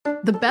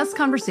The best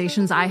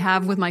conversations I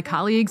have with my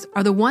colleagues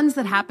are the ones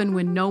that happen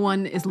when no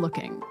one is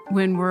looking,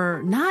 when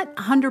we're not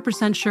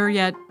 100% sure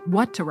yet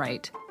what to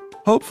write.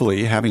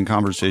 Hopefully, having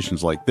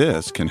conversations like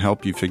this can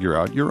help you figure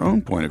out your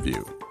own point of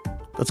view.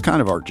 That's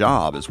kind of our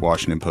job as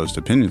Washington Post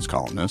opinions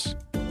columnists.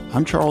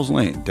 I'm Charles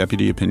Lane,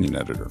 Deputy Opinion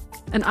Editor.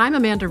 And I'm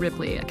Amanda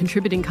Ripley, a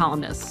contributing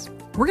columnist.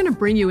 We're going to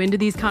bring you into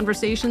these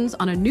conversations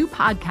on a new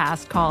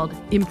podcast called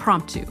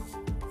Impromptu.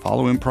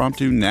 Follow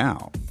Impromptu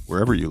now,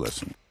 wherever you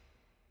listen.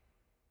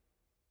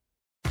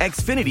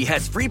 Xfinity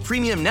has free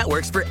premium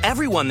networks for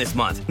everyone this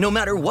month, no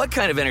matter what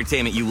kind of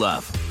entertainment you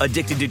love.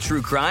 Addicted to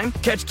true crime?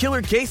 Catch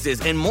killer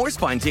cases and more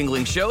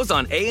spine-tingling shows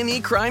on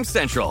A&E Crime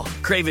Central.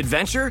 Crave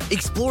adventure?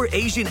 Explore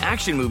Asian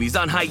action movies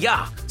on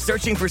Hi-YAH.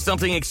 Searching for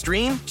something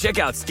extreme? Check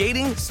out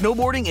skating,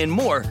 snowboarding, and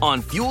more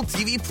on Fuel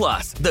TV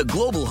Plus, the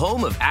global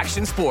home of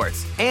action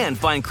sports. And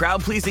find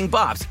crowd-pleasing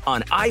bops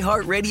on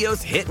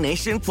iHeartRadio's Hit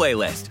Nation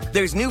playlist.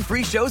 There's new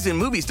free shows and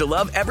movies to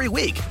love every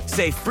week.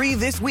 Say free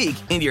this week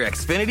in your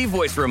Xfinity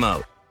voice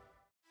remote.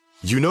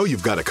 You know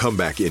you've got a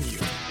comeback in you.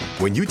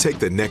 When you take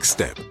the next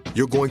step,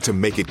 you're going to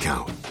make it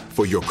count.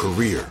 For your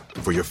career,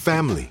 for your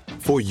family,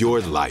 for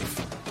your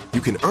life. You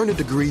can earn a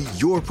degree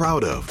you're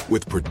proud of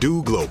with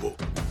Purdue Global.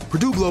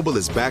 Purdue Global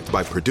is backed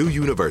by Purdue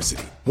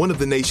University, one of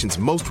the nation's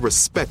most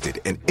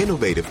respected and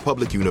innovative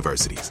public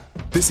universities.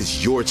 This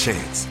is your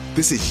chance.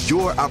 This is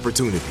your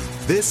opportunity.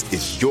 This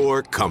is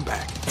your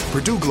comeback.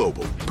 Purdue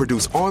Global,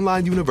 Purdue's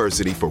online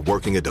university for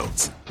working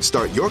adults.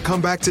 Start your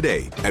comeback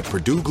today at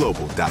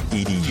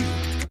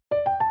purdueglobal.edu.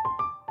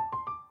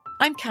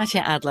 I'm Katya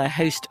Adler,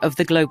 host of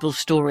The Global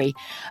Story.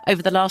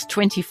 Over the last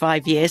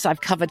 25 years, I've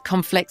covered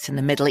conflicts in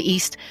the Middle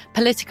East,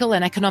 political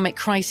and economic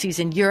crises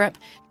in Europe,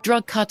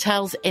 drug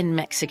cartels in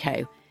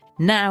Mexico.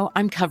 Now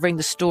I'm covering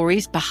the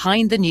stories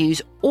behind the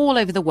news all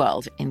over the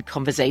world in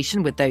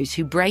conversation with those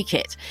who break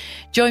it.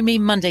 Join me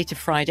Monday to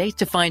Friday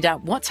to find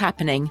out what's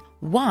happening,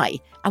 why,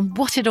 and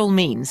what it all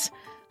means.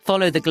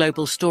 Follow The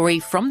Global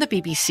Story from the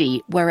BBC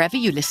wherever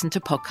you listen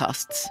to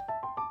podcasts.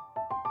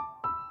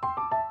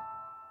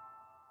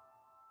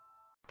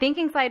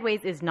 Thinking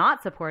Sideways is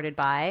not supported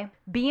by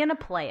Being a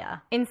Playa.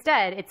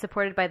 Instead, it's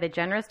supported by the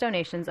generous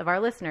donations of our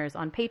listeners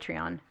on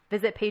Patreon.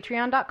 Visit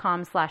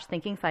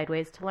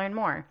patreon.com/thinkingsideways to learn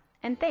more.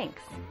 And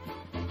thanks.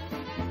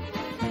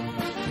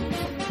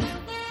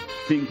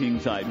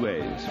 Thinking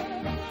Sideways.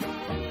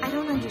 I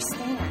don't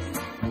understand.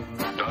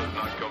 Does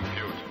not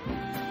compute.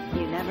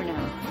 You never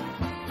know.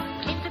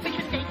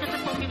 Insufficient data to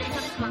formulate a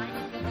reply.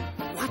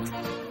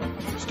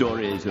 What?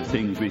 Stories of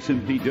things we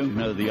simply don't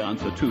know the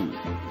answer to.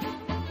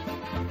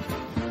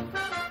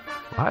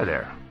 Hi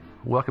there.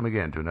 Welcome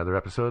again to another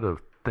episode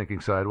of Thinking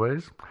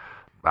Sideways.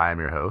 I'm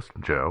your host,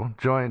 Joe,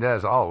 joined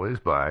as always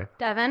by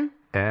Devin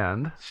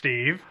and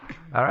Steve.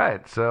 All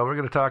right, so we're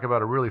going to talk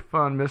about a really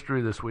fun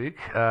mystery this week.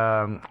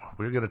 We're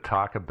going to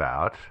talk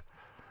about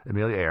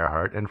Amelia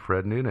Earhart and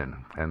Fred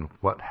Noonan and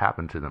what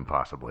happened to them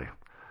possibly.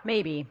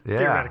 Maybe. Yeah.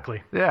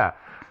 Theoretically. Yeah.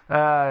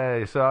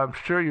 So I'm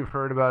sure you've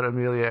heard about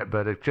Amelia,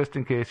 but just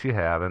in case you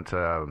haven't,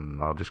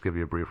 I'll just give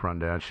you a brief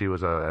rundown. She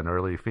was an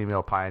early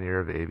female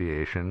pioneer of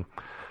aviation.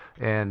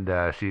 And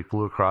she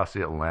flew across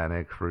the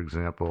Atlantic, for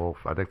example.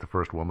 I think the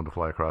first woman to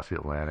fly across the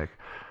Atlantic.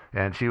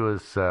 And she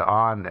was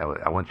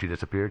when she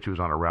disappeared, she was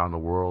on a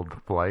round-the-world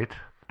flight.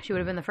 She would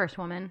have been the first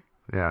woman.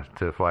 Yeah,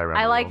 to fly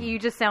around the world. You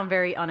just sound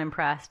very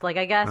unimpressed. Like,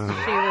 I guess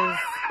she was...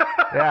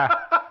 Yeah.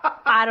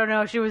 I don't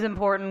know. She was an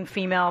important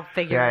female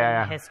figure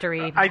in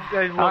history.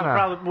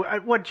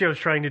 What Joe's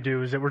trying to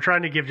do is that we're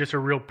trying to give just a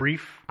real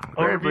brief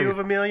overview of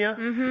Amelia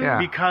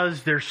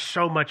because there's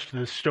so much to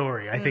the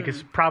story. I think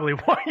it's probably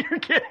why you're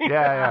getting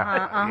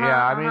Yeah.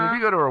 I mean, if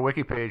you go to her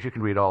wiki page, you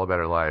can read all about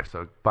her life.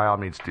 So by all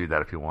means, do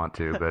that if you want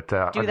to. But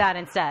do that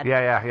instead.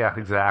 Yeah,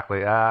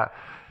 exactly.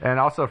 And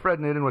also,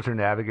 Fred Noonan was her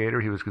navigator.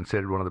 He was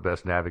considered one of the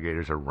best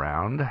navigators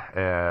around.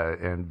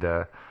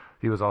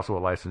 He was also a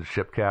licensed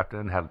ship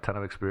captain, had a ton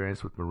of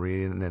experience with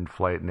marine and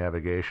flight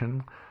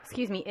navigation.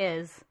 Excuse me,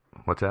 is.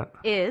 What's that?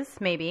 Is,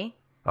 maybe.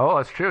 Oh,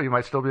 that's true. You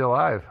might still be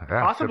alive.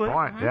 Yeah, possibly. Good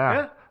point.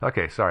 Yeah.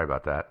 Okay, sorry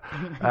about that.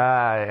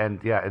 And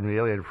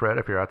Amelia and Fred,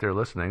 if you're out there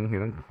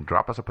listening,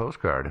 drop us a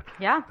postcard.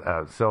 Yeah.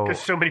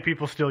 Because so many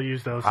people still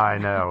use those. I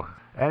know.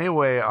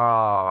 Anyway,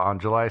 on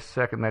July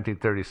 2nd,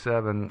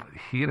 1937,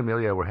 he and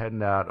Amelia were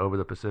heading out over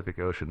the Pacific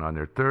Ocean on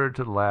their third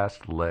to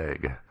last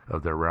leg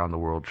of their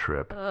round-the-world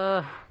trip.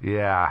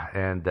 Yeah,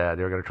 and they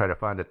were going to try to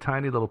find a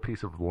tiny little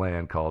piece of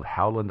land called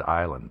Howland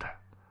Island.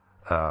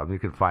 You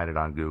can find it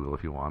on Google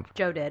if you want.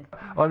 Joe did.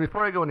 Well,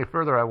 before I go any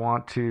further, I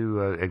want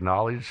to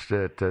acknowledge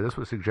that this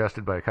was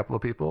suggested by a couple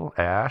of people,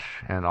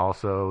 Ash and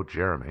also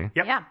Jeremy.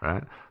 Yep. Yeah.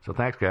 Right? So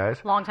thanks,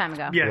 guys. Long time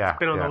ago. Yeah, it's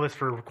been on the list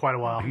for quite a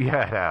while.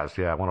 Yeah, it has.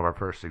 Yeah, one of our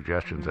first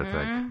suggestions, I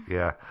think.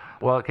 Yeah.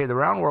 Well, okay, the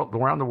round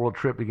the world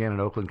trip began in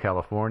Oakland,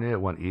 California.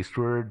 It went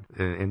eastward.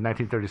 In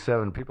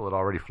 1937, people had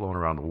already flown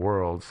around the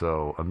world,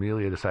 so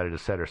Amelia decided to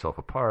set herself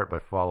apart by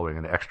following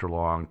an extra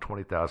long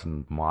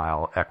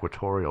 20,000-mile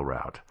equatorial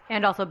route.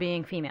 And also being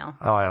being female.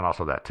 Oh, and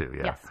also that too,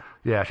 yeah. Yes.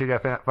 Yeah, she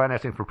got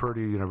financing from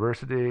Purdue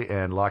University,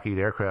 and Lockheed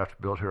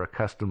Aircraft built her a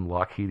custom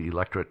Lockheed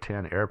Electra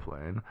 10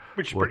 airplane.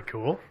 Which is pretty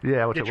cool.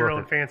 Yeah, Get your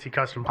own fancy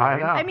custom plane. I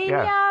know. I mean,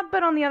 yeah,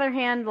 but on the other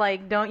hand,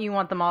 like, don't you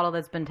want the model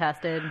that's been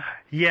tested?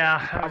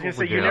 Yeah, I was gonna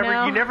say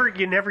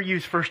you never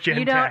use first gen.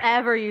 You don't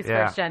ever use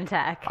first gen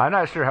tech. I'm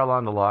not sure how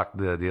long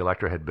the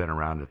Electra had been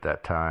around at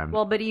that time.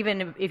 Well, but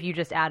even if you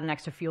just add an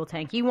extra fuel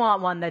tank, you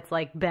want one that's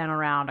like been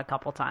around a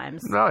couple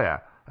times. Oh yeah,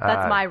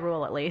 that's my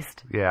rule at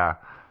least. Yeah.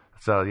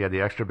 So, yeah, the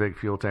extra big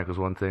fuel tank was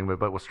one thing,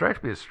 but what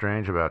strikes me as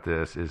strange about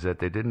this is that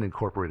they didn't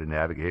incorporate a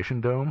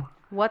navigation dome.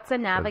 What's a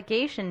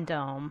navigation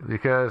dome?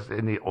 Because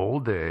in the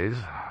old days,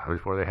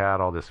 before they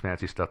had all this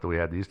fancy stuff that we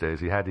had these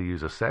days, you had to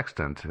use a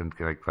sextant, and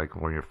like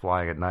when you're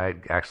flying at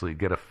night, actually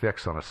get a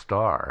fix on a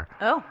star.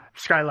 Oh.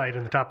 Skylight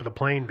in the top of the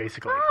plane,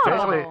 basically.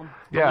 Basically,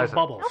 yeah, it's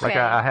bubbles. Like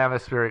a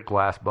hemispheric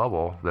glass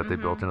bubble that they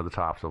built into the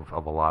tops of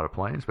a lot of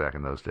planes back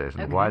in those days.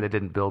 And why they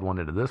didn't build one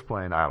into this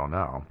plane, I don't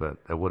know, but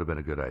it would have been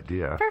a good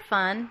idea. For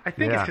fun. I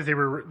think it's because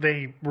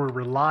they were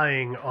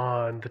relying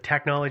on the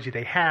technology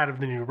they had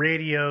of the new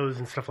radios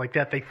and stuff like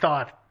that.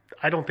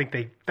 I don't think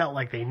they felt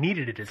like they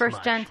needed it as much.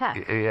 First gen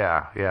tech.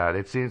 Yeah.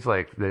 It seems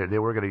like they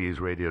were going to use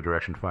radio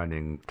direction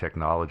finding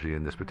technology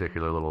in this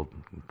particular little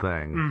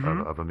thing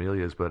of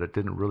Amelia's, but it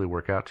didn't really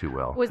work out too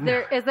well. Is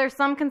there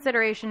some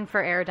consideration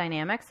for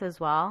aerodynamics as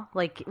well?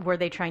 Like, were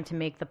they trying to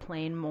make the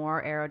plane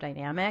more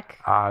aerodynamic?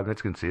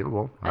 It's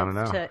conceivable. I don't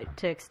know.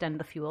 To extend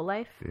the fuel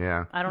life?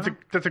 Yeah. I don't know.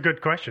 That's a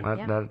good question. That is.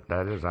 I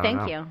don't know.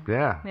 Thank you.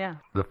 Yeah.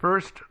 The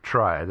first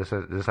try, this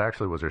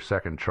actually was her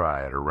second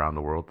try at her round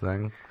the world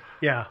thing.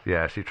 Yeah.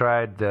 Yeah, she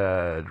tried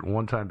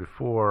one time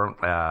before,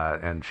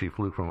 and she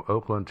flew from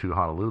Oakland to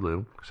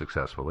Honolulu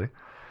successfully.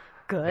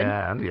 Good.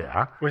 And,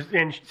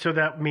 and so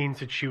that means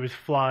that she was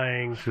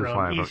flying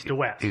from east to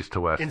west. East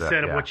to west.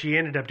 Instead of what she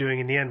ended up doing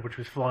in the end, which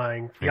was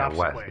flying the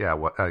opposite way. Yeah,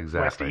 exactly.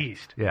 West to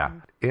east. Yeah.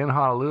 In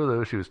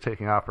Honolulu, she was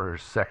taking off her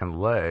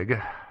second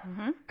leg,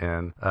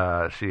 and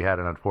she had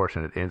an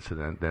unfortunate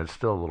incident that's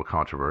still a little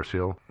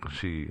controversial.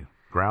 She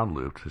ground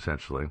looped,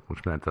 essentially,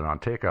 which meant that on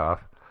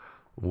takeoff,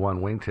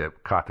 one wingtip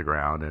caught the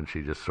ground, and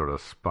she just sort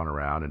of spun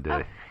around and did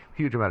a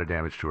huge amount of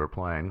damage to her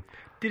plane.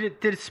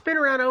 Did it spin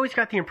around? I always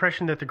got the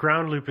impression that the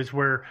ground loop is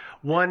where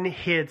one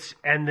hits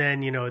and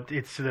then,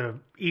 it's the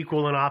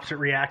equal and opposite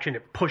reaction.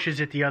 It pushes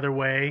it the other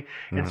way,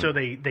 and so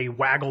they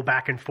waggle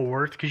back and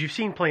forth. Because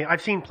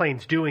I've seen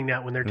planes doing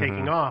that when they're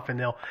taking off, and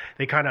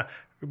they kind of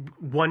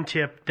one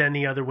tip, then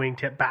the other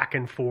wingtip back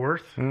and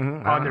forth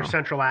on their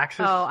central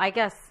axis. Oh, I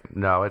guess.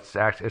 No, it's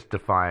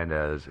defined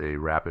as a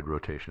rapid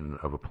rotation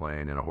of a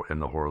plane in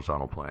the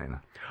horizontal plane.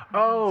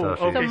 Oh, okay.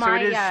 So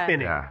it is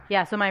spinning.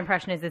 Yeah. So my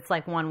impression is it's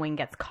like one wing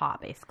gets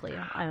caught, basically.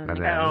 And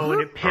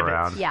it pivots.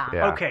 Around.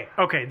 Yeah.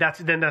 Okay.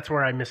 That's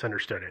where I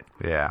misunderstood it.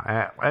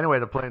 Yeah. Anyway,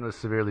 the plane was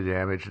severely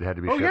damaged. It had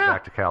to be shipped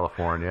back to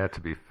California to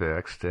be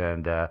fixed,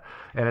 and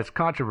it's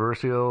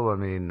controversial. I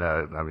mean,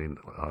 that's Amelia,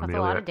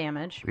 a lot of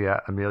damage. Yeah,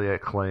 Amelia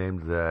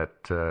claimed that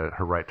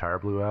her right tire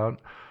blew out,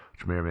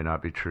 which may or may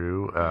not be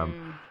true.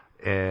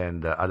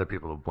 And other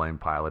people have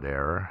blamed pilot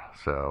error.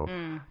 So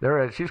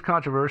she's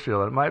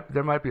controversial.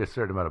 There might be a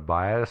certain amount of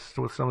bias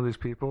with some of these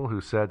people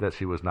who said that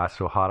she was not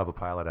so hot of a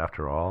pilot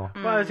after all.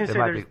 Well, I was going to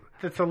say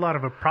that's a lot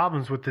of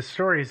problems with this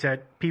story is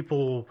that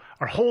people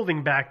are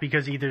holding back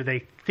because either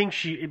they think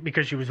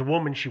because she was a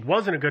woman, she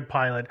wasn't a good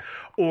pilot,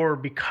 or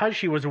because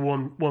she was a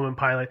woman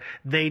pilot,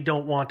 they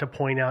don't want to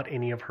point out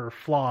any of her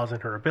flaws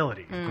and her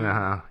abilities.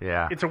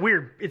 Yeah. It's a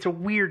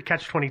weird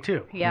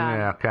catch-22.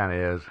 Yeah, kind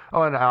of is.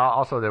 Oh, and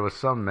also there was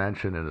some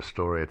mention in the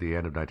story at the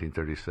end of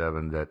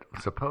 1937 that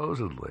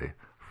supposedly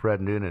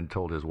Fred Noonan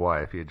told his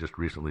wife, he had just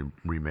recently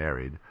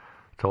remarried,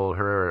 told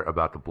her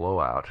about the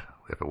blowout,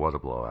 if it was a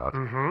blowout,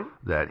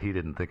 that he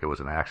didn't think it was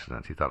an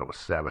accident. He thought it was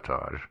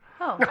sabotage.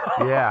 Oh.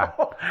 Yeah.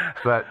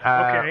 But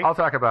okay. I'll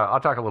talk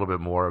a little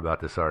bit more about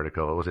this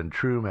article. It was in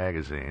True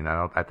Magazine.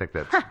 I think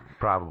that's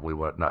probably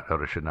what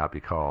it should not be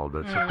called,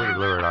 but it's a pretty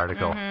lurid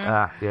article.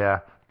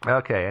 Yeah.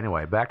 Okay,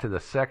 anyway, back to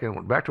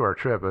our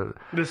trip.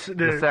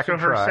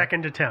 Her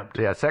second attempt.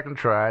 Yeah, second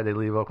try. They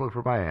leave Oakland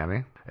for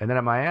Miami. And then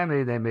at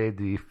Miami, they made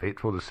the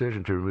fateful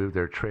decision to remove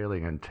their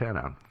trailing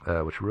antenna,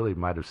 which really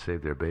might have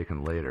saved their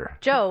bacon later.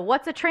 Joe,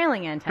 what's a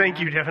trailing antenna? Thank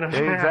you, Devin.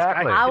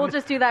 Exactly. I will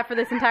just do that for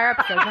this entire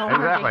episode. Don't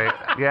worry.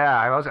 Exactly. Yeah,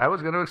 I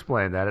was going to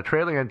explain that. A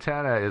trailing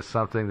antenna is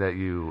something that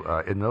you,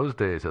 in those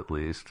days at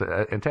least,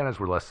 antennas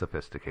were less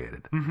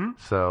sophisticated.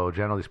 So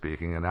generally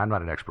speaking, and I'm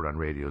not an expert on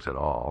radios at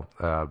all,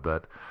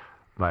 but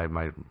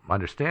my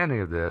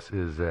understanding of this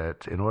is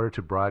that in order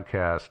to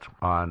broadcast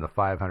on the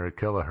 500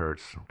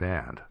 kilohertz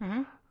band,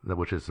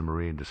 which is the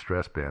Marine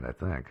Distress Band, I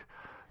think,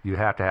 you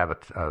have to have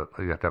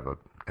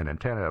an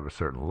antenna of a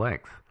certain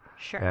length.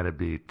 Sure. And it'd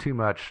be too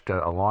much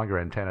a longer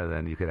antenna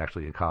than you could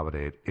actually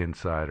accommodate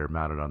inside or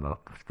mounted on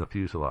the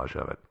fuselage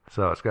of it.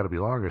 So it's got to be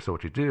longer. So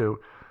what you do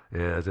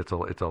is it's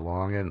a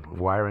long end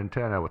wire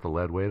antenna with a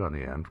lead weight on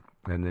the end,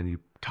 and then you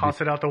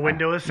Toss it out the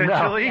window,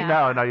 essentially?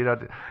 No, you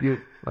don't.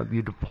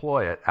 You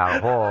deploy it out a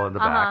hole in the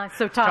back.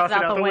 So toss it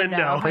out the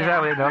window.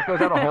 Exactly. No, it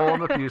goes out a hole in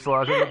the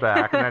fuselage in the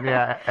back, and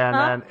then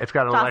then it's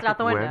got an electric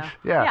winch.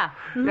 Yeah.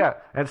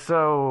 And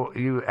so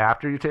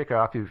after you take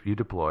off, you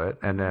deploy it,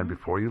 and then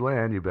before you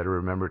land, you better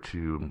remember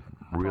to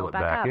reel it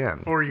back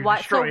in. Or you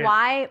destroy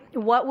it.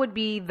 What would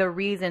be the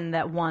reason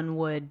that one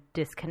would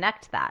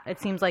disconnect that? It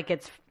seems like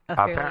it's a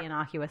fairly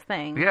innocuous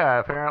thing. Yeah,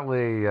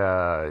 apparently,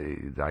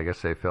 I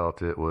guess they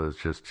felt it was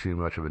just too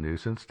much of a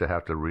nuisance to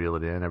have to reel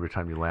it in every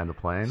time you land the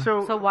plane.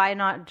 So why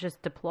not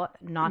just deploy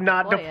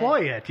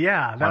it?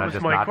 Yeah, that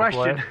was my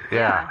question.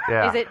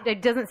 Yeah.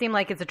 It doesn't seem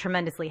like it's a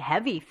tremendously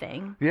heavy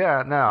thing.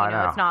 Yeah, no, I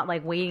know. It's not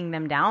like weighing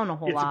them down a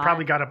whole lot.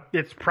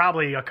 It's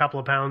probably a couple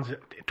of pounds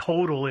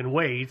total in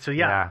weight. So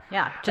yeah.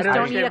 Just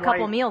don't eat a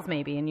couple meals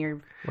maybe, and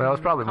you're. Well,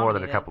 it's probably more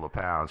than a couple of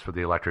pounds for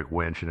the electric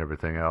winch and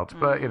everything else,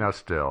 but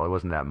still, it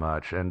wasn't that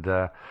much, and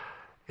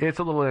it's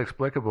a little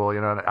inexplicable.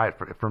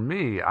 For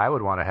me, I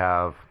would want to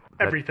have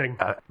everything.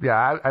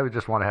 I would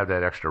just want to have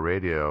that extra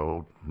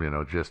radio,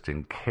 just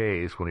in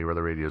case one of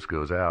the radios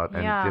goes out.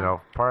 And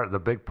the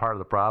big part of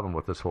the problem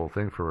with this whole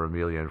thing for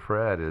Amelia and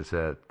Fred is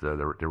that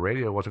the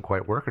radio wasn't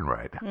quite working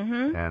right,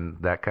 and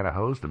that kind of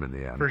hosed them in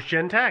the end. First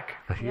gen tech.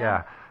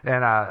 Yeah.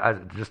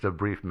 And just a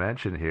brief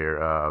mention here,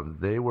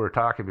 they were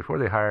talking, before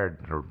they hired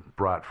or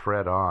brought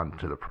Fred on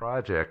to the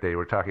project, they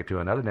were talking to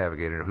another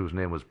navigator whose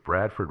name was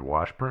Bradford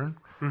Washburn.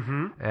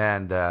 Mm-hmm.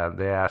 And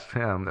they asked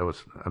him, it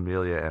was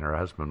Amelia and her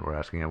husband were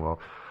asking him, well,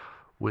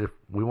 if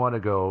we want to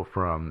go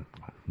from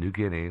New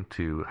Guinea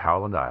to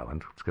Howland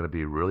Island, it's going to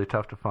be really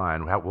tough to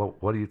find.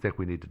 What do you think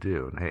we need to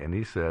do? And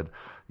he said,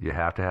 you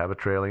have to have a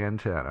trailing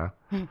antenna.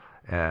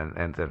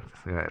 And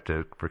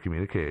for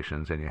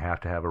communications, and you have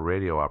to have a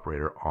radio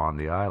operator on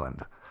the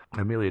island.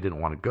 Amelia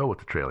didn't want to go with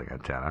the trailing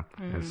antenna,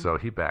 and so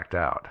he backed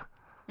out.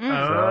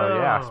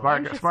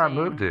 Smart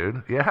move,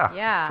 dude.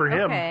 Yeah, for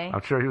him. Okay.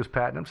 I'm sure he was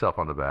patting himself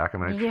on the back. I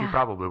mean, he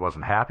probably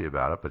wasn't happy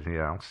about it, but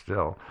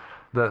still.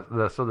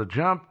 So the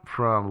jump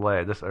from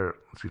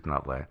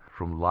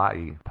from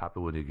Lae,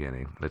 Papua New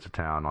Guinea. It's a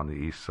town on the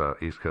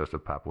east coast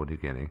of Papua New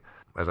Guinea.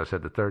 As I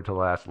said, the third to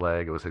last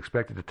leg, it was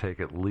expected to take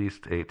at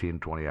least 18 to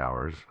 20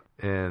 hours.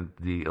 And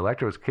the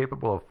Electra was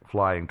capable of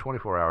flying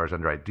 24 hours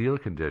under ideal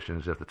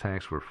conditions if the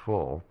tanks were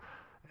full.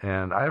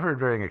 And I've heard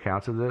varying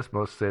accounts of this.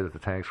 Most say that the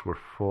tanks were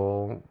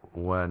full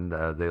when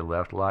they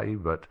left Lae,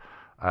 but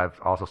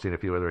I've also seen a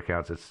few other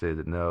accounts that say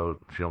that no,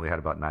 she only had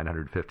about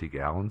 950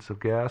 gallons of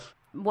gas.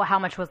 Well, how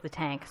much was the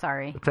tank?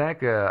 Sorry. The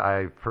tank,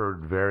 I've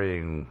heard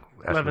varying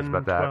estimates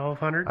about that.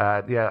 1,200?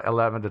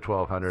 11 to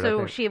 1,200.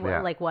 So she,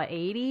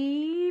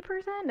 80%?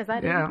 Is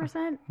that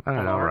 80%? I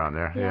don't know, around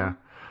there, yeah.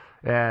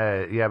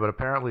 But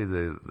apparently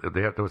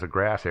there was a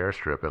grass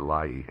airstrip at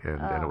Lae,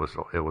 and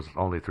it was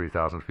only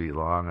 3,000 feet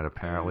long, and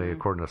apparently,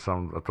 according to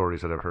some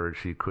authorities that I've heard,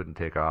 she couldn't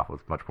take off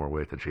with much more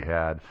weight than she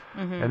had,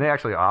 and they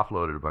actually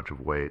offloaded a bunch of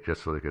weight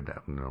just so they could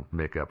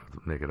make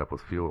it up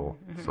with fuel.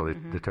 So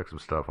they took some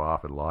stuff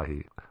off at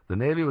Lae. The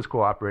Navy was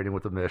cooperating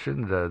with the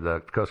mission.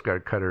 The Coast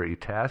Guard cutter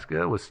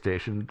Itasca was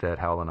stationed at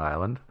Howland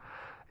Island.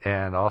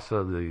 And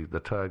also the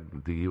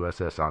tug, the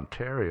USS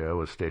Ontario,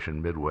 was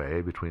stationed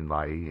midway between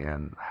Lae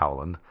and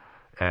Howland.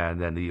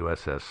 And then the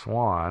USS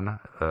Swan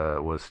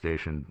was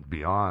stationed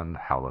beyond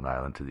Howland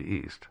Island to the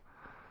east.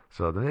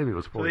 So the Navy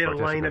was fully participating.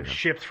 So they had a line of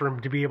ships for them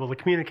to be able to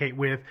communicate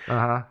with.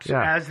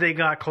 As they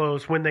got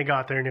close, when they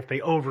got there, and if they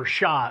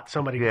overshot,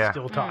 somebody could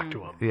still talk to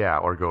them. Yeah,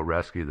 or go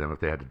rescue them if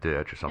they had to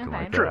ditch or something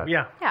like that. True,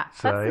 yeah. Yeah,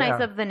 so, that's nice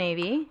of the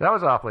Navy. That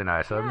was awfully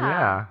nice of them,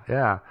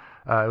 yeah.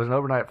 It was an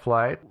overnight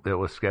flight. It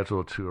was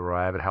scheduled to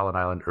arrive at Howland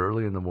Island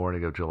early in the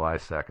morning of July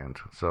 2nd.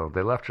 So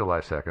they left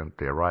July 2nd.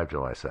 They arrived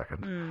July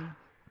 2nd.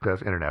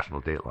 That's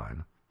International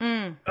Dateline.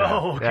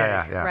 Oh, okay.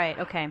 Yeah. Right,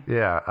 okay.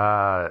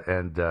 Yeah,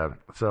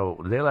 so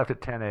they left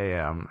at 10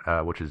 a.m.,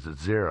 which is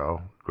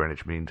 0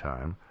 Greenwich Mean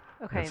Time.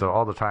 Okay. And so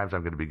all the times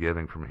I'm going to be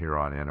giving from here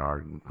on in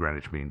are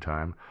Greenwich Mean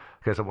Time.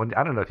 Because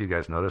I don't know if you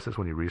guys notice this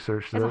when you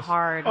research this. It's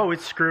hard. Oh,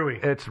 it's screwy.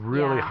 It's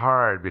really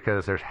hard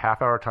because there's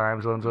half-hour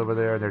time zones over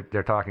there. And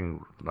they're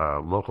talking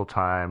local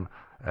time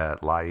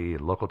at Lae,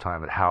 local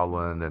time at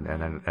Howland, and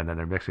then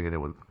they're mixing it in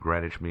with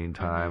Greenwich Mean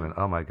Time, and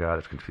oh my God,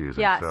 it's confusing.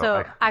 Yeah,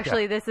 so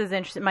actually this is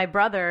interesting. My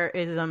brother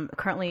is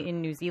currently in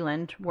New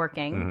Zealand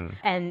working,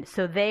 and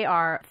so they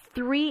are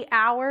 3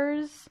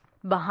 hours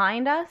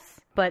behind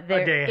us, but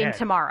they're in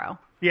tomorrow.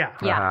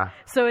 Yeah.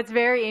 So it's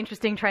very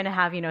interesting trying to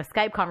have,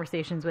 Skype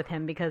conversations with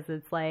him because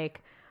it's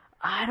like,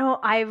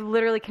 I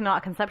literally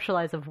cannot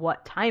conceptualize of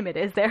what time it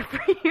is there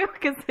for you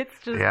because it's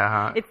just,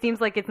 it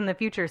seems like it's in the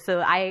future.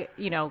 So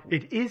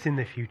It is in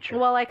the future.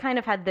 Well, I kind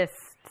of had this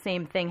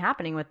same thing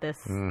happening with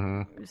this,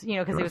 because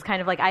it was kind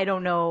of like, I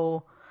don't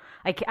know.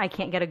 I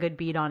can't get a good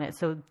beat on it.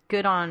 So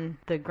good on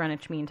the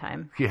Greenwich Mean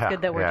Time. Yeah, it's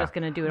good that we're just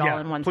going to do it all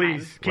in one time.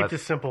 Please keep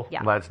this simple.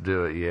 Yeah. Let's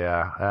do it.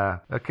 Yeah.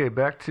 Okay,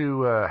 back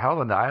to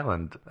Howland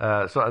Island.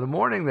 So the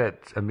morning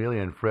that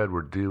Amelia and Fred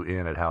were due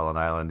in at Howland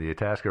Island, the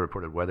Itasca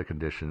reported weather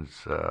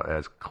conditions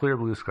as clear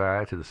blue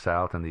sky to the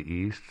south and the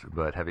east,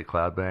 but heavy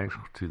cloud banks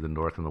to the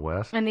north and the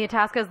west. And the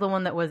Itasca is the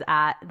one that was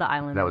at the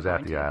island. That was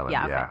at the island.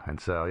 Yeah. Yeah. Okay.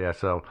 And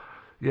so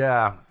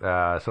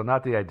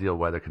not the ideal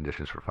weather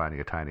conditions for finding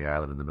a tiny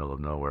island in the middle of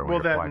nowhere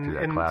when you're flying through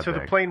that cloud so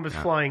bank. the plane was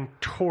flying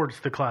towards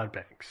the cloud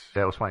banks.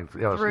 Yeah, it was flying.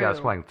 It was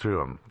flying through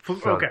them.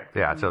 Okay.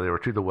 Yeah, so they were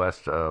to the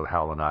west of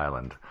Howland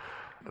Island.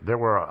 There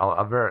were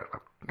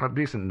a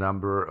decent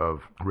number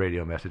of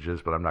radio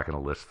messages, but I'm not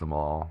going to list them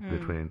all.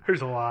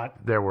 There's a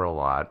lot. There were a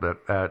lot,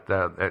 but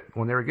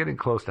when they were getting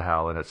close to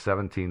Howland at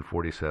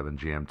 17:47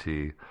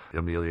 GMT,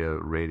 Amelia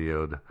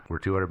radioed, "We're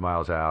 200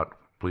 miles out.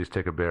 Please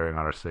take a bearing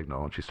on our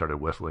signal," and she started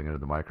whistling into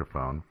the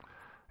microphone.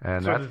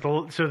 And so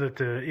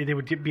that it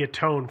would be a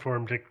tone for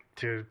him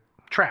to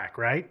track,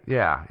 right?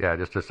 Yeah,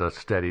 just a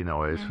steady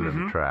noise for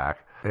them to track.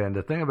 And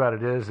the thing about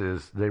it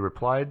is they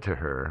replied to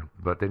her,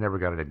 but they never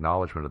got an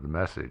acknowledgement of the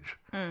message.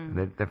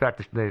 In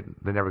fact, they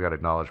never got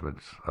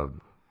acknowledgments of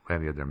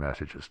any of their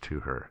messages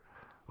to her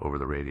over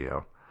the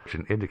radio, which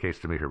indicates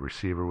to me her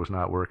receiver was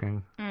not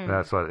working.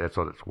 That's what it's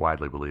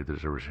widely believed,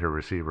 is her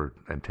receiver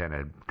antenna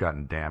had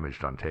gotten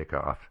damaged on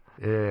takeoff.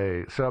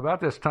 So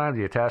about this time,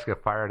 the Itasca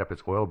fired up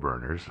its oil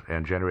burners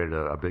and generated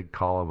a big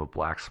column of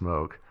black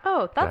smoke.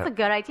 Oh, that's a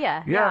good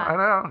idea. Yeah, I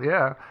know,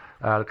 yeah.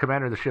 The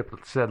commander of the ship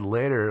said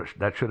later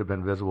that should have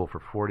been visible for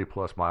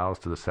 40-plus miles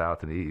to the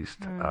south and east.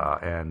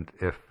 And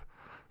if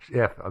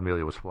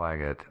Amelia was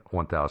flying at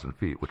 1,000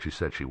 feet, which she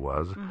said she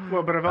was.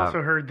 Well, but I've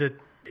also heard that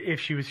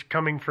if she was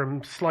coming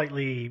from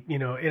slightly,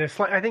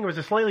 I think it was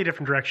a slightly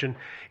different direction,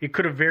 it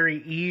could have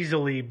very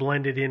easily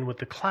blended in with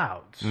the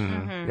clouds.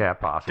 Yeah,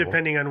 possible.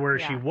 Depending on where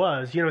she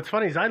was. It's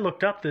funny, as I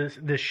looked up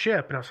this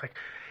ship, and I was like,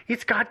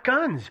 it's got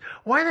guns.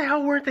 Why the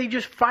hell weren't they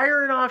just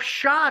firing off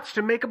shots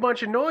to make a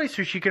bunch of noise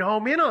so she could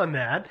home in on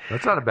that?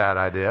 That's not a bad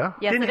idea.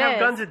 Yes, Didn't have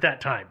guns at that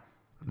time.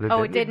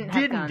 It didn't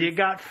have guns. It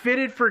got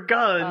fitted for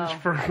guns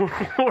for World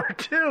War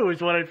II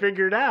is what I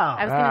figured out.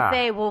 I was going to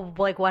say, well,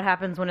 like, what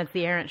happens when it's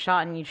the errant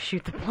shot and you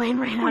shoot the plane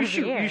right out of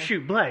the air? You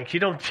shoot blanks.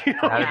 You don't use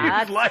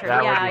that's light. true.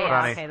 That would be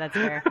Yeah, funny. okay, that's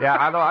fair.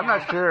 Yeah, although I'm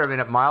not sure. I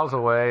mean, at miles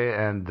away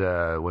and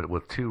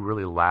with two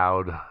really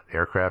loud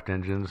aircraft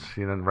engines,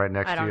 right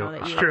next to you.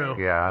 It's true.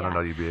 Yeah, I don't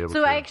know you'd be able to.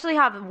 So I actually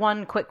have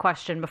one quick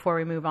question before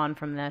we move on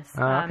from this.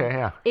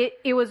 Okay, yeah.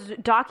 It was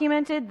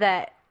documented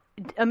that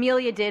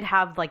Amelia did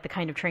have like the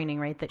kind of training,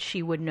 right, that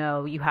she would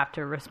know you have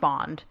to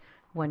respond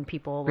when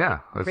people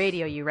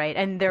radio you, right?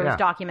 And there was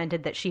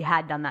documented that she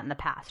had done that in the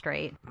past,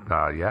 right?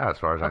 Yeah, as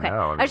far as I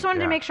know. I just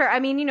wanted to make sure.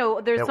 I mean,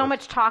 there's so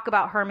much talk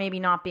about her maybe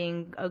not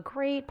being a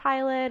great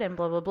pilot and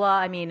blah, blah, blah.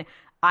 I mean,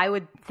 I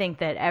would think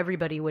that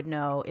everybody would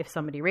know if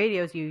somebody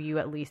radios you, you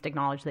at least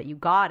acknowledge that you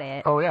got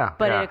it. Oh, yeah.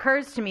 But it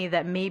occurs to me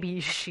that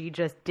maybe she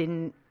just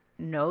didn't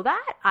know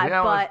that.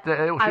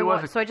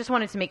 So I just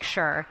wanted to make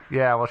sure.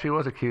 Yeah, well, she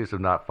was accused of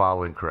not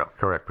following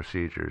correct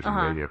procedures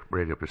and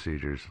radio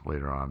procedures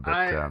later on.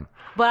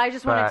 But I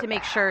just wanted to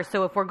make sure.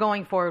 So if we're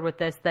going forward with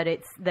this, that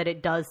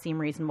it does seem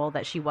reasonable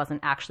that she wasn't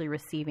actually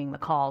receiving the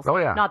calls. Oh,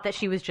 yeah. Not that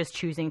she was just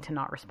choosing to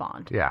not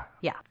respond. Yeah.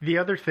 Yeah. The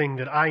other thing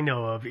that I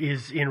know of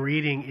is in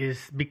reading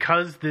is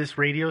because this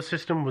radio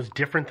system was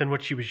different than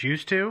what she was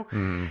used to,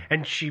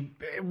 and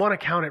one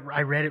account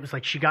I read, it was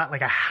like she got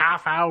like a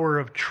half hour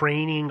of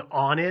training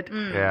on it.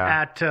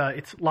 At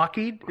it's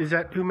Lockheed. Is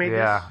that who made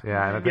this?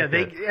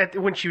 Yeah.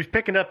 When she was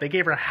picking up, they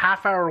gave her a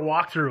half hour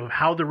walkthrough of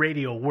how the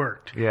radio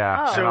worked.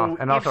 Yeah. Oh. So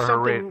and also if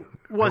something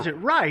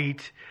wasn't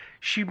right,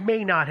 she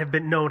may not have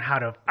been known how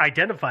to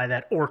identify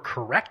that or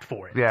correct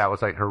for it. Yeah, it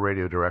was like her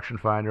radio direction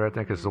finder, I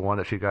think, is the one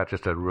that she got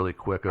just a really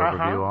quick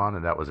overview on,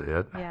 and that was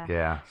it.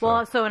 Yeah.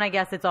 Well, and I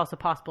guess it's also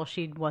possible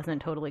she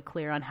wasn't totally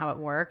clear on how it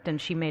worked, and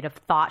she may have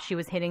thought she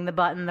was hitting the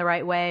button the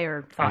right way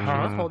or thought she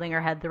was holding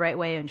her head the right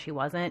way, and she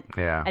wasn't.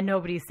 Yeah. And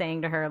nobody's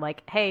saying to her,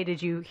 like, hey,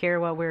 did you hear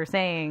what we were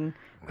saying?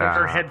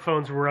 Her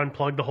headphones were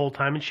unplugged the whole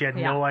time, and she had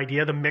no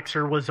idea the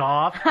mixer was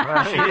off. She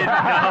didn't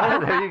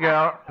know. There you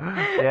go.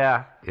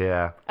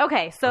 Yeah.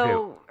 Okay,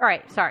 all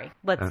right, sorry.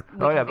 But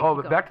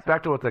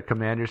back to what the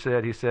commander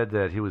said. He said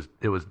that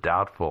it was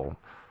doubtful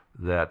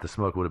that the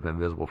smoke would have been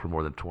visible for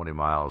more than 20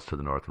 miles to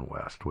the north and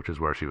west, which is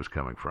where she was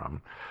coming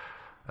from.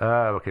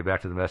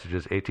 Back to the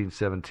messages.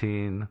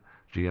 1817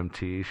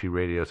 GMT. She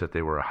radios that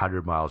they were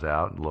 100 miles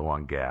out and low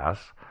on gas.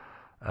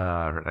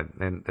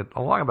 And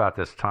along about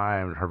this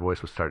time, her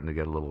voice was starting to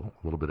get a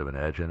little bit of an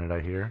edge in it, I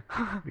hear.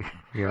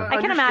 I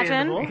can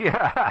imagine.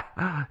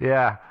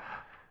 Yeah.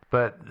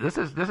 But this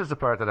is the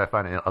part that I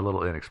find a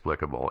little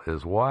inexplicable,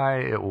 is why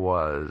it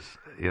was,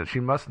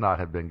 she must not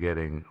have been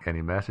getting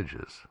any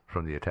messages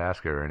from the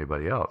Itasca or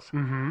anybody else.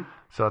 Mm-hmm.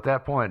 So at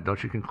that point,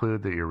 don't you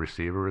conclude that your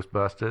receiver is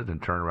busted and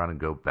turn around and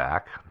go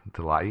back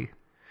to La'i?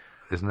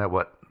 Isn't that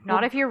what...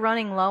 Not if you're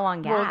running low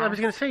on gas. Well, I was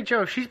going to say,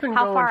 Joe, she's been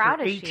How going far for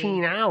out is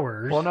 18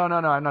 hours. Well, no,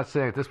 I'm not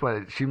saying at this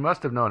point. She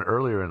must have known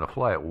earlier in the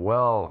flight,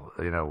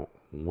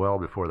 well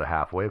before the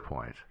halfway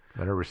point.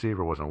 And her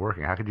receiver wasn't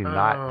working. How could you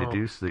not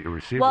deduce that your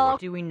receiver Well,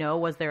 do we know,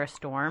 was there a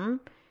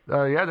storm?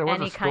 Yeah, there was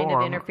Any a storm. kind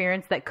of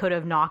interference that could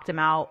have knocked them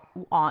out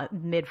on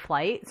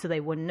mid-flight, so they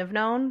wouldn't have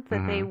known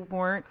that they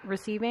weren't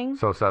receiving?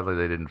 So suddenly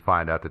they didn't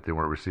find out that they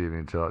weren't receiving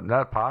until...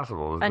 Not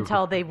possible.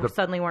 Until they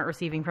suddenly weren't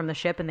receiving from the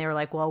ship, and they were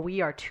like, well,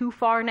 we are too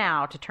far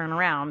now to turn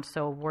around,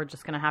 so we're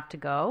just going to have to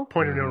go.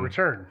 Point of no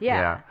return.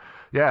 Yeah.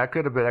 Yeah, it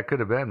could have been. That could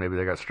have been. Maybe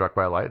they got struck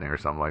by lightning or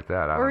something like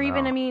that. I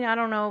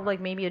don't know,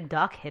 like maybe a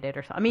duck hit it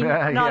or something.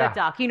 I mean, not a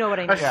duck. You know what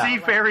I mean? A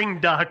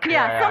seafaring duck.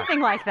 Yeah, something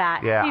like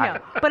that. Yeah, you know.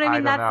 But I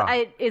mean,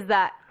 is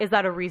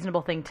that a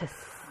reasonable thing to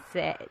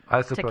say?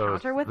 I suppose to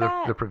counter with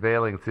that? The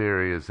prevailing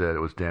theory is that it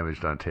was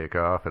damaged on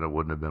takeoff and it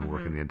wouldn't have been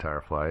working the entire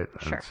flight.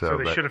 Sure. And so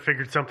they should have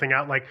figured something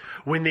out, like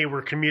when they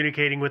were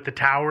communicating with the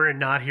tower and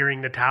not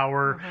hearing the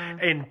tower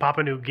in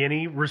Papua New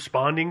Guinea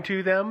responding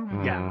to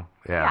them. Yeah.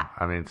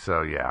 I mean,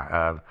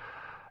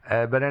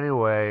 but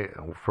anyway,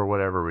 for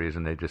whatever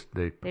reason, they just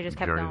kept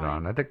journeyed going.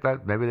 on. I think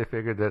that maybe they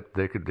figured that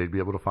they'd be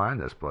able to find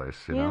this place,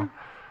 you know.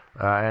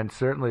 And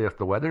certainly, if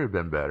the weather had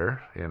been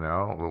better, you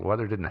know, the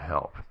weather didn't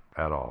help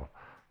at all.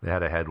 They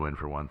had a headwind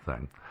for one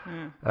thing.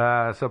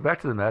 So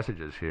back to the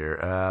messages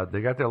here.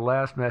 They got their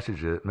last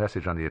message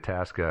on the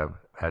Itasca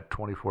at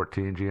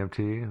 2014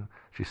 GMT.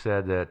 She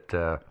said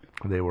that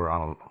they were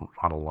on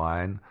a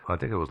line. I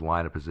think it was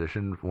line of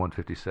position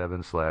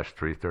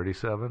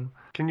 157/337.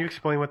 Can you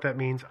explain what that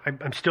means?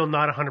 I'm still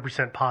not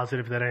 100%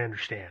 positive that I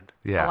understand.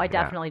 Yeah. I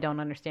definitely don't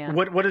understand.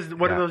 What do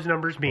those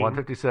numbers mean?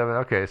 157.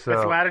 Okay, so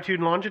that's latitude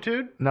and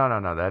longitude. No.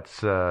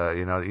 That's that's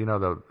in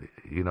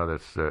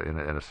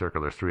a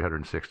circle. There's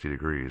 360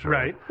 degrees.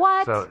 Right.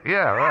 What? So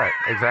right,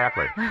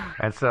 exactly.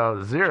 And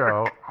so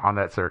 0 on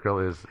that circle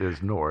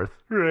is north.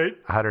 Right.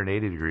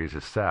 180 degrees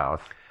is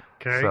south.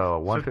 Okay. So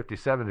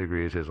 157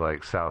 degrees is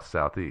like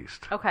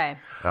south-southeast. Okay.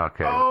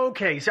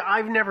 Okay. So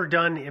I've never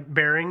done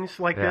bearings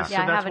like this, so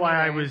that's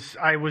why I was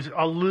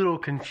a little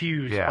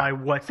confused by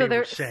what they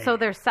were saying. So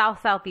they're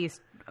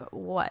south-southeast.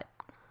 What?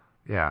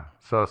 Yeah.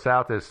 So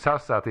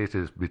south-southeast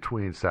is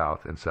between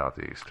south and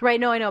southeast.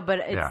 Right. No, I know, but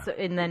it's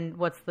and then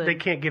what's the? They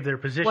can't give their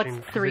position. What's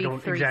because they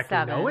don't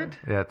exactly know it.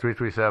 Yeah,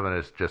 337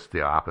 is just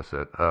the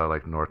opposite,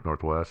 like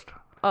north-northwest.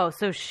 Oh,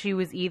 so she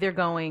was either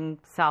going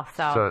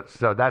south-south.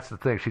 So that's the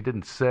thing. She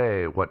didn't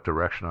say what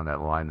direction on that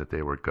line that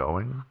they were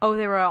going. Oh,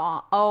 they were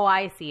on. Oh,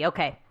 I see.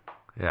 Okay.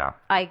 Yeah.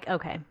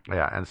 Okay.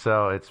 Yeah, and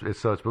so it's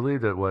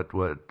believed that what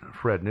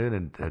Fred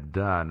Noonan had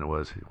done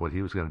was what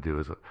he was going to do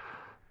is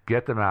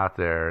get them out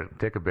there,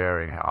 take a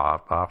bearing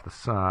off the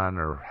sun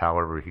or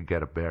however he could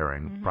get a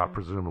bearing,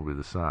 presumably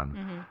the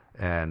sun,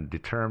 and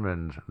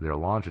determine their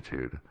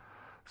longitude.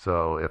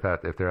 So if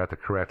they're at the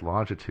correct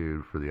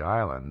longitude for the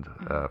island,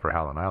 for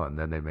Howland Island,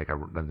 then they make a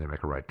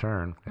right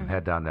turn and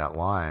head down that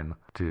line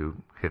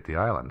to hit the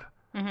island.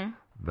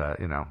 But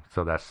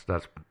so that's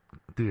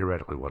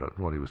theoretically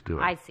what he was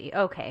doing. I see.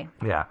 Okay.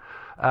 Yeah.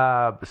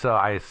 So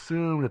I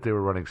assume that they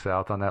were running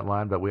south on that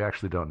line, but we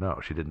actually don't know.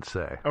 She didn't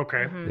say.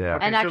 Okay. Yeah.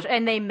 And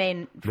and they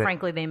may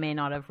they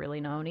not have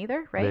really known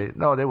either, right?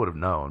 They would have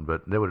known,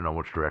 but they would have known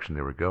which direction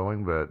they were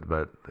going. But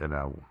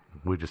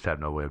we just had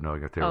no way of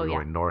knowing if they were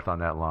going north on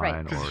that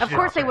line. Right. Or of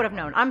course they would have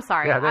known. I'm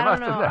sorry. Yeah, they I don't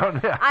must know. have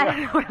known. Yeah. I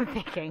don't know what I'm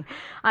thinking.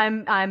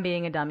 I'm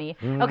being a dummy.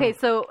 Okay,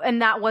 so and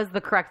that was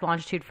the correct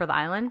longitude for the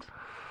island?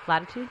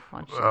 Latitude?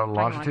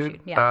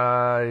 Longitude?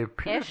 Yeah.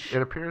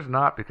 It appears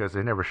not, because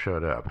they never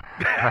showed up.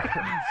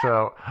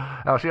 So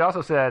she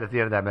also said at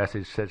the end of that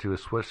message, she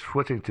was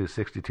switching to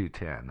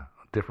 6210,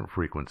 different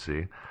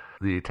frequency.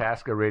 The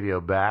Itasca radio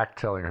back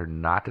telling her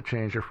not to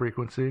change her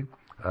frequency.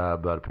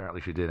 But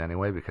apparently she did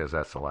anyway, because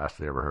that's the last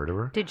they ever heard of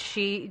her. Did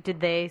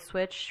they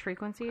switch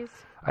frequencies?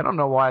 I don't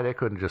know why they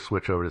couldn't just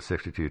switch over to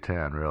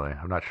 6210, really.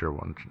 I'm not sure.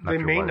 They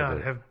may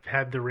not have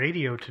had the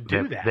radio to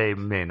do that. They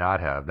may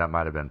not have. That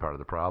might have been part of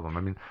the problem.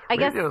 I mean,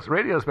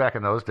 radios back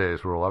in those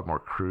days were a lot more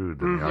crude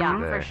than they are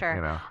today. Yeah, for sure.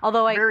 You know?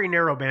 Although very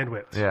narrow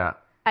bandwidth. Yeah.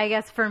 I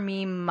guess for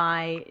me,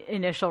 my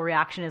initial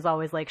reaction is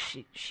always like,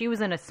 she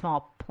was in a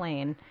small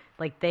plane.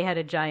 Like, they had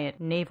a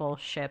giant naval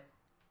ship.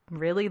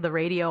 Really, the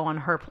radio on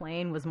her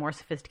plane was more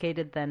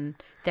sophisticated than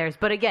theirs.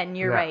 But again,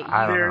 you're right.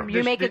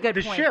 You make a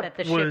good point that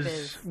the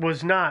ship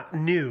was not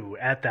new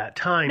at that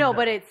time. No,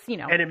 but it's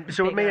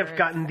so it may have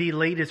gotten the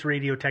latest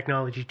radio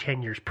technology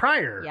 10 years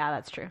prior. Yeah,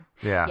 that's true.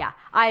 Yeah.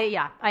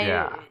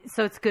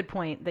 So it's a good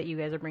point that you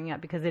guys are bringing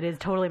up, because it is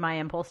totally my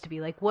impulse to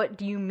be like, what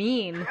do you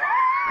mean?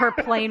 Her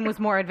plane was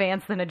more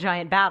advanced than a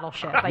giant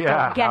battleship. I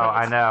don't get it.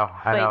 I know.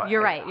 But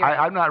you're right.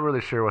 I'm not really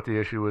sure what the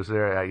issue was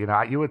there.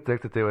 You would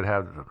think that they would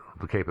have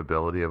the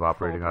capability of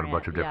operating on a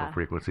bunch of different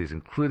frequencies,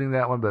 including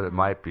that one, but it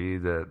might be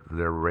that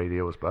their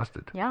radio was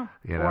busted. Yeah.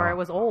 Or it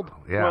was old.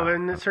 Yeah. Well,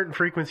 then certain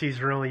frequencies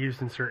are only used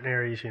in certain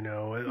areas,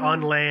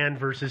 on land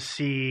versus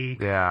sea,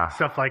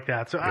 stuff like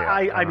that. So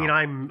I mean,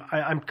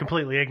 I'm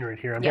completely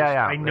ignorant here.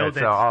 I know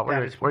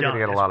that we're going to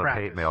get a lot of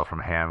practice. hate mail from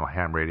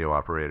ham radio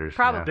operators.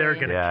 Probably. They're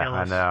going to kill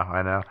us.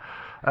 I know.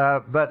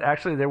 But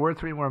actually, there were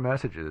 3 more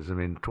messages. I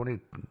mean,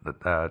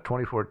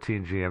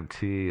 2014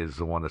 GMT is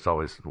the one that's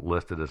always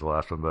listed as the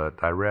last one,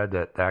 but I read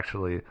that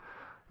actually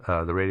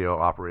the radio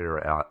operator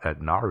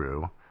at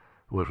Nauru,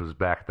 which was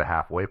back at the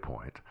halfway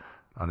point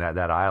on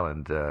that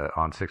island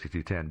on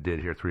 6210, did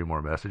hear 3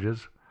 more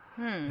messages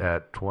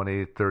at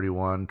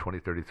 2031,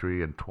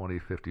 2033, and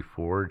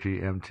 2054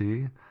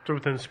 GMT. So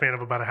within the span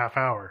of about a half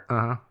hour.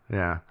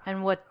 Yeah.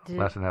 And what did...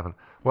 Less than happened.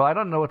 Well, I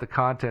don't know what the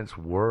contents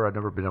were. I've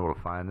never been able to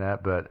find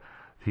that, but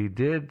he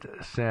did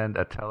send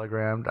a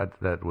telegram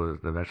that was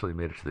eventually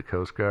made it to the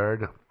Coast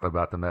Guard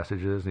about the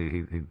messages.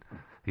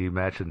 He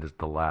mentioned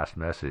the last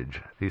message.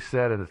 He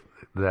said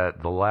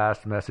that the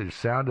last message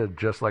sounded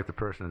just like the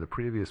person in the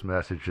previous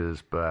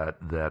messages, but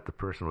that the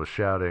person was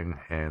shouting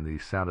and the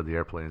sound of the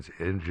airplane's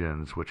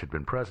engines, which had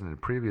been present in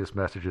previous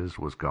messages,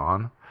 was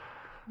gone.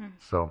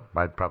 So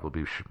I'd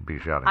probably be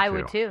shouting I too.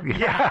 would too.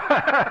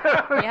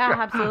 Yeah. Yeah,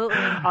 absolutely.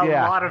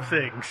 A lot of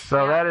things.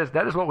 So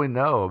that is what we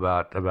know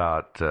about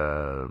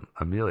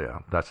Amelia.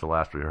 That's the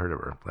last we heard of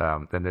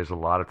her. And there's a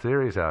lot of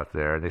theories out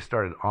there, and they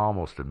started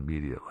almost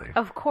immediately.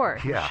 Of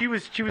course. Yeah. She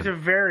was a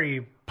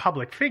very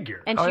public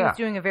figure. And she was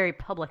doing a very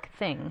public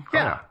thing.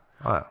 Yeah.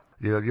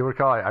 You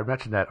recall I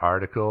mentioned that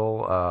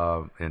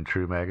article in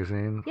True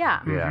Magazine? Yeah.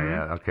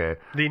 Yeah, okay.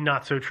 The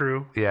not so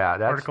true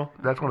article?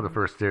 That's one of the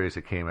first theories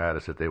that came out,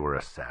 is that they were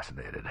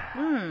assassinated.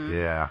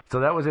 Yeah.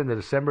 So that was in the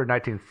December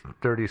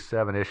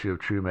 1937 issue of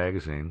True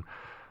Magazine.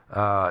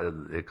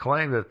 It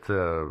claimed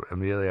that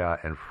Amelia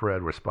and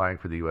Fred were spying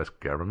for the U.S.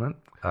 government.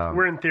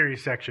 We're in theory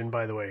section,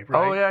 by the way,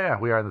 right? Oh, yeah.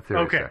 We are in the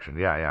theory section.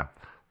 Yeah.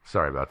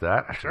 Sorry about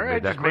that. I should have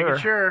made that just clear.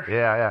 making sure.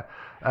 Yeah.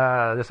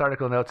 This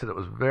article notes that it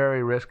was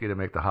very risky to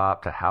make the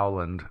hop to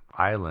Howland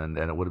Island,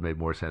 and it would have made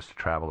more sense to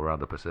travel around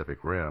the Pacific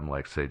Rim,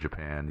 like, say,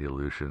 Japan, the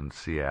Aleutians,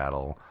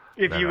 Seattle.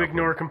 If you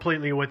ignore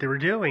completely what they were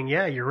doing,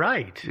 yeah, you're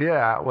right.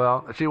 Yeah,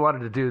 well, she wanted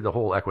to do the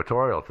whole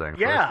equatorial thing,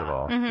 first of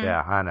all.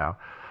 Yeah, I know.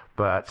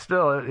 But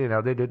still,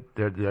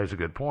 there's a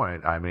good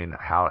point. I mean,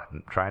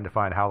 trying to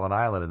find Howland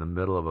Island in the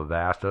middle of a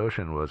vast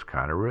ocean was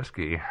kind of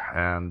risky.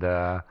 And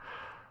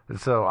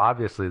so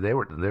obviously they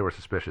were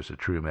suspicious of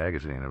True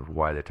Magazine of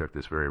why they took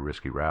this very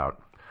risky route.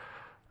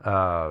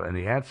 And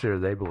the answer,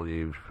 they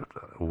believed,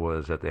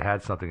 was that they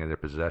had something in their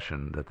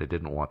possession that they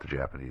didn't want the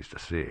Japanese to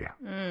see.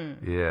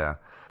 Yeah.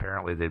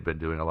 Apparently they'd been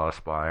doing a lot of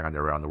spying on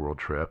their around-the-world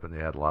trip, and they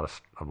had a lot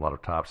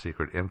of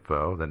top-secret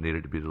info that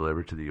needed to be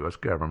delivered to the U.S.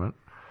 government.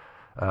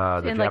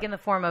 In the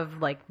form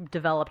of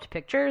developed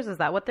pictures, is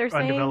that what they're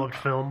saying? Undeveloped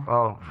film.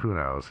 Oh, who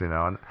knows?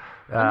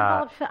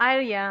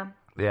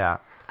 Yeah.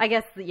 I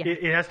guess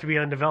it has to be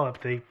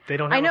undeveloped. They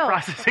don't have a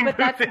processing. But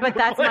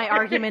that's my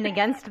argument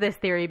against this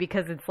theory,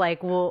 because it's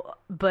like, well,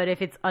 but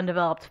if it's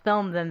undeveloped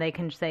film, then they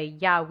can say,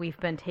 yeah, we've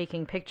been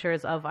taking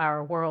pictures of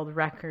our world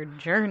record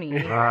journey.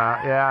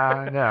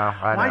 I know.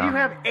 Why do you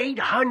have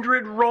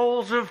 800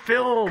 rolls of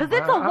film? Because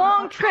it's a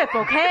long trip,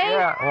 okay?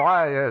 Yeah.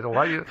 Why?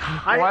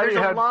 There's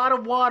a lot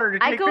of water to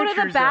take pictures of. I go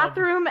to the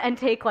bathroom and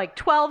take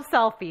 12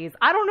 selfies.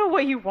 I don't know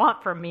what you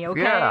want from me,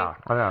 okay? Yeah,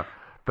 I know.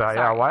 But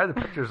why are the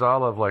pictures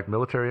all of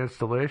military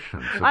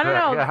installations? I don't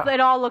know. Yeah. It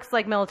all looks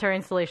like military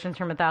installations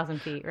from 1,000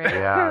 feet, right?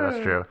 Yeah,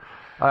 that's true.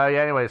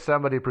 Anyway,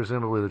 somebody,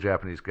 presumably the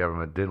Japanese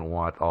government, didn't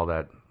want all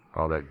that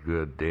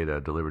good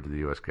data delivered to the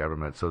U.S.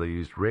 government, so they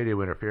used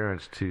radio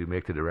interference to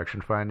make the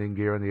direction finding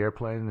gear in the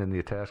airplane and the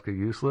Itasca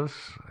useless,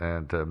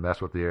 and to mess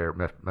with their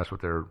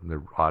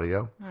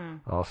audio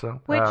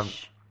also.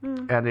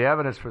 And the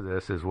evidence for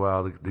this is,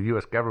 the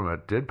U.S.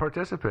 government did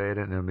participate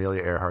in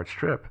Amelia Earhart's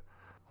trip.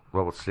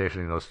 Well, with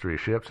stationing those 3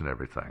 ships and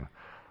everything.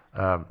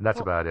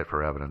 That's about it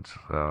for evidence.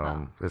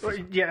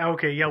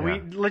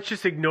 Let's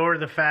just ignore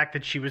the fact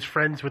that she was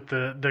friends with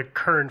the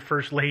current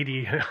First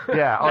Lady at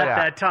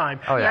that time.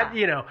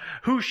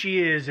 Who she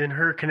is and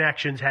her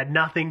connections had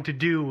nothing to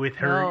do with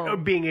her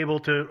being able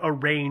to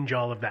arrange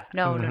all of that.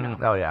 No.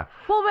 Oh, yeah.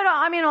 Well, but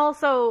I mean,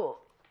 also,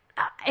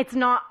 it's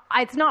not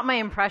my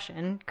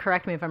impression,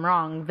 correct me if I'm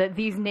wrong, that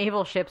these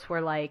naval ships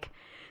were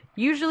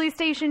usually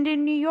stationed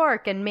in New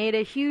York and made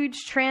a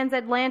huge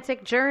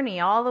transatlantic journey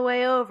all the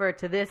way over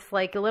to this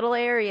little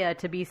area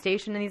to be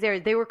stationed in these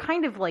areas. They were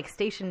kind of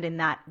stationed in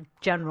that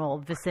general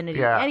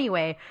vicinity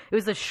anyway. It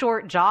was a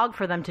short jog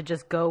for them to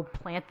just go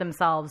plant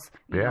themselves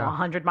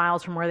 100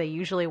 miles from where they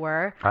usually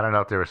were. I don't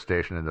know if they were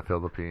stationed in the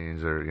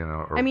Philippines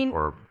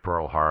or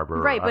Pearl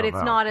Harbor. Right, but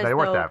it's not as they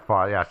weren't that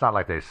far. Yeah, it's not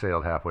like they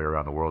sailed halfway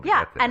around the world to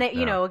get there. And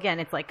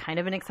again, it's kind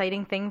of an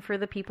exciting thing for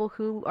the people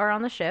who are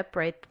on the ship,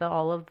 right?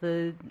 All of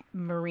the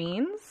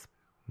Marines,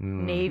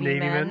 Navy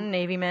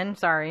men.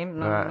 Sorry,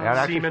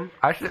 seamen.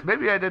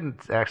 Maybe I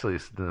didn't actually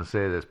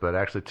say this, but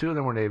actually 2 of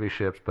them were Navy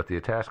ships, but the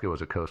Itasca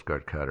was a Coast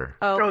Guard cutter.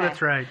 Okay. Oh,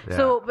 that's right. Yeah.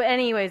 So, but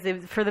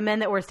anyways, for the men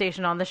that were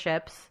stationed on the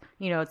ships,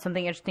 it's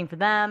something interesting for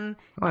them.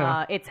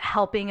 It's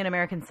helping an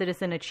American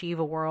citizen achieve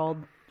a world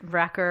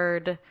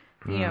record.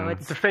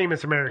 It's a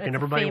famous American.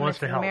 Everybody wants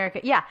to help. America.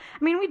 Yeah.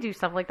 I mean, we do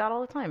stuff like that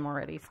all the time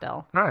already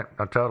still. Right.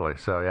 Totally.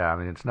 So, yeah, I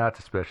mean, it's not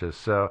suspicious.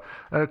 So,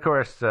 and of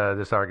course,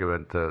 this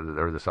argument,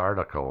 or this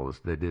article,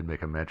 they did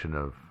make a mention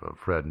of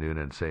Fred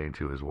Noonan saying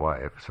to his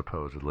wife,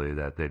 supposedly,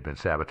 that they'd been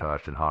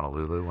sabotaged in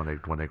Honolulu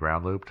when they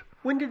ground looped.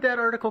 When did that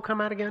article come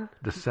out again?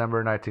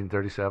 December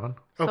 1937.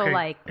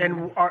 Okay.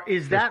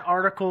 Is that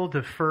article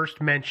the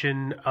first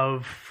mention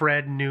of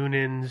Fred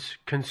Noonan's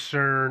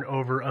concern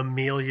over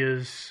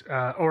Amelia's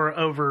or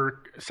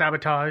over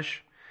sabotage?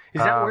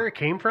 Is that where it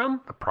came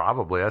from?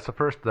 Probably. That's the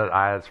first that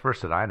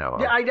I know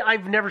of. Yeah,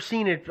 I've never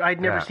seen it.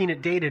 I'd never seen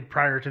it dated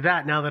prior to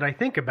that. Now that I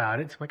think about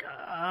it, it's like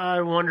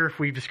I wonder if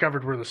we've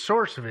discovered where the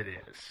source of it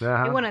is.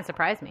 It wouldn't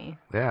surprise me.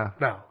 Yeah.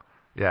 No.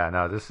 Yeah.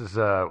 No.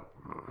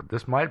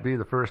 This might be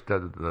the first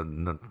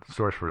the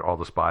source for all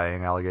the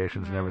spying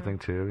allegations and everything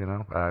too. You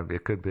know,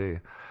 it could be.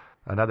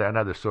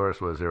 Another source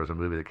was there was a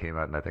movie that came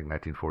out in I think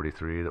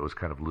 1943 that was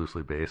kind of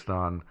loosely based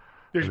on.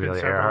 There's been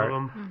several of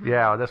them. Mm-hmm.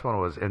 Yeah, this one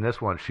was. In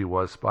this one, she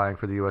was spying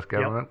for the U.S.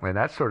 government, and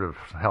that sort of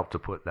helped to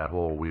put that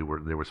whole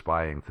they were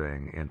spying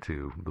thing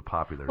into the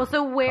popular. Well,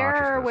 so where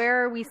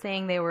are we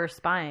saying they were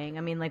spying?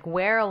 I mean, like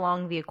where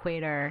along the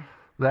equator?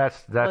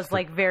 That's was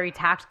like very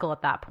tactical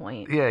at that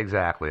point. Yeah,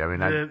 exactly. I mean,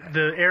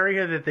 the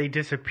area that they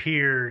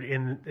disappeared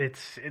in,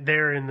 it's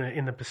there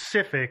in the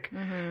Pacific.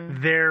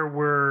 Mm-hmm. There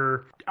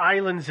were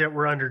islands that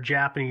were under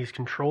Japanese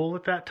control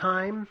at that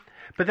time.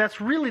 But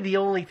that's really the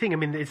only thing. I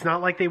mean, it's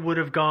not like they would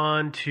have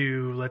gone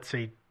to, let's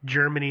say,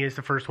 Germany is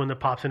the first one that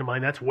pops into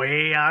mind. That's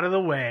way out of the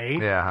way.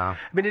 Yeah.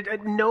 I mean,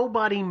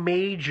 nobody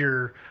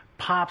major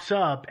pops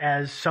up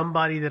as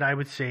somebody that I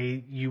would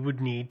say you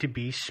would need to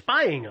be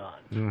spying on.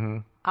 Mm-hmm.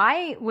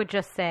 I would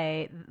just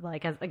say,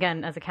 like, as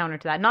a counter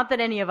to that, not that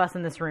any of us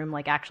in this room,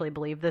 like, actually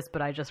believe this,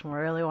 but I just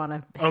really want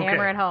to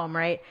hammer it home,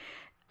 right?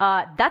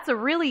 That's a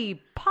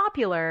really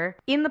popular,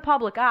 in the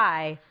public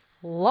eye,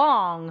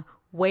 long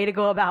way to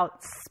go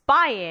about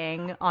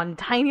spying on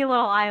tiny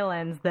little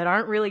islands that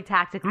aren't really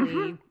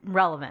tactically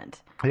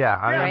relevant.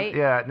 Yeah, right?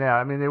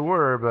 I mean, they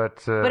were,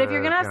 but... but if you're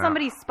going to have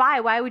somebody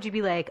spy, why would you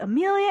be like,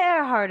 Amelia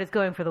Earhart is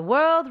going for the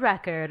world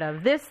record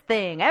of this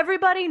thing.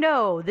 Everybody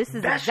know this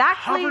is best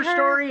exactly cover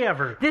story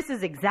ever. This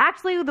is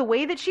exactly the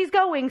way that she's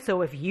going,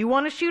 so if you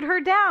want to shoot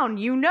her down,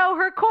 you know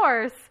her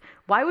course.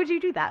 Why would you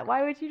do that?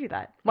 Why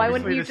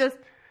wouldn't you just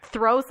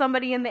throw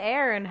somebody in the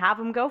air and have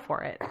them go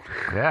for it?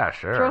 Yeah,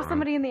 sure. Throw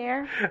somebody in the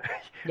air?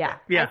 Yeah,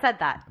 I said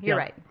that. You're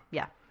right.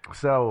 Yeah.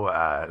 So,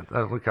 I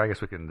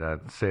guess we can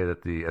say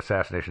that the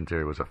assassination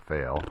theory was a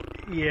fail.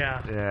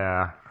 Yeah.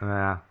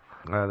 Yeah.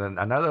 Then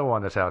another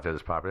one that's out there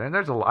that's popular, and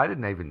I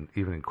didn't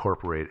even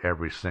incorporate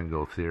every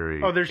single theory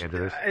into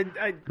this.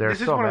 This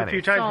is one of the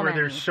few times where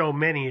there's so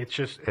many. It's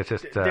just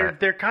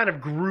they're kind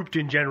of grouped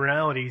in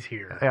generalities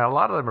here. Yeah, a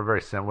lot of them are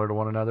very similar to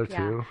one another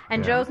too.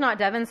 And Joe's not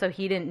Devin, so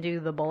he didn't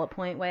do the bullet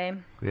point way.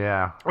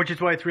 Yeah, which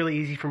is why it's really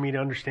easy for me to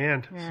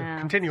understand. Yeah.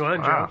 So continue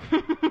on, Joe.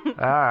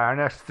 Our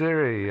next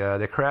theory: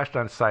 they crashed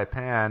on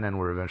Saipan and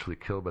were eventually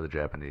killed by the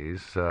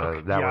Japanese.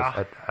 That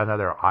was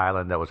another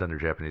island that was under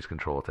Japanese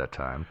control at that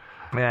time.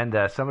 And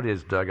somebody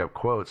has dug up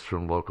quotes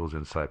from locals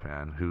in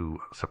Saipan who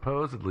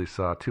supposedly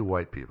saw two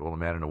white people, a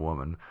man and a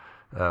woman.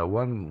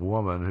 One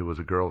woman, who was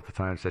a girl at the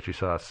time, said she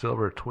saw a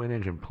silver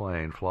twin-engine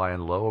plane flying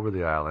low over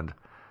the island,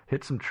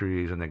 hit some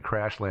trees, and then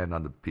crash land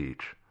on the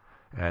beach.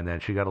 And then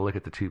she got a look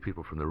at the two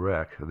people from the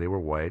wreck. They were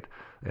white.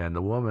 And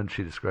the woman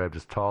she described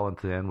as tall and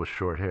thin with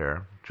short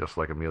hair, just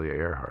like Amelia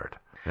Earhart.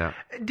 Yeah.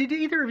 Did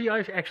either of you,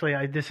 actually,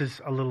 this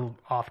is a little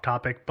off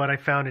topic, but I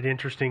found it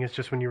interesting. It's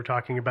just when you were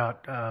talking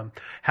about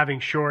having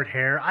short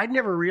hair. I'd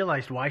never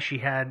realized why she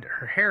had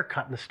her hair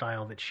cut in the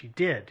style that she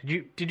did.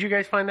 Did you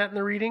guys find that in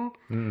the reading?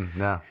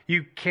 No.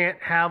 You can't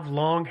have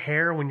long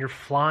hair when you're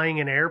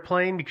flying an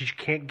airplane because you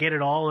can't get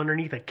it all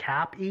underneath a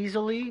cap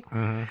easily.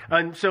 Mm-hmm.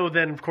 And so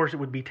then, of course, it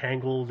would be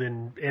tangled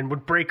and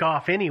would break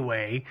off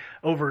anyway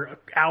over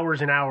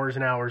hours and hours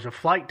and hours of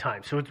flight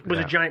time. So it was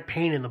a giant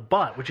pain in the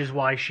butt, which is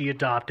why she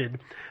adopted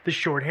the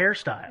short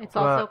hairstyle. It's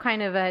also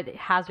kind of a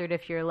hazard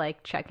if you're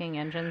like checking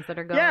engines that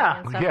are going. Yeah.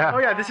 And stuff Oh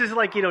yeah. This is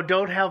like,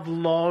 don't have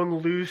long,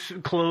 loose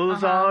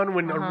clothes on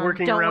when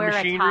working don't around wear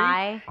machinery. A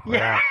tie.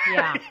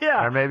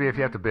 Yeah. Or maybe if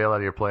you have to bail out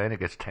of your plane, it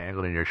gets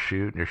tangled in your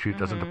chute, and your chute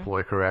doesn't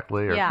deploy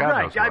correctly. Or God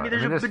right. knows what. I mean,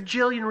 there's a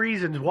bajillion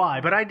reasons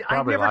why, but I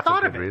never lots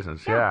thought of of it.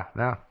 Reasons. Yeah.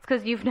 No. It's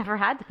because you've never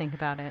had to think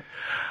about it.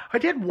 I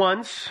did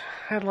once.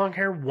 I had long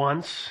hair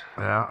once.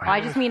 Yeah.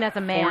 I just mean as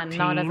a man, 14.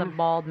 not as a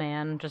bald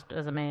man, just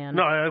as a man.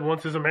 No, I had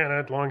once as a man. I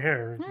had long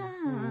hair.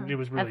 It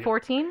was really... At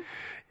 14?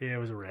 Yeah, it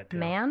was a rat tail.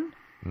 Man?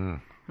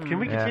 Can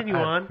we continue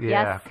on? Yeah,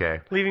 Yes. okay.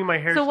 Leaving my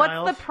hairstyles. So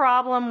what's the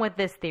problem with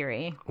this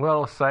theory?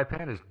 Well,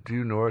 Saipan is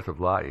due north of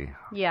La'i.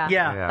 Yeah,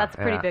 that's a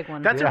pretty big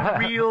one. That's a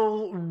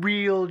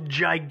real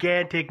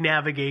gigantic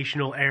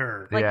navigational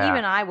error. Like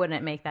even I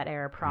wouldn't make that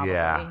error probably.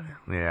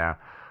 Yeah.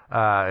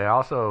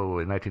 Also,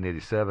 in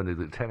 1987, the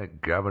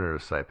lieutenant governor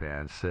of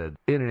Saipan said,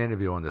 in an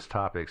interview on this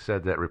topic,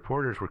 said that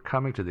reporters were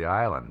coming to the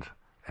island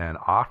and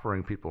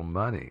offering people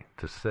money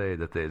to say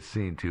that they had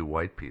seen two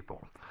white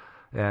people.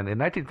 And in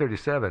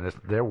 1937,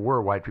 there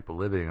were white people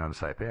living on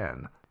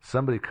Saipan.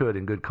 Somebody could,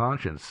 in good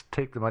conscience,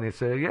 take the money and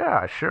say,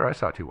 yeah, sure, I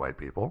saw two white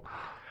people.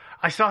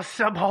 I saw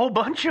a whole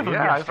bunch of them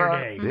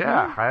yesterday.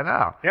 Yeah, I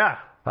know. Yeah.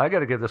 I got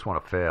to give this one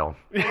a fail.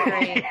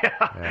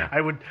 I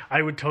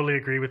would totally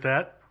agree with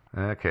that.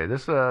 Okay,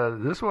 this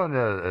one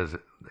is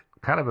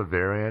kind of a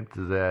variant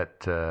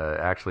that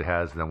actually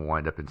has them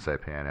wind up in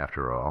Saipan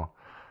after all.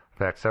 In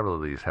fact, several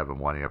of these have them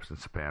winding up in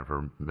Saipan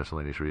for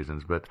miscellaneous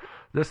reasons. But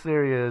this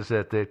theory is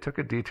that they took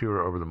a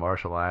detour over the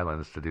Marshall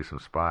Islands to do some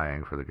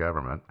spying for the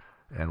government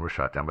and were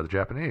shot down by the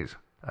Japanese.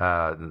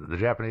 The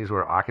Japanese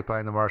were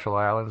occupying the Marshall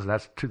Islands, and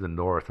that's to the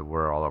north of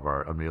where all of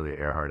our Amelia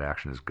Earhart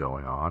action is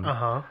going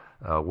on,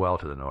 well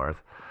to the north.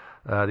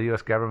 The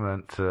U.S.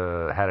 government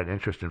had an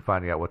interest in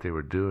finding out what they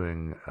were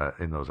doing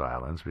in those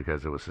islands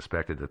because it was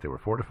suspected that they were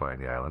fortifying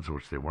the islands,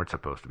 which they weren't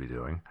supposed to be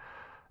doing.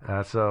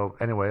 So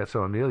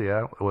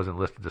Amelia was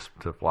enlisted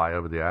to fly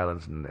over the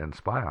islands and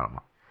spy on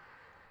them.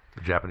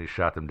 The Japanese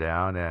shot them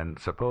down, and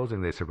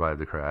supposing they survived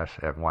the crash,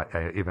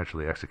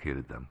 eventually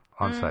executed them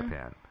on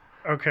Saipan.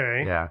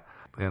 Okay. Yeah.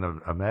 In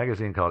a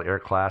magazine called Air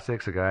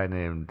Classics, a guy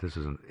named, this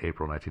is in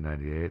April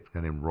 1998, a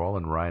guy named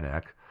Roland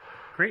Reineck.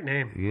 Great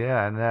name.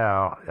 Yeah, and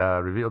now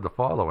revealed the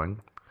following.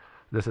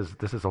 This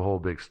is a whole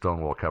big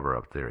Stonewall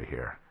cover-up theory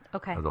here.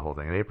 Okay. Of the whole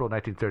thing. In April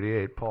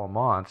 1938, Paul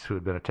Montz, who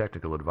had been a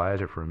technical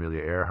advisor for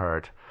Amelia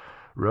Earhart,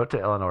 wrote to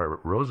Eleanor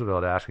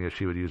Roosevelt asking if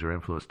she would use her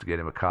influence to get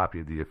him a copy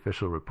of the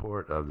official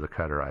report of the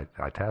cutter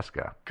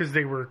Itasca. Because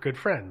they were good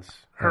friends,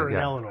 her and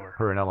Eleanor.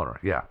 Her and Eleanor,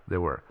 yeah, they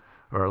were.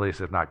 Or at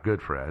least, if not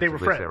good friends. They were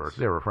friends.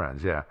 They were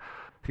friends, yeah.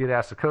 He had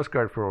asked the Coast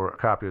Guard for a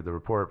copy of the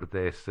report, but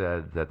they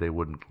said that they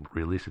wouldn't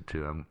release it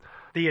to him.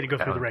 They had to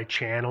go through the right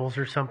channels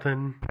or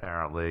something?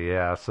 Apparently,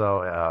 yeah.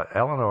 So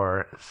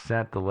Eleanor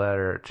sent the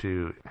letter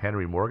to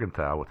Henry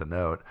Morgenthau with a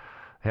note.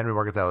 Henry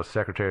Morgenthau was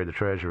Secretary of the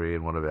Treasury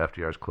and one of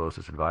FDR's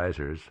closest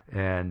advisors.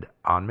 And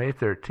on May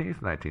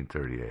 13th,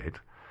 1938,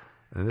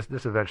 and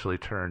this eventually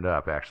turned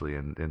up, actually,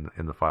 in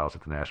the files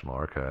at the National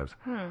Archives.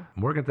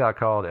 Morgenthau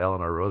called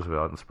Eleanor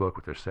Roosevelt and spoke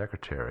with her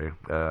secretary.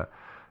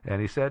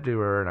 And he said to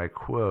her, and I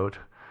quote,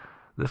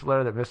 "This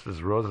letter that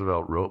Mrs.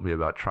 Roosevelt wrote me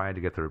about trying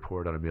to get the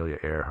report on Amelia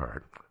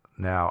Earhart.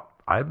 Now,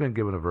 I've been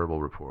given a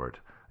verbal report.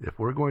 If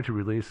we're going to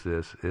release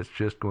this, it's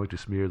just going to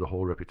smear the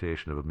whole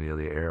reputation of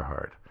Amelia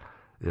Earhart.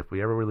 If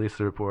we ever release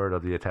the report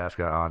of the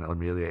Itasca on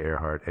Amelia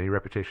Earhart, any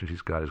reputation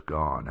she's got is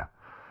gone.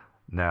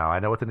 Now, I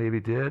know what the Navy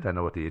did, I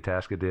know what the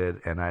Itasca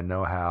did, and I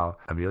know how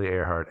Amelia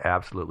Earhart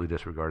absolutely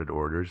disregarded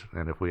orders,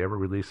 and if we ever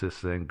release this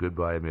thing,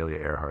 goodbye Amelia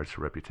Earhart's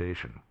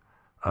reputation."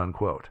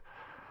 Unquote.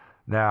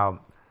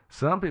 Now,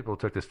 some people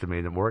took this to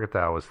mean that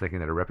Morgenthau was thinking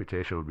that her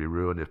reputation would be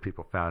ruined if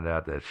people found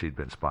out that she'd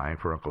been spying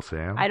for Uncle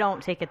Sam. I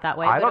don't take it that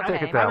way. I don't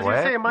take it that way. I was going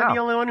to say, am I the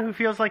only one who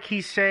feels like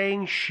he's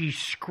saying she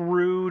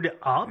screwed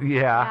up?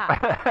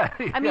 Yeah.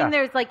 I mean,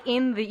 there's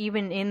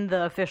even in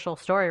the official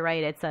story,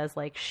 right? It says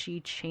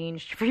she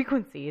changed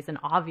frequencies, and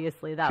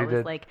obviously that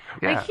was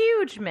a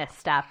huge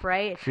misstep,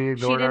 right? She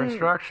ignored our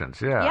instructions.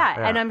 Yeah.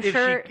 Yeah, and I'm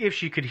sure if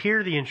she could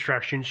hear the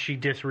instructions, she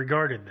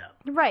disregarded them.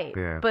 Right.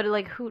 Yeah. But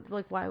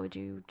why would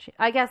you?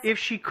 I guess if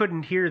she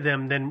couldn't hear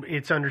them, then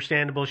it's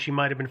understandable she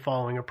might have been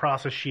following a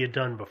process she had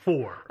done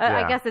before.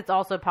 I guess it's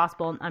also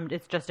possible.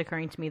 It's just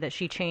occurring to me that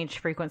she changed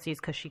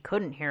frequencies because she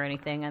couldn't hear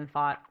anything and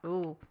thought,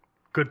 "Ooh,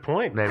 good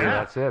point." Maybe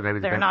that's it. Maybe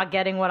they're not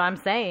getting what I'm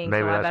saying,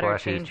 maybe so I that's better why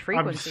change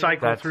frequencies."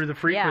 Cycle through the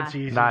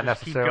frequencies. Not and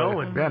just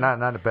necessarily. keep going. Yeah,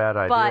 not a bad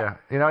idea.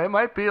 But, it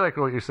might be like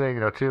what you're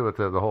saying, too, with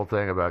the whole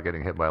thing about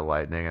getting hit by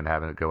lightning and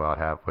having it go out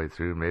halfway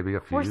through. Maybe a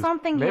fuse. Or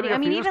something hitting. I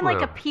mean, even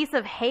a piece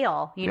of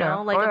hail.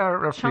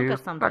 A chunk fuse. of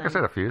something. Like I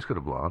said, a fuse could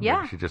have blown. Yeah.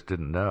 Maybe she just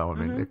didn't know. I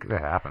mean, it could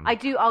have happened. I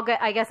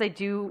guess I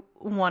do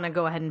want to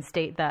go ahead and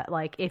state that,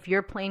 if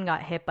your plane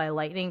got hit by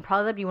lightning,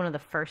 probably that'd be one of the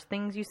first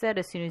things you said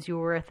as soon as you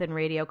were within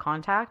radio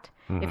contact.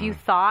 Mm-hmm. If you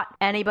thought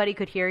anybody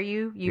could hear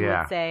you, you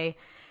would say,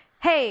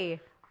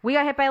 "Hey, we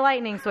got hit by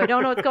lightning, so I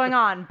don't know what's going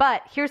on,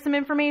 but here's some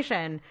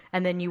information."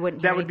 And then you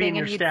wouldn't hear that would anything, be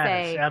in and your you'd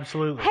status. say,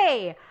 Absolutely.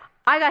 "Hey,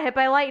 I got hit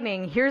by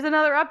lightning. Here's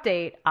another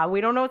update. We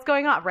don't know what's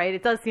going on," right?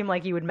 It does seem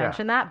like you would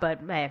mention that,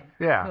 but hey,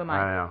 who am I?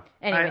 I know.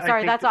 Anyway,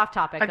 sorry, that's off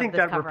topic. I think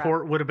that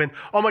report would have been,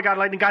 "Oh my God,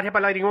 lightning, got hit by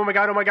lightning. Oh my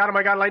God,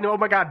 lightning, oh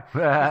my God."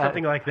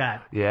 Something like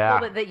that. Yeah.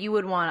 Well, but that you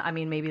would want,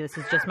 maybe this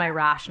is just my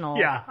rational.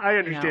 Yeah, I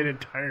understand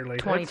entirely.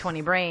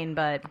 2020 brain,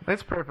 but.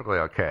 It's perfectly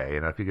okay.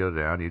 If you go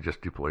down, you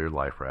just deploy your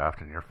life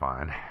raft and you're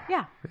fine.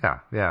 Yeah.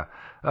 Yeah.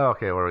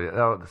 Okay, where are we?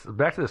 Oh,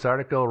 back to this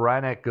article.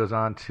 Reineck goes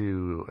on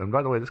to, and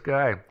by the way, this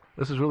guy,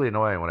 this is really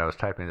annoying when I was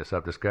typing this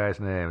up. This guy's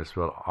name is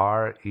spelled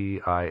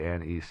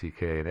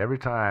Reineck, and every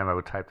time I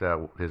would type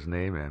his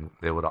name in,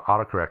 it would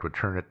autocorrect would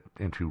turn it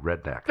into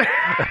redneck.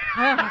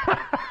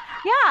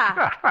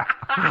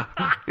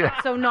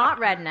 Yeah. So not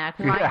redneck.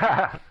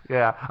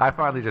 Yeah. I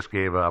finally just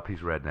gave up. He's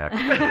redneck.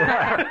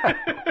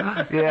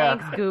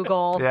 Thanks,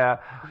 Google. Yeah.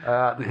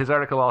 His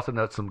article also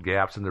notes some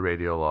gaps in the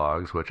radio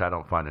logs, which I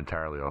don't find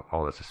entirely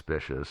all that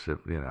suspicious.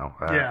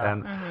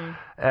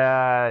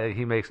 And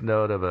he makes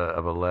note of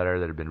a letter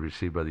that had been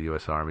received by the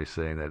U.S. Army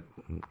saying that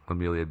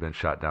Amelia had been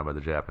shot down by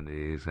the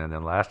Japanese. And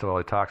then last of all,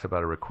 he talks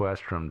about a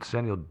request from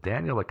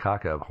Daniel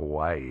Akaka of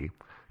Hawaii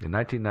in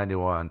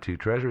 1991 to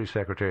Treasury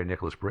Secretary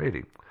Nicholas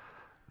Brady.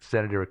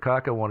 Senator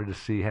Akaka wanted to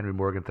see Henry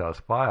Morgenthau's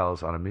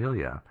files on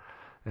Amelia,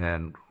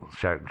 and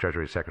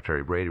Treasury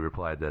Secretary Brady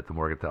replied that the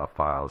Morgenthau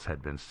files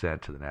had been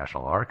sent to the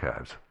National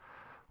Archives.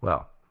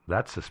 Well,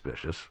 that's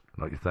suspicious,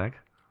 don't you think?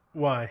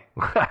 Why?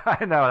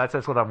 I know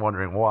that's what I'm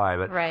wondering why,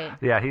 but right.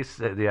 Yeah,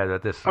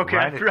 that this. Okay,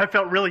 I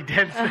felt really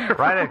dense there.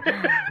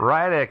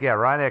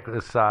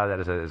 Reineck saw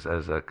that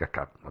as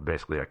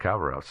basically a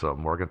cover-up. So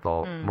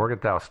Morgenthau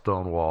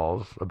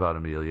stonewalls about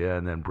Amelia,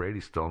 and then Brady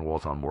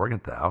stonewalls on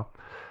Morgenthau.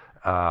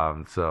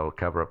 So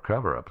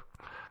cover-up.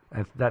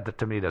 And that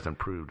to me doesn't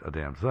prove a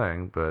damn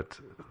thing, but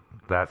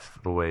that's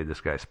the way this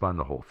guy spun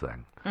the whole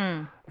thing.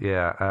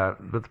 Yeah,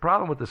 but the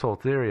problem with this whole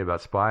theory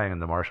about spying in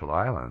the Marshall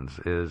Islands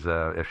is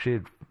if she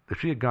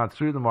had gone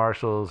through the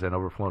Marshalls and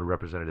overflown a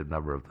representative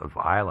number of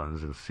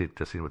islands and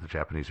to see what the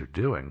Japanese are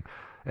doing,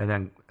 and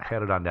then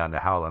headed on down to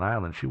Howland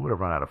Island, she would have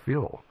run out of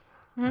fuel.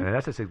 And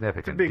that's a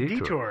significant it's a big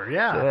detour.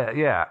 Yeah.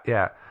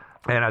 Yeah.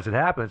 And as it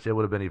happens, it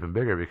would have been even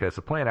bigger because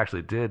the plane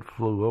actually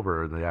flew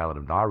over the island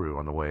of Nauru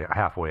on the way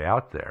halfway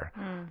out there.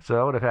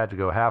 So it would have had to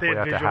go halfway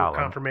out to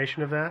Howland.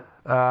 Confirmation of that?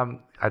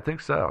 I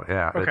think so.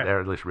 Yeah, okay.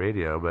 Or at least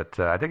radio. But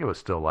I think it was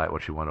still light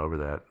when she went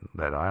over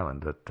that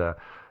island. But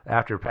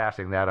after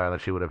passing that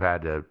island, she would have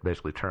had to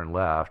basically turn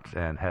left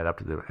and head up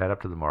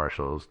to the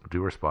Marshalls,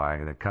 do her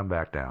spying, and then come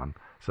back down.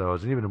 So it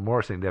was an even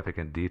more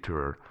significant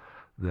detour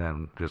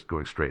than just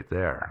going straight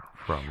there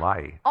from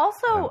Lae.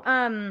 Also,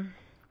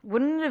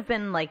 wouldn't it have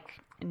been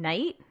like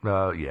night?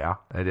 Yeah,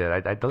 I did.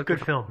 I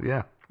good film.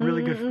 Yeah.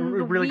 Really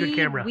good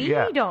camera. We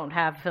don't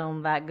have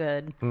film that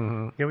good.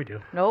 Mm-hmm. Yeah, we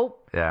do.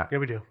 Nope. Yeah. Yeah,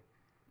 we do.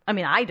 I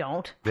mean, I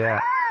don't.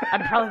 Yeah. I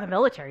mean, probably the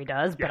military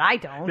does, but I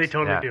don't. They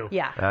totally do.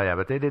 Yeah. Yeah,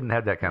 but they didn't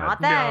have that kind of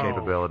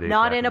capability.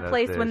 Not in a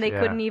place when they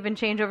couldn't even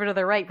change over to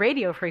the right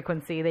radio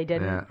frequency. They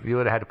didn't. Yeah. You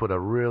would have had to put a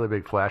really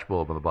big flash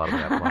bulb on the bottom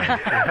of that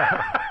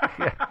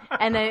plane.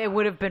 And then it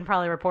would have been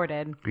probably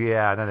reported.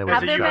 Yeah, and then it would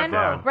have been shut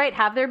down. Right.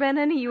 Have there been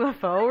any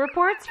UFO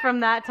reports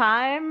from that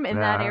time in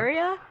that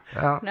area?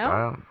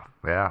 No?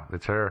 Yeah,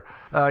 it's her.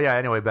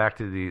 Anyway, back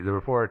to the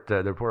report.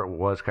 The report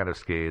was kind of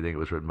scathing. It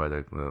was written by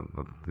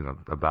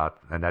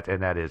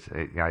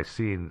I've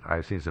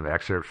seen some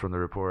excerpts from the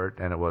report,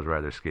 and it was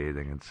rather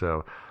scathing. And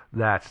so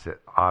that's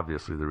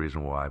obviously the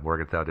reason why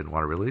Morgenthau didn't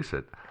want to release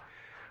it.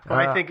 Well,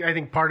 I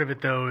think part of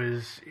it though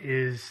is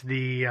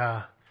the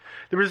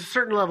there was a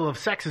certain level of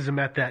sexism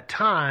at that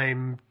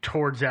time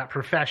towards that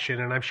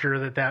profession, and I'm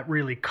sure that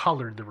really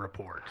colored the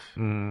report.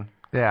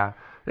 Yeah.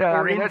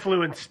 Yeah, or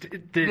influenced so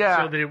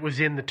that it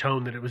was in the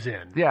tone that it was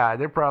in. Yeah,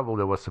 there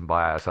probably was some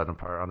bias on the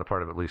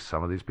part of at least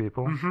some of these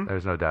people. Mm-hmm.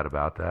 There's no doubt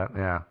about that.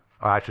 Yeah,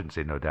 I shouldn't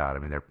say no doubt. I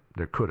mean,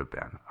 there could have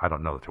been. I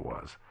don't know that there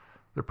was.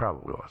 There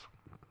probably was.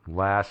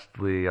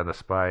 Lastly, on the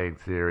spying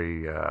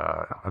theory,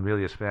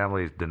 Amelia's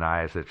family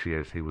denies that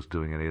he was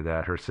doing any of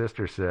that. Her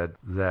sister said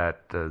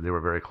that they were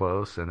very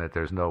close and that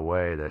there's no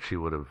way that she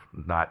would have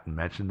not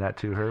mentioned that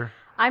to her.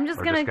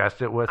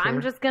 Discussed it with her.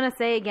 I'm just gonna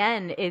say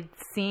again, it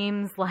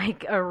seems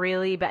like a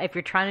really bad. If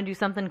you're trying to do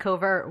something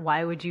covert,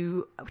 why would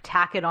you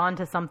tack it on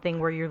to something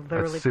where you're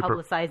literally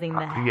publicizing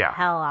the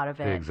hell out of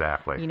it?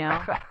 Exactly. You know.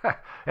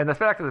 And the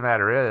fact of the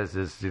matter is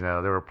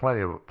there were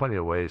plenty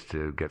of ways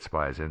to get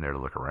spies in there to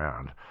look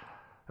around.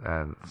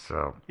 And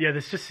so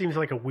this just seems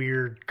like a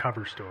weird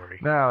cover story.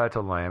 No, that's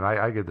a lame.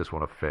 I give this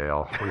one a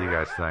fail. What do you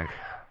guys think?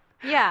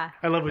 Yeah.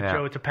 I love with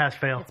Joe. It's a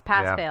pass-fail. It's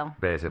pass-fail.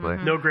 Basically.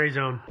 No gray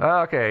zone.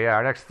 Okay,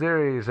 our next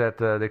theory is that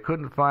they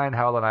couldn't find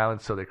Howland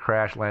Island, so they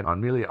crash landed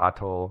on Mealy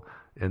Atoll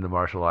in the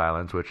Marshall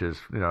Islands, which is,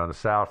 on the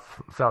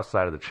south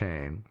side of the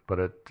chain, but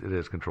it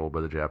is controlled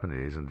by the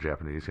Japanese, and the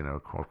Japanese,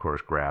 of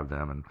course, grabbed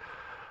them and,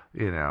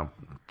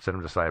 sent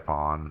them to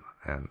Saipan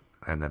and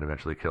then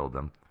eventually killed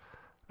them.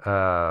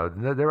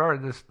 There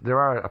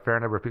are a fair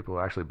number of people who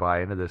actually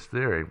buy into this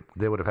theory.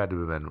 They would have had to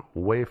have been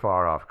way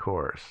far off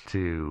course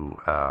to,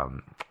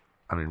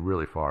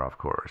 really far off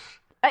course.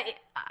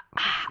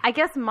 I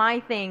guess my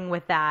thing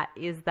with that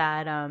is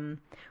that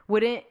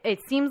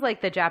it seems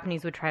like the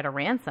Japanese would try to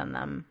ransom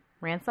them.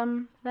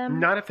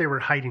 Not if they were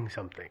hiding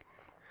something.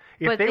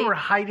 If they were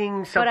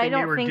hiding something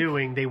they were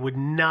doing, they would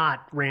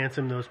not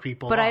ransom those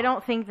people. But I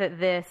don't think that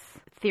this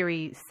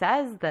theory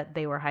says that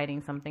they were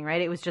hiding something,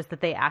 right? It was just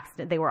that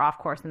they were off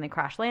course and they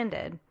crash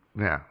landed.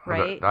 Yeah.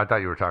 Right? I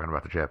thought you were talking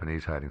about the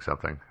Japanese hiding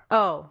something.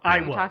 Oh.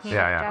 I was.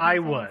 I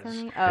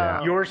was.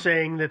 Oh. You're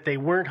saying that they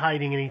weren't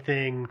hiding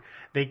anything.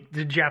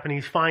 The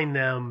Japanese find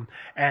them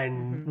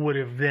and would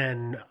have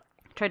then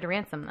tried to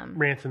ransom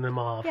them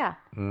off. Yeah.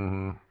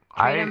 Mm-hmm.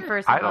 Trade them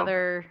for some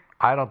other.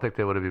 I don't think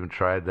they would have even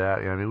tried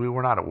that. We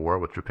were not at war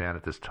with Japan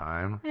at this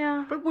time.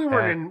 Yeah, but we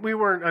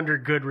weren't under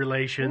good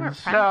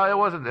relations. No, it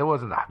wasn't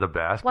the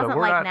best. Wasn't but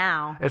we're like not,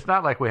 now. It's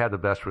not like we had the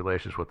best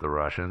relations with the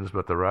Russians.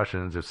 But the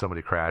Russians, if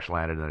somebody crash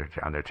landed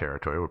on their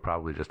territory, would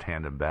probably just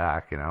hand them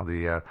back.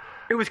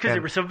 It was because they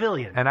were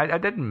civilian. And I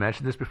didn't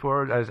mention this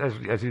before.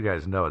 As you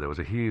guys know, there was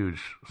a huge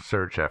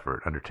search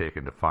effort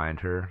undertaken to find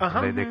her.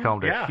 They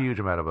combed a huge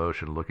amount of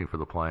ocean looking for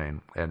the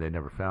plane, and they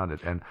never found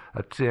it. And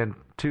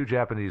 2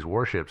 Japanese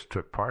warships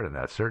took part in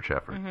that search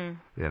effort. And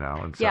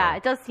so,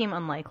 it does seem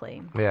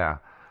unlikely. Yeah.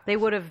 They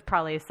would have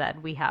probably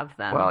said, "We have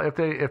them." Well, if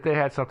they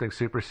had something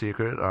super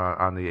secret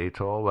on the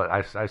atoll, but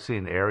I've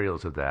seen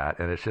aerials of that,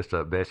 and it's just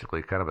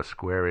basically kind of a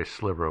squarish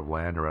sliver of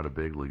land around a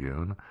big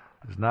lagoon.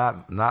 There's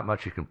not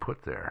much you can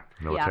put there,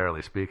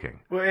 militarily speaking.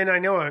 Well, and I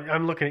know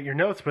I'm looking at your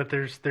notes, but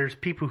there's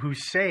people who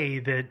say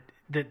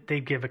that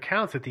they give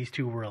accounts that these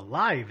two were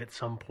alive at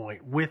some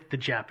point with the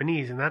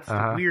Japanese, and that's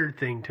the weird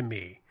thing to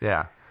me.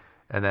 Yeah,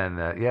 and then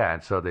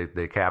and so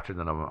they captured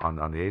them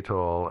on the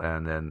atoll,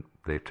 and then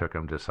they took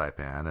them to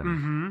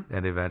Saipan,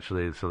 and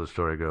eventually, so the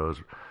story goes,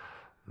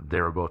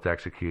 they were both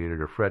executed,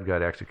 or Fred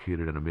got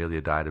executed, and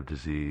Amelia died of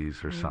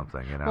disease or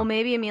something. Well,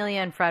 maybe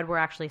Amelia and Fred were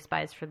actually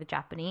spies for the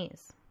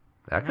Japanese.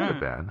 That could have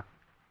been.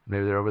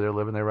 Maybe they're over there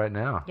living there right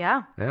now.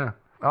 Yeah. Yeah.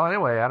 Oh,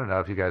 anyway, I don't know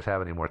if you guys have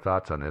any more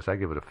thoughts on this. I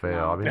give it a fail.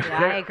 No. I mean,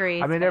 I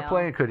agree. I mean, their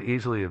plane could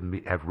easily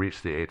have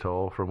reached the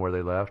atoll from where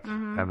they left.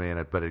 I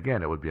mean, but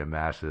again, it would be a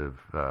massive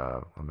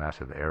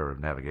error of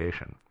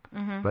navigation.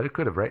 But it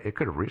could have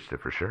reached it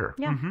for sure.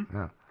 Yeah.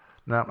 Yeah.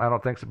 No, I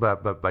don't think so.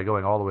 But by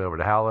going all the way over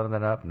to Howland and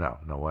then up,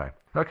 no way.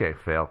 Okay,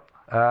 fail.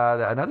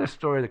 Another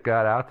story that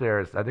got out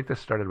there is, I think this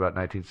started about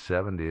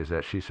 1970, is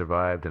that she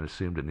survived and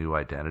assumed a new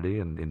identity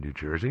in New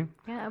Jersey.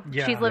 Yeah,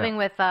 she's living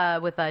with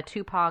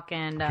Tupac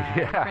and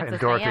Princess and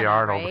Dorothy Diana,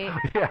 Arnold.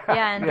 Right?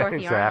 And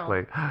Dorothy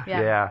exactly.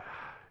 Arnold.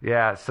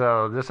 Yeah.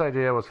 So this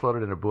idea was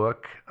floated in a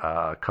book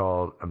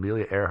called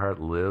Amelia Earhart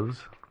Lives,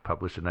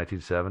 published in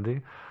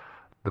 1970.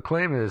 The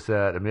claim is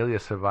that Amelia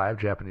survived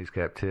Japanese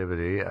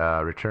captivity,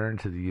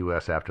 returned to the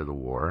U.S. after the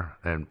war,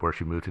 and where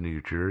she moved to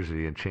New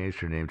Jersey and changed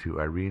her name to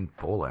Irene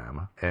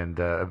Bolam. And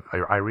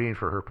Irene,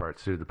 for her part,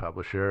 sued the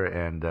publisher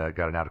and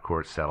got an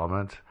out-of-court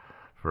settlement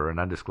for an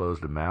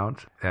undisclosed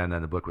amount, and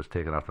then the book was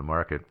taken off the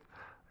market.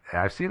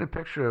 I've seen a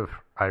picture of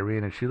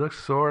Irene, and she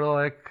looks sort of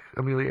like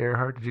Amelia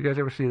Earhart. Did you guys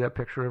ever see that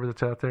picture ever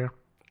that's out there?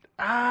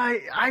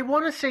 I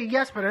want to say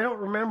yes, but I don't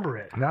remember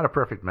it. Not a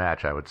perfect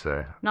match, I would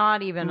say.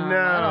 Not even a little bit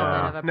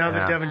of a Now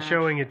that Devin's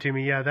showing it to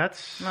me,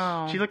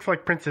 she looks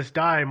like Princess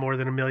Di more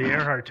than Amelia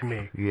Earhart to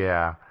me.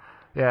 Yeah.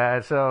 Yeah,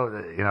 and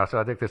so, so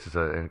I think this is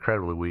an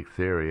incredibly weak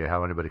theory.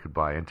 How anybody could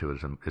buy into it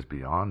is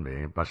beyond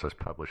me, much less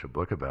publish a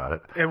book about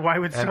it. And why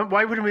would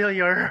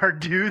Amelia Earhart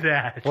do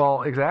that?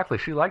 Well, exactly.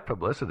 She liked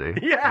publicity.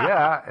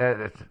 Yeah.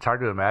 It's hard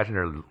to imagine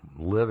her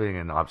living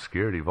in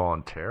obscurity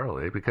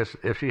voluntarily, because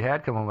if she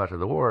had come home after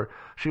the war,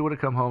 she would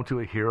have come home to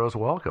a hero's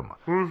welcome.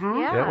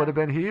 Yeah. It would have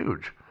been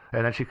huge.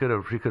 And then she could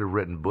have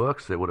written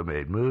books that would have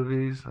made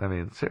movies. I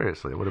mean,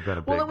 seriously, it would have been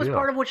a big deal. Well, that was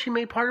part of what she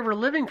made part of her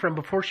living from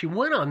before she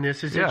went on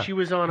this, is that she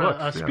was on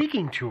a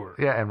speaking tour.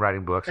 Yeah, and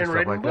writing books and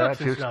stuff like that.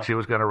 She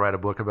was going to write a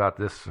book about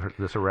this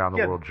around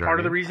the world journey. Part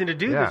of the reason to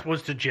do this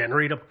was to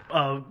generate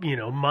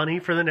money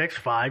for the next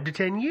 5 to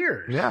 10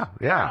 years. Yeah.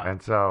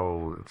 And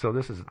so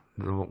this is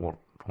one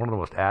of the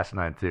most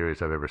asinine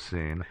theories I've ever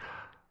seen.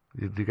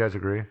 Do you guys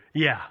agree?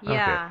 Yeah.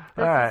 Yeah.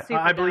 Okay. All right.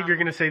 I believe you're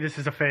going to say this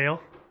is a fail.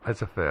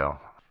 It's a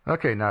fail.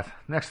 Okay,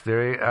 next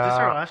theory. Is this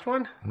our last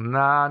one?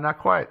 Nah, not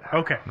quite.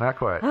 Okay. Not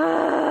quite.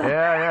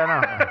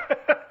 No.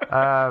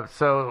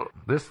 So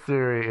this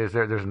theory is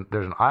there's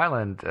an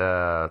island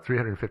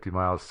 350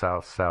 miles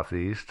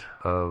southeast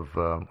of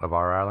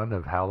our island,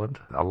 of Howland.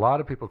 A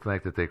lot of people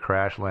think that they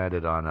crash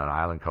landed on an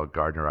island called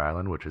Gardner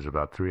Island, which is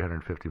about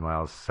 350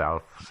 miles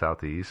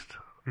southeast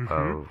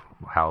of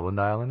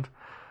Howland Island.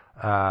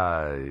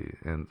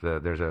 And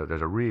there's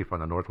a reef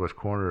on the northwest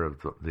corner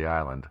of the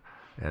island.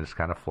 And it's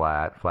kind of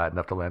flat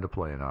enough to land a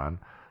plane on.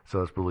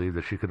 So it's believed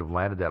that she could have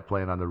landed that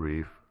plane on the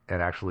reef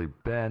and actually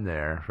been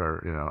there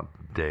for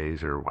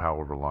days or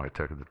however long it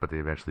took, but they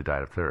eventually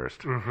died of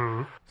thirst.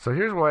 So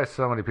here's why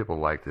so many people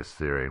like this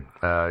theory.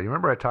 You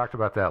remember I talked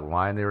about that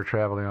line they were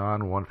traveling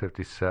on,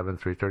 157,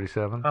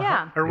 337?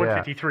 Yeah. Or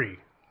 153.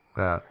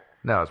 No,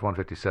 it's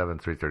 157,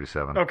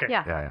 337. Okay.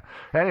 Yeah.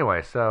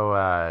 Anyway, so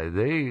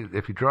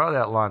if you draw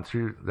that line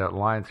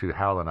through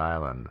Howland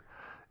Island,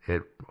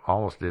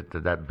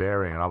 that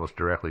bearing almost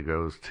directly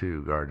goes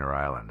to Gardner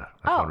Island.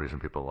 That's one reason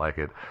people like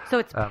it. So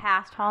it's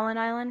past Howland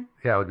Island?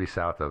 Yeah, it would be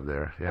south of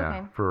there. Yeah.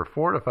 Okay. For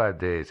 4 to 5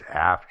 days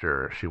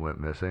after she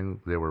went missing,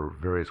 there were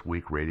various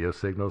weak radio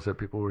signals that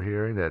people were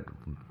hearing that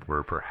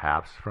were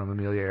perhaps from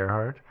Amelia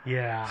Earhart.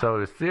 Yeah. So it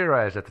was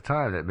theorized at the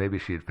time that maybe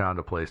she had found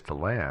a place to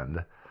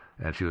land,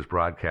 and she was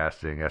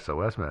broadcasting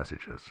SOS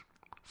messages.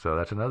 So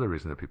that's another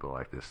reason that people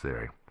like this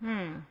theory.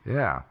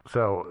 Yeah.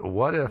 So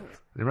what if?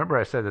 Remember,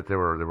 I said that there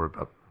were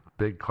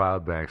big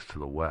cloud banks to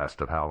the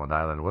west of Howland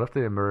Island. What if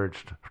they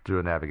emerged through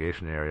a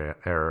navigation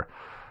error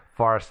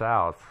far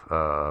enough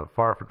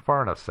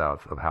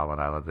south of Howland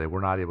Island they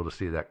were not able to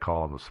see that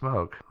column of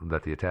smoke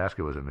that the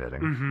Itasca was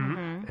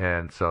emitting,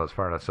 and so it's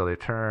far enough. So they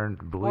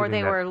turned, or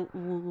they were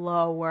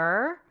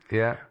lower.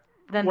 Yeah.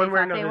 Than one they way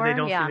or thought another, they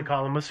don't see the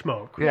column of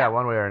smoke. Yeah,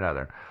 one way or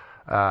another.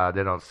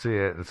 They don't see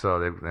it,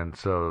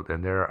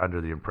 and they're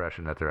under the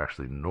impression that they're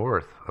actually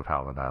north of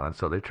Howland Island.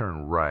 So they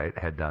turn right,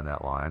 head down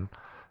that line.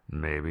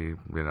 Maybe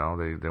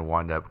they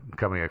wind up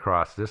coming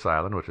across this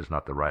island, which is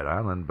not the right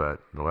island, but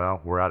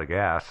we're out of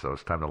gas, so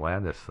it's time to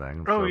land this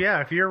thing. Oh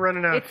yeah, if you're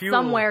running out of fuel,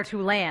 it's somewhere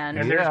to land,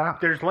 and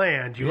there's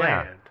land, you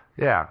land.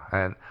 Yeah,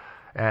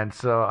 and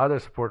so other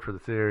support for the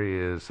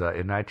theory is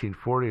in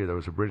 1940 there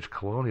was a British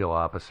colonial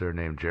officer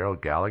named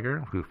Gerald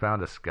Gallagher who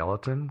found a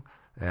skeleton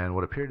and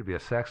what appeared to be a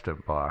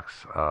sextant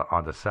box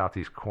on the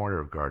southeast corner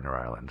of Gardner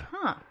Island.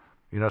 Huh.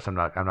 You notice I'm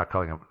not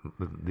calling it,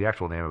 the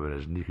actual name of it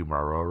is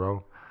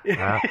Nikumaroro.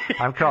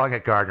 I'm calling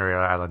it Gardner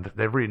Island.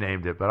 They've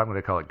renamed it, but I'm going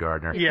to call it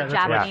Gardner. Yeah,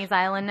 Japanese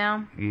island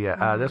now?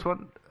 Yeah, this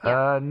one?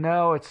 Yeah.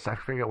 No, it's, I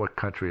forget what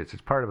country it's.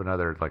 It's part of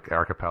another like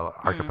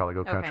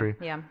archipelago country.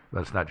 Yeah.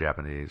 But it's not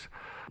Japanese.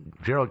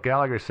 Gerald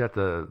Gallagher sent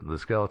the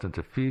skeleton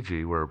to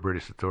Fiji, where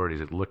British authorities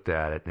had looked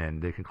at it,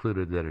 and they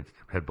concluded that it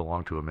had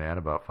belonged to a man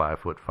about 5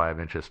 foot 5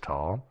 inches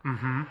tall.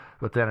 Mm-hmm.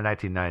 But then in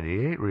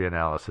 1998,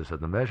 reanalysis of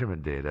the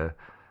measurement data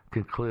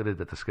concluded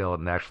that the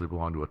skeleton actually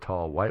belonged to a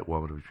tall white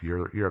woman of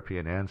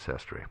European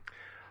ancestry.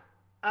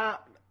 I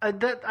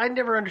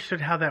never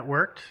understood how that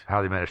worked.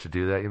 How they managed to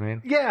do that, you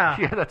mean? Yeah.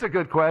 Yeah, that's a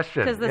good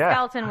question. Because the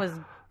skeleton was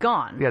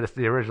gone. Yeah,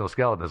 the original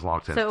skeleton has long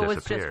since disappeared. So it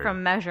was just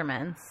from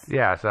measurements.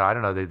 Yeah, so I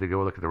don't know. They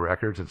go look at the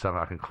records and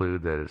somehow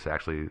conclude that it's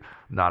actually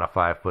not a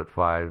 5 foot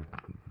 5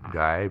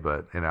 guy,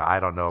 but I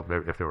don't know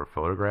if there were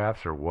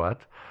photographs or what.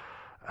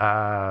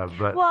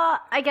 But well,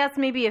 I guess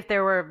maybe if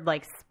there were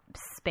like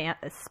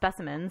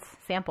specimens,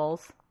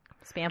 samples.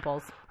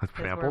 Samples?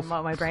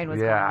 What my brain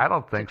was. Yeah, I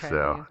don't think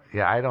so.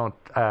 Yeah, I don't.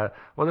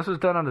 Well, this was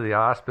done under the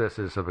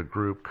auspices of a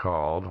group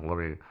called,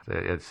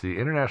 it's the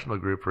International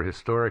Group for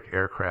Historic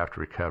Aircraft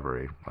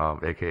Recovery,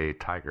 aka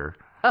Tiger.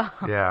 Oh.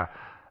 Yeah.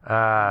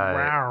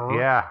 Wow.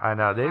 Yeah, I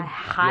know.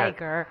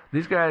 Tiger.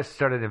 These guys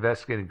started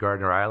investigating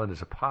Gardner Island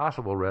as a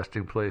possible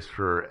resting place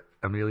for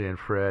Amelia and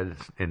Fred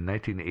in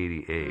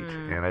 1988,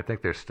 and I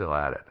think they're still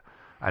at it.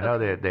 I know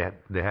they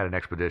had an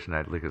expedition,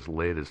 I think, as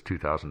late as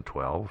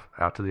 2012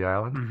 out to the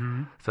island.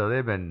 Mm-hmm. So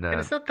they've been... and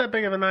it's not that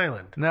big of an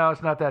island. No,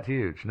 it's not that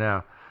huge,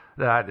 no.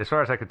 As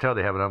far as I can tell,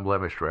 they have an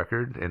unblemished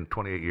record. In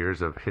 28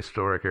 years of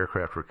historic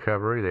aircraft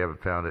recovery, they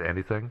haven't found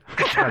anything.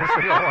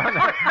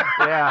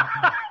 Yeah.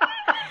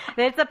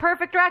 It's a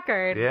perfect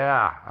record.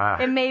 Yeah.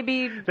 It may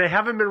be... They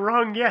haven't been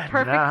wrong yet.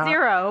 Perfect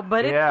zero,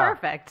 but it's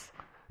perfect.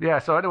 Yeah,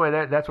 so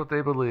anyway, that's what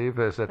they believe,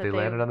 is that they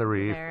landed on the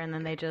reef. There and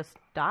then they just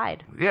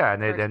died. Yeah,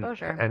 and again,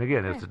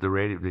 it's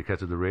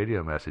because of the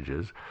radio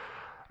messages,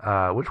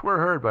 which were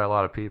heard by a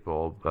lot of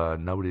people.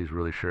 Nobody's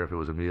really sure if it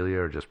was Amelia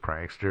or just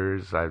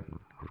pranksters.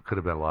 Could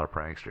have been a lot of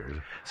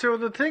pranksters. So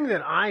the thing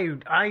that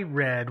I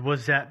read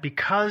was that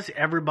because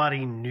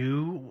everybody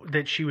knew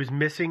that she was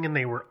missing and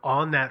they were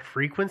on that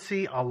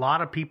frequency, a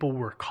lot of people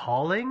were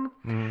calling.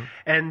 Mm-hmm.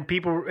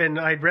 And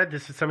I'd read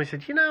this and somebody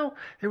said,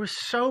 there was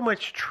so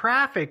much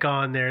traffic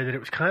on there that it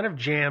was kind of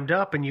jammed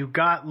up, and you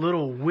got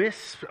little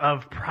wisps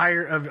of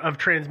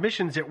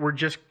transmissions that were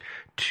just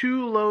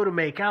too low to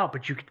make out,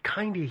 but you could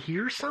kind of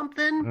hear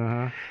something.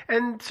 Mm-hmm.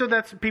 And so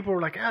people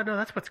were like, oh no,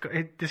 that's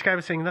this guy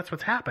was saying that's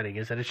what's happening,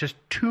 is that it's just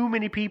too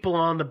many people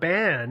on the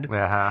band,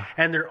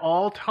 and they're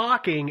all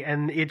talking,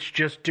 and it's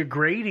just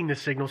degrading the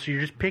signal, so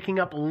you're just picking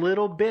up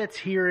little bits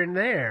here and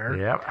there.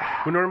 Yep.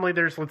 When normally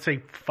there's, let's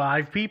say,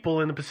 5 people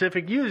in the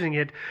Pacific using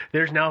it,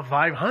 there's now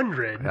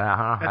 500.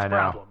 That's a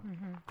problem. Mm-hmm.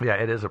 Yeah,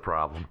 it is a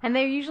problem. And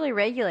they usually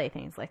regulate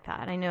things like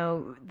that. I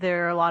know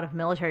there are a lot of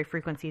military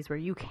frequencies where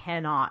you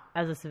cannot,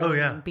 as a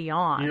civilian, be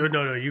on.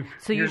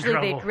 So usually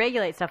they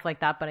regulate stuff like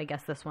that, but I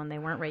guess this one they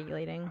weren't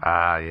regulating.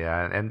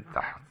 Yeah, and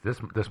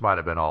this might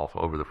have been all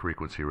over the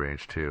frequency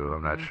range too.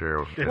 I'm not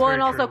sure.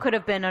 And also could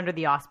have been under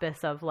the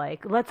auspice of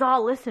like, let's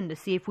all listen to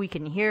see if we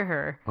can hear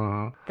her.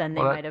 Mm-hmm. Then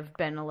they might have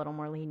been a little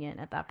more lenient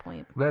at that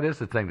point. That is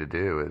the thing to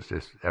do, is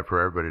just for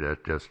everybody to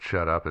just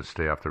shut up and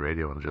stay off the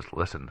radio and just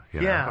listen.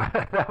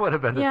 That would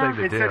have been the thing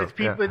to do.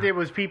 Instead, there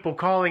was people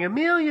calling,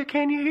 Amelia,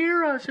 can you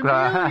hear us?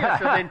 Amelia.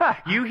 So then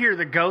you hear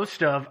the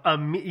ghost of,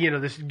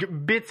 this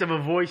bits of a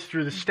voice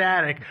through the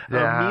static,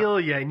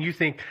 Amelia, and you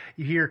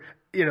hear,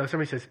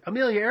 somebody says,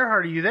 Amelia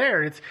Earhart, are you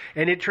there?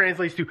 And it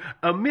translates to,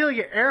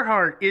 Amelia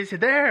Earhart is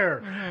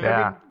there. Mm-hmm. Yeah.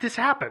 I mean, this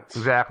happens.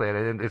 Exactly,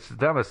 and it's the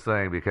dumbest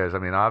thing, because,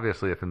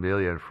 obviously, if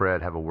Amelia and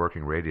Fred have a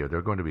working radio,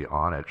 they're going to be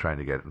on it trying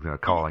to get,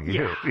 calling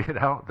you,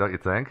 don't you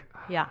think?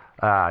 Yeah.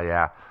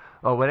 Yeah.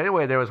 Oh, but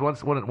anyway, there was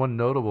one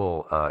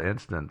notable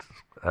instance,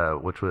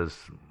 which was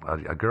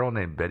a girl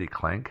named Betty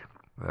Clank,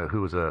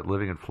 who was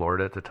living in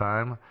Florida at the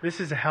time.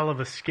 This is a hell of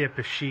a skip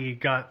if she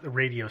got the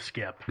radio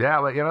skip. Yeah,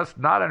 but it's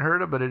not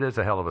unheard of, but it is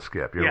a hell of a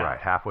skip. You're right,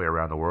 halfway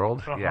around the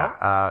world. Uh-huh.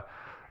 Yeah.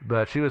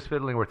 But she was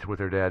fiddling with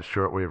her dad's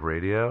shortwave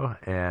radio,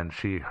 and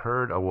she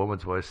heard a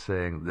woman's voice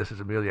saying, "This is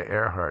Amelia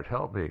Earhart,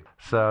 help me."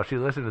 So she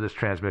listened to this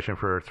transmission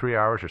for 3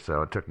 hours or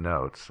so and took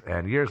notes.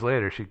 And years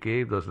later, she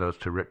gave those notes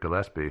to Rick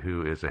Gillespie,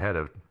 who is the head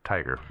of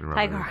Tiger.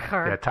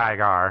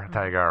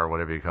 Tiger, or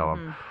whatever you call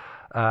him.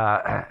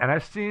 And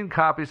I've seen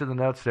copies of the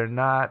notes. They're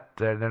not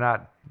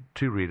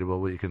too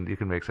readable. You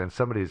can make sense.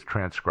 Somebody's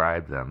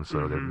transcribed them,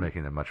 so they're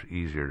making them much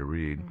easier to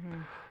read.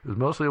 Mm-hmm. It was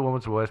mostly a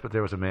woman's voice, but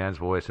there was a man's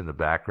voice in the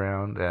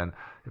background, and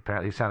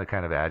apparently he sounded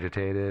kind of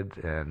agitated.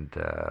 And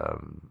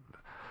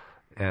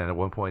at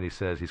one point he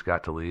says he's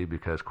got to leave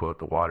because, quote,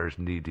 "the water's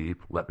knee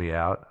deep. Let me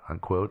out,"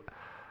 unquote.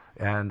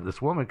 And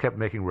this woman kept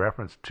making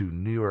reference to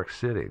New York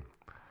City,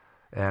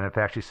 and in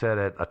fact she said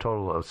it a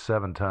total of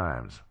 7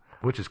 times,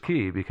 which is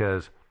key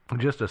because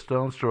just a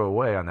stone's throw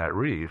away on that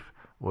reef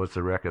was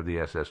the wreck of the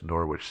SS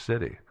Norwich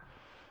City.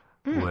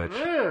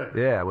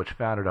 which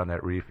foundered on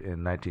that reef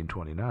in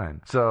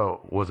 1929.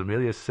 So was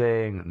Amelia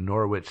saying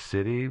Norwich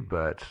City,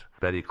 but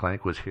Betty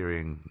Clank was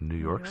hearing New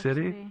York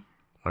City?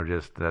 Or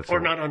just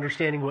not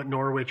understanding what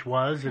Norwich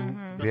was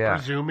and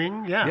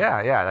presuming,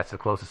 that's the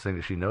closest thing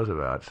that she knows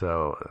about.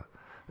 So,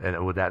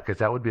 and with that, because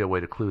that would be a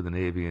way to clue the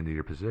Navy into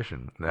your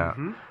position. Now,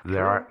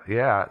 there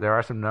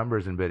are some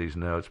numbers in Betty's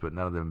notes, but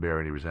none of them bear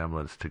any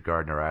resemblance to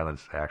Gardner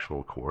Island's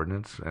actual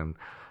coordinates. And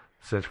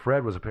since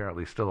Fred was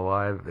apparently still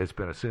alive, it's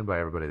been assumed by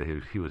everybody that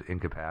he was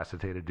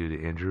incapacitated due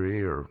to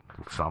injury or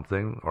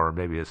something, or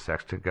maybe his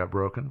sextant got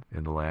broken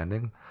in the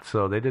landing.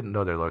 So they didn't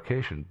know their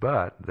location,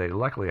 but they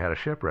luckily had a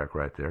shipwreck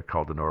right there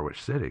called the Norwich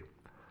City.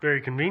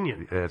 Very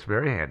convenient. It's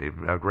very handy.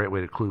 A great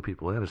way to clue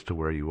people in as to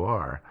where you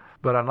are.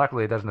 But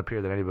unluckily, it doesn't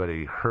appear that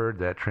anybody heard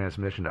that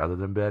transmission other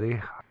than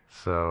Betty.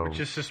 So, which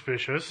is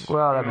suspicious.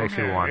 Well, that makes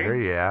you wonder,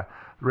 yeah.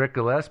 Rick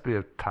Gillespie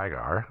of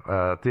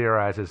Tigar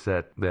theorizes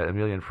that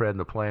Amelia and Fred and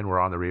the plane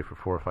were on the reef for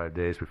 4 or 5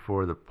 days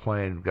before the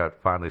plane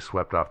got finally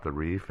swept off the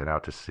reef and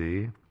out to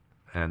sea.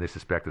 And they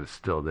suspect that it's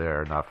still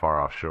there, not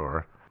far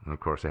offshore. And,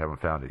 of course, they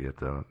haven't found it yet,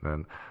 though.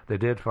 And they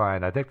did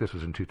find, I think this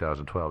was in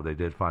 2012, they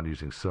did find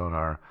using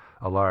sonar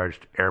a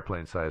large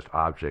airplane-sized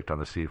object on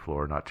the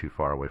seafloor not too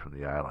far away from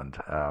the island.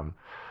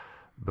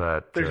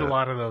 But there's a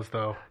lot of those,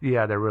 though.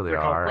 Yeah, there really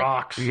are. Like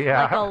rocks.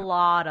 Yeah, like a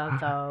lot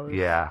of those.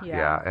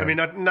 Yeah. I mean,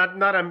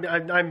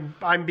 I'm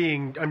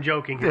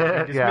joking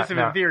here,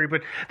 dismissive in theory,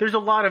 but there's a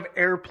lot of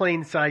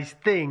airplane-sized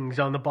things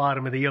on the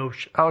bottom of the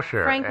ocean. Oh,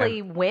 sure.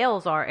 Frankly,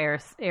 whales are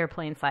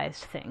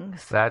airplane-sized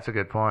things. That's a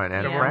good point,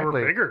 and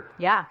frankly, we're bigger.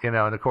 Yeah. In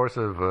the course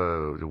of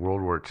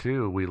World War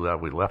II, we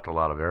left a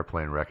lot of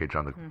airplane wreckage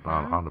on the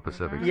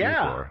Pacific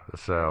seafloor.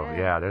 So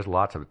there's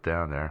lots of it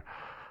down there.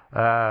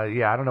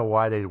 I don't know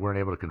why they weren't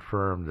able to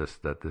confirm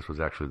that this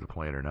was actually the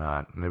plane or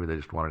not. Maybe they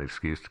just wanted an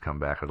excuse to come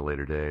back at a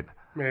later date.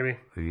 Maybe.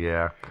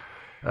 Yeah.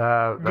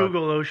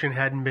 Google Ocean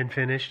hadn't been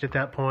finished at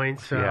that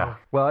point, so... Yeah.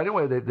 Well,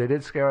 anyway, they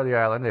did scour the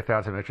island. They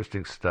found some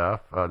interesting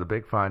stuff. The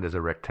big find is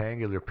a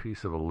rectangular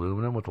piece of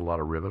aluminum with a lot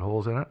of rivet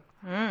holes in it.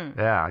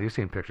 Yeah, you've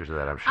seen pictures of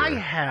that, I'm sure. I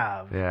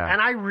have. Yeah. And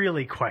I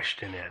really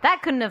question it.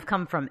 That couldn't have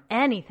come from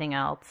anything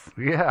else.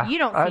 Yeah. You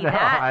don't see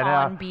that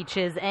on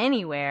beaches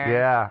anywhere.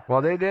 Yeah.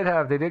 Well, they did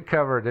have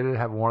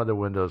one of the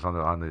windows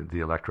on the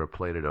Electra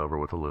plated over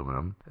with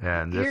aluminum.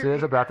 And this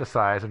is about the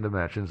size and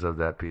dimensions of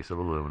that piece of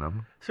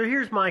aluminum. So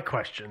here's my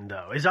question,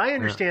 though. Is I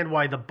understand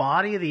why the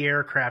body of the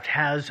aircraft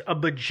has a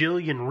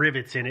bajillion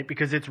rivets in it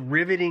because it's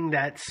riveting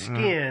that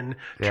skin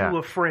to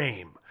a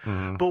frame.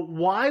 Mm-hmm. But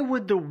why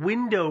would the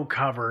window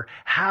cover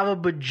have a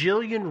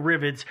bajillion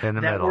rivets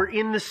that were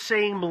in the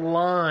same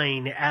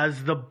line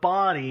as the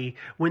body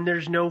when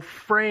there's no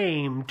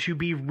frame to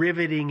be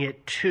riveting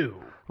it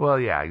to? Well,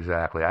 yeah,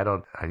 exactly. I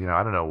don't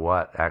know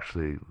what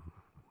actually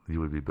you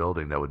would be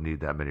building that would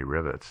need that many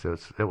rivets.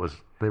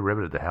 They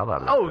riveted the hell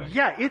out of it. Oh,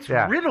 yeah, it's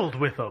riddled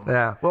with them.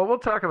 Yeah, well, we'll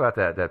talk about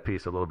that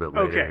piece a little bit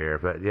later here.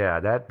 But yeah,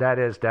 that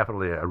is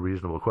definitely a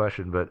reasonable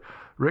question. But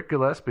Rick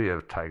Gillespie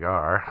of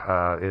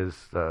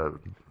Tigar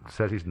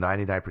says he's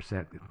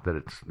 99%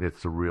 that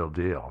it's the real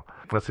deal.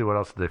 Let's see what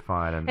else did they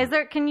find.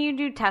 Can you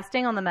do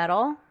testing on the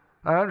metal?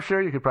 I'm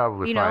sure you could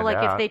probably find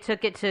out. If they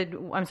took it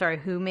to, I'm sorry,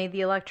 who made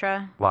the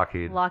Electra?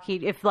 Lockheed.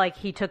 If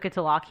he took it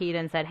to Lockheed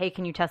and said, hey,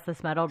 can you test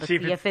this metal to see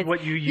if it's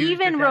what you used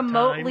even at that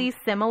remotely time?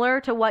 Similar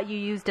to what you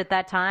used at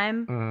that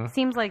time?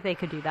 Seems like they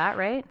could do that,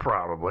 right?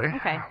 Probably.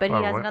 Okay, but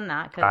he hasn't done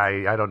that. Cause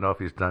I don't know if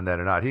he's done that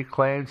or not. He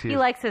claims he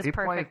likes his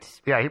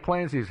perfect. He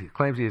claims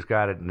he's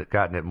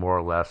gotten it more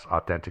or less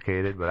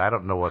authenticated, but I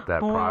don't know what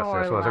that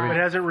process was. It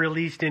hasn't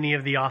released any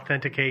of the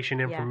authentication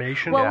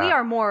information. Well, we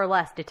are more or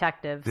less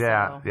detectives.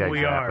 Yeah, so. exactly.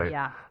 We are.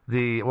 Yeah. I've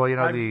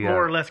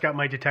more or less got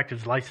my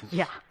detective's license.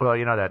 Yeah. Well,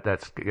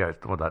 that's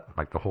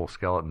like the whole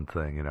skeleton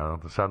thing.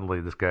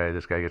 Suddenly this guy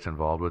gets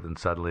involved with, and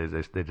suddenly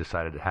they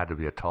decided it had to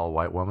be a tall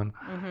white woman.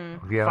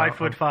 Mm-hmm.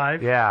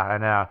 5'5". Yeah, I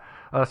know.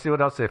 Let's see what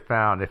else they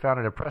found. They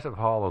found an impressive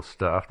hollow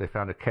stuff. They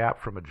found a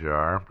cap from a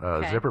jar,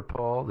 a zipper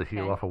pull, the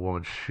heel off a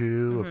woman's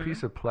shoe, a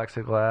piece of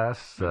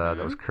plexiglass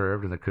that was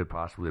curved and that could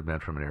possibly have been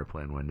from an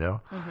airplane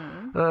window,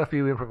 a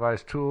few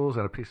improvised tools,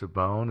 and a piece of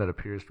bone that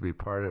appears to be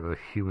part of a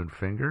human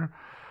finger.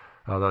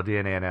 Although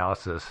DNA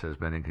analysis has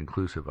been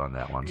inconclusive on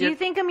that one. Do you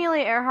think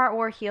Amelia Earhart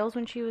wore heels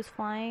when she was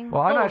flying?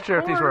 Well, I'm not sure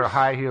if these were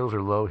high heels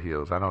or low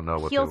heels. I don't know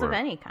what heels they were. Of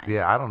any kind.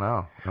 Yeah, I don't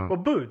know. Well,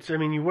 boots. I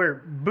mean, you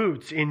wear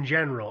boots in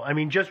general. I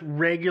mean, just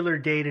regular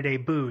day-to-day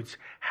boots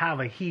have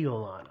a heel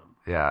on them.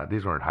 Yeah,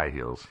 these weren't high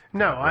heels.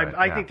 No,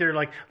 I think they're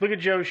like, look at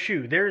Joe's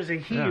shoe. There's a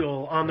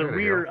heel on the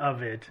rear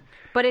of it.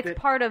 But it's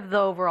part of the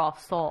overall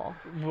sole.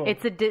 Well,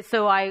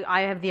 so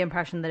I have the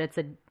impression that it's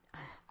a...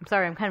 I'm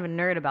sorry, I'm kind of a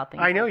nerd about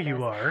things. I know like you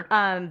this.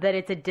 are. That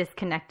it's a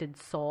disconnected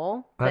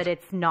sole. That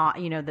it's not,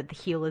 that the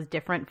heel is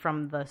different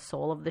from the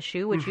sole of the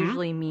shoe, which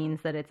usually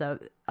means that it's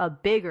a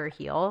bigger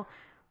heel.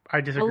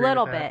 I disagree a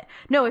little with that.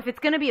 bit. No, if it's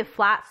going to be a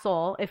flat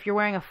sole, if you're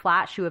wearing a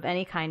flat shoe of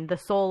any kind, the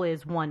sole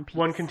is one piece.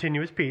 One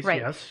continuous piece, right.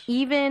 Yes.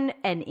 Even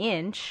an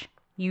inch,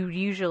 you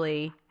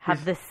usually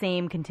have the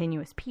same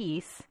continuous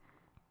piece.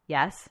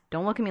 Yes.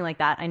 Don't look at me like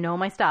that. I know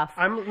my stuff.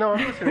 I'm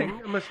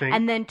listening. I'm listening.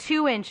 And then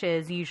 2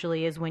 inches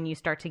usually is when you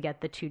start to get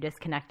the 2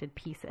 disconnected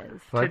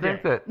pieces. Well, I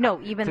think that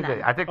even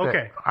then. I think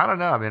that, I don't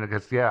know. I mean,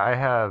 because I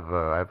have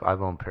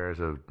I've owned pairs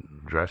of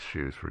dress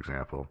shoes, for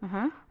example,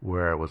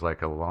 where it was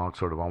like a long,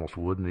 sort of almost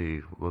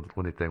woodeny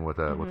thing with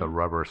a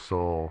rubber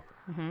sole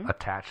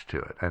attached to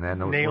it, and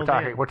then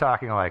we're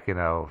talking like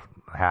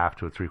half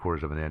to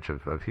 3/4 of an inch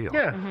of heel.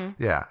 Yeah,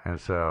 yeah, and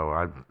so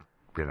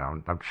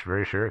I'm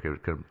very sure it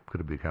could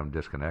have become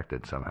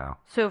disconnected somehow.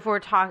 So if we're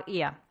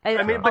talking,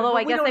 although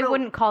I guess I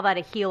wouldn't call that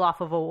a heel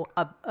off of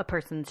a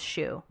person's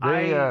shoe.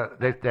 They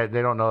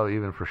don't know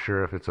even for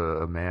sure if it's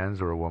a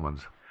man's or a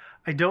woman's.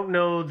 I don't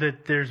know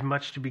that there's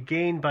much to be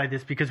gained by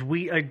this because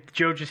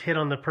Joe just hit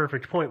on the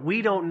perfect point.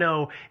 We don't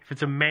know if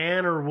it's a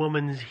man or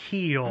woman's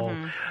heel,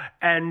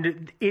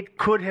 and it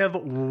could have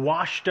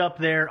washed up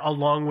there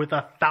along with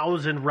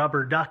 1,000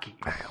 rubber duckies.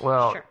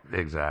 Well,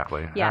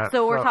 exactly. Yeah,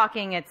 so we're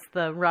talking it's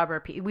the rubber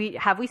piece.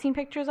 Have we seen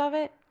pictures of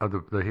it? Of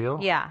the heel?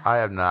 Yeah. I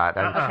have not.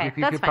 Okay,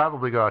 you could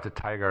probably go out to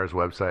Tigar's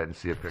website and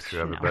see a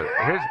picture of it. But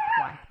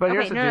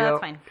here's the deal.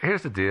 That's fine.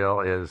 Here's the deal: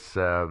 is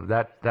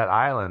that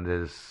island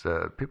is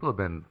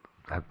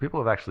people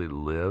have actually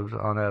lived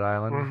on that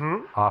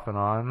island off and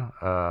on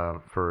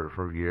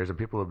for years, and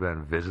people have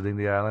been visiting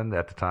the island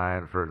at the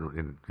time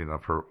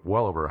for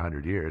well over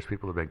 100 years.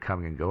 People have been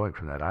coming and going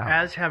from that island.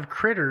 As have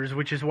critters,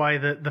 which is why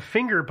the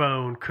finger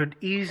bone could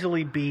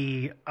easily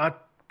be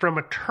from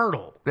a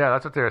turtle. Yeah,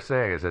 that's what they're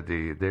saying. Is that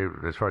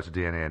as far as the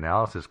DNA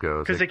analysis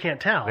goes, because they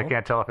can't tell. They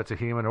can't tell if it's a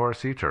human or a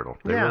sea turtle.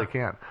 They really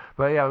can't.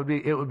 But yeah,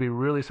 it would be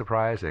really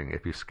surprising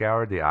if you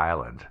scoured the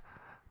island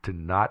to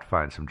not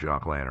find some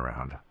junk laying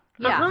around.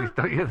 Yeah.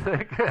 Don't you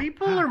think?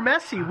 People are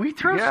messy. We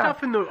throw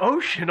stuff in the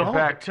ocean all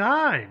the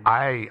time.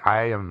 I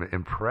am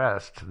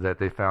impressed that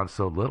they found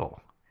so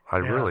little. I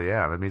really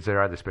am. It means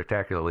they're either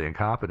spectacularly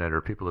incompetent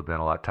or people have been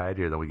a lot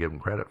tidier than we give them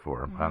credit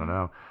for. I don't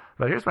know.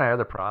 But here's my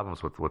other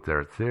problems with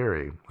their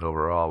theory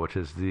overall, which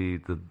is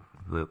the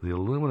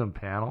aluminum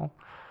panel.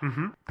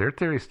 Their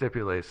theory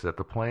stipulates that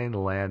the plane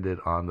landed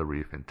on the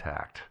reef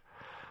intact,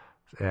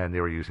 and they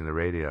were using the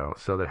radio.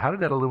 So how did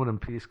that aluminum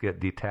piece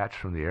get detached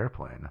from the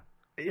airplane?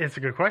 It's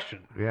a good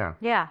question. Yeah.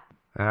 Yeah.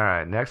 All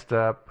right. Next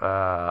up,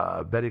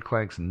 Betty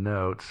Clank's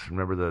notes.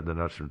 Remember the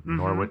notes from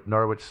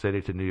Norwich City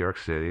to New York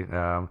City.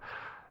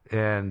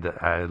 And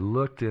I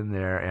looked in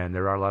there, and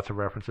there are lots of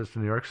references to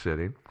New York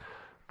City,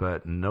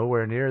 but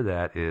nowhere near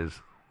that is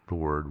the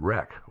word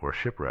wreck or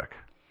shipwreck.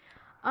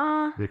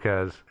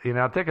 Because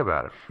think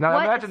about it. Now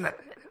imagine that.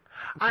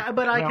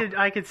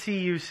 I could see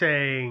you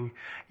saying,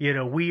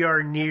 we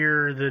are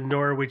near the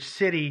Norwich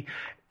City,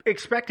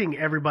 expecting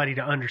everybody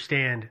to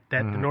understand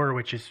that the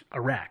Norwich is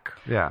a wreck.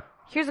 Yeah.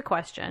 Here's a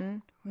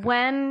question.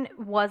 When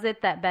was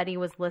it that Betty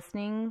was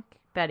listening?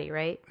 Betty,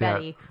 right? Yeah.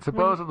 Betty.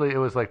 Supposedly it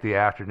was like the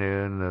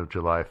afternoon of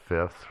July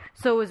 5th.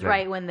 So it was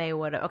right when they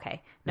would...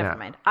 Okay, never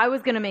mind. I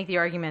was going to make the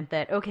argument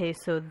that,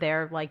 so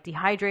they're like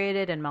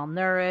dehydrated and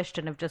malnourished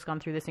and have just gone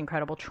through this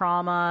incredible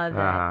trauma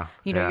that,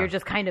 you're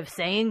just kind of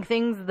saying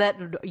things that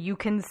you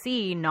can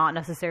see, not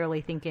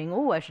necessarily thinking,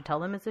 I should tell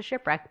them it's a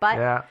shipwreck.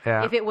 But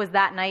if it was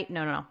that night,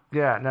 no.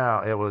 Yeah,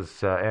 no, it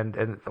was... and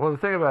the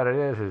thing about it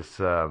is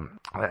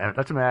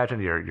let's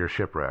imagine you're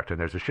shipwrecked, and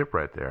there's a ship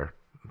right there.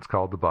 It's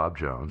called the Bob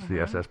Jones, the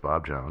SS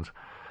Bob Jones,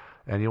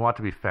 and you want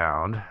to be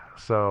found.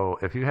 So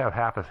if you have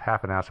half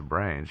an ounce of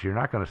brains, you're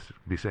not going to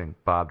be saying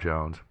Bob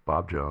Jones,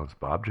 Bob Jones,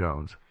 Bob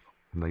Jones.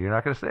 No, you're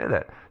not going to say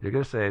that. You're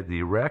going to say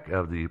the wreck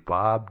of the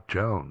Bob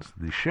Jones,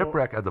 the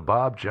shipwreck of the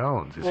Bob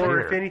Jones is here.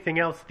 Or if anything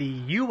else, the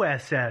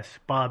USS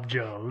Bob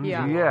Jones.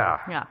 Yeah.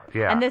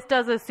 And this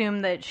does assume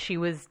that she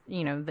was,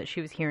 that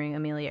she was hearing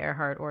Amelia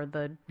Earhart or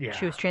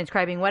she was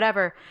transcribing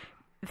whatever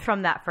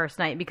from that first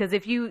night, because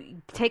if you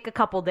take a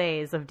couple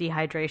days of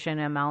dehydration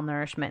and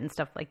malnourishment and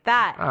stuff like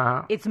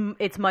that,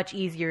 it's much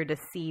easier to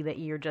see that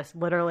you're just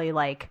literally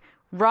like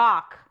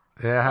rock,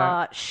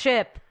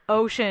 ship,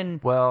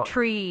 ocean,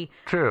 tree.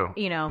 True.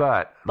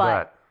 But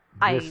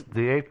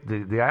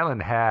the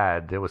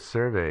island it was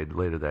surveyed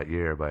later that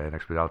year by an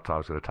expert. I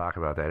was going to talk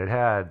about that. It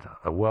had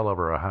well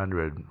over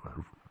 100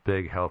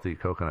 big, healthy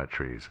coconut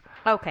trees.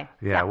 Okay.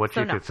 Yeah, which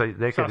so you could say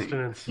they could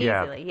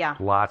easily,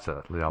 lots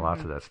of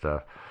that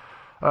stuff.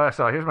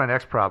 So here's my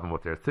next problem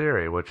with their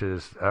theory, which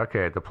is,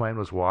 the plane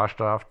was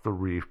washed off the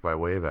reef by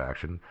wave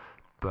action,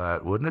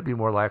 but wouldn't it be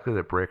more likely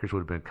that breakers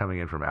would have been coming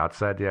in from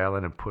outside the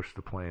island and pushed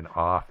the plane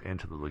off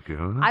into the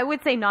lagoon? I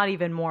would say not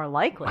even more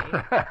likely.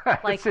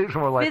 It seems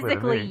more likely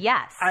physically, to me.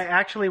 yes. I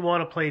actually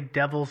want to play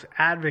devil's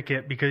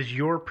advocate because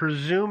you're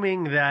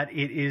presuming that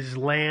it is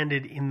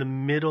landed in the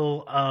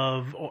middle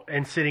of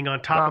and sitting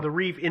on top of the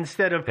reef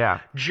instead of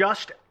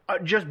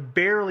just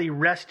barely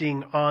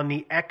resting on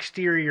the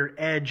exterior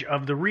edge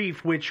of the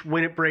reef, which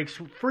when it breaks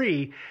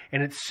free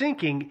and it's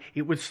sinking,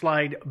 it would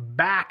slide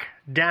back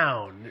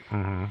down.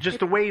 Just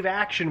the wave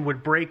action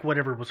would break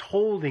whatever was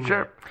holding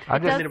it.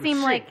 It does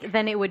seem like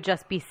then it would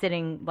just be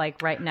sitting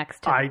like right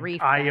next to the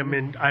reef. I'm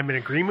in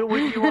agreement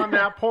with you on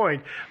that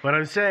point, but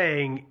I'm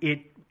saying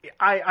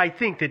I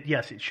think that,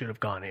 yes, it should have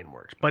gone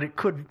inwards, but it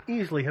could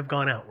easily have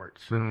gone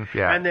outwards.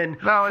 Yeah. And then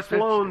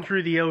flown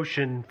through the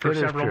ocean for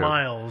several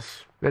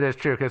miles. It is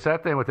true, because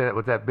that thing with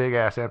that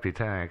big-ass empty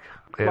tank,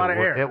 a lot of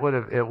air. It would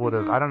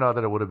have, I don't know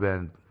that it would have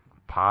been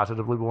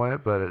positively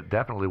buoyant, but it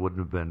definitely wouldn't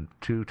have been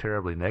too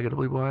terribly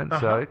negatively buoyant.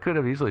 So it could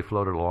have easily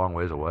floated a long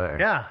ways away.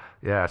 Yeah.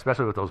 Yeah,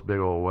 especially with those big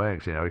old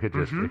wings. You know, it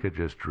could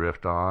just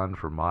drift on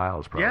for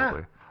miles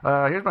probably.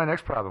 Yeah. Here's my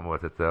next problem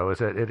with it, though, is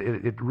that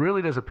it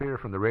really does appear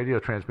from the radio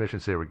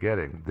transmissions they were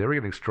getting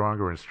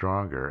stronger and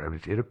stronger. I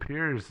mean, it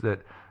appears that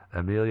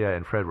Amelia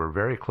and Fred were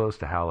very close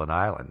to Howland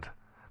Island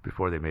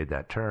before they made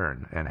that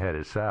turn and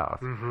headed south.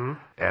 Mm-hmm.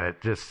 And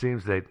it just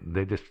seems they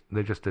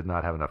just did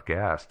not have enough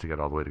gas to get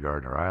all the way to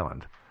Gardner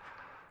Island.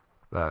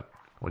 But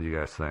what do you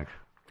guys think?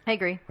 I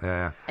agree.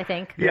 Yeah. I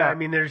think. Yeah, I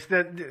mean,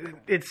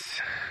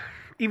 it's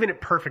even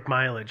at perfect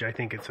mileage, I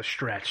think it's a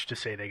stretch to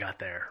say they got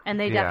there. And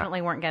they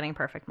definitely weren't getting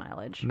perfect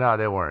mileage. No,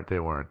 they weren't. They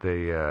with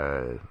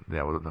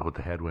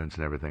the headwinds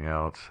and everything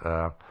else.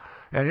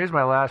 And here's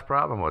my last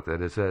problem with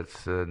it, is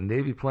that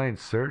Navy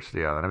planes searched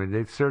the island. I mean,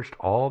 they searched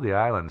all the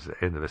islands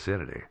in the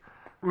vicinity.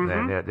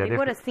 Mm-hmm. They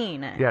would have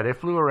seen it. Yeah, they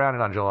flew around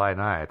it on July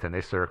 9th, and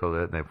they circled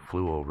it, and they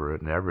flew over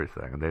it and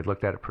everything. And they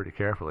looked at it pretty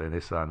carefully, and they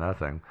saw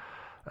nothing.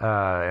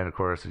 And, of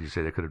course, as you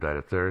say, they could have died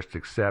of thirst,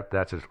 except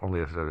that's only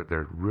if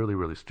they're really,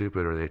 really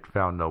stupid, or they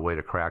found no way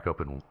to crack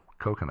open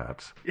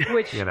coconuts.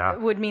 Which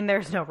would mean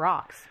there's no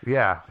rocks.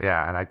 Yeah,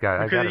 and I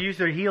got they used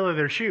their heel of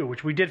their shoe,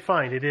 which we did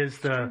find. It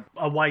is a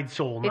wide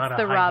sole, not a high heel. It's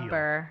the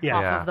rubber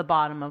off of the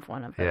bottom of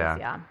one of those,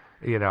 yeah.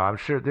 You know, I'm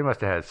sure they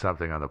must have had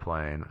something on the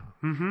plane.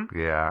 Mm-hmm.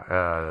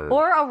 Yeah.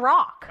 Or a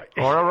rock.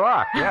 Or a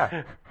rock,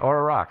 yeah. Or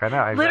a rock, I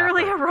know. Exactly.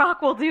 Literally a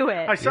rock will do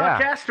it. I saw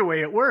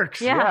Castaway, it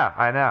works. Yeah,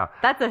 I know.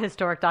 That's a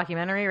historic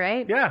documentary,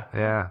 right? Yeah.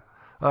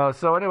 Yeah.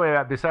 So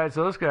anyway, besides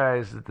those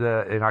guys,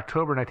 in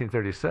October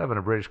 1937,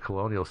 a British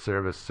Colonial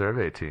Service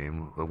survey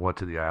team went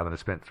to the island and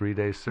spent 3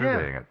 days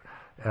surveying it.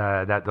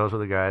 Those were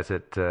the guys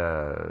that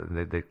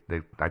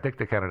I think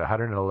they counted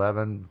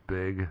 111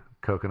 big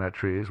coconut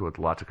trees with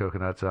lots of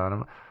coconuts on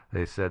them.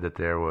 They said that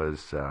there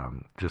was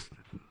just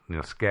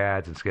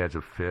scads and scads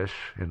of fish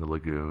in the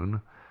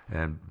lagoon,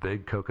 and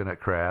big coconut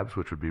crabs,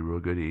 which would be real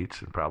good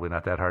eats and probably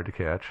not that hard to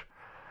catch.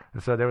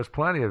 And so there was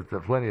plenty of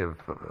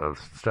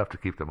stuff to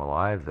keep them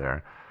alive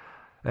there.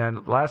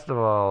 And last of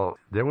all,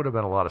 there would have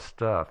been a lot of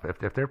stuff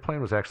if their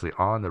plane was actually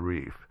on the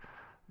reef.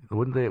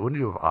 Wouldn't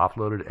you have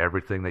offloaded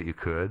everything that you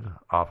could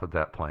off of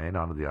that plane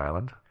onto the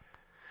island?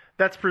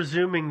 That's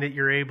presuming that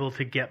you're able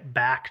to get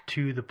back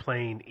to the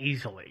plane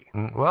easily.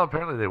 Well,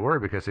 apparently they were,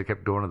 because they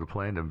kept going to the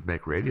plane to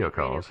make radio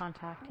calls. Radio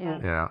contact, yeah.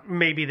 Yeah.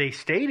 Maybe they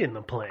stayed in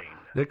the plane.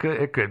 It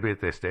could be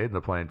that they stayed in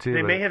the plane too.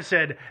 They may have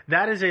said,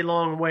 that is a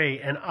long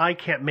way, and I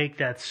can't make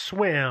that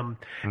swim,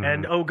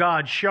 and oh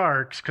God,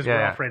 sharks, because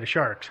we're all afraid of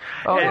sharks.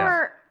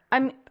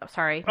 I'm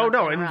sorry. Oh,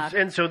 no,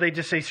 and so they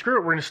just say, screw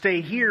it, we're going to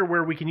stay here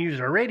where we can use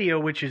our radio,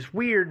 which is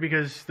weird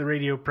because the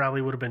radio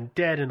probably would have been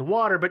dead in the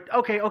water, but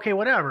okay,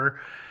 whatever.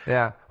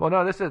 Yeah. Well,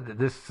 no,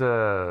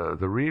 the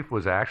reef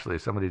was actually,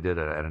 somebody did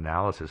an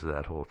analysis of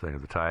that whole thing,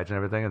 of the tides and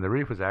everything, and the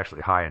reef was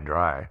actually high and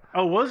dry.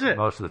 Oh, was it?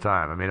 Most of the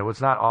time. I mean, it was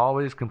not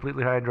always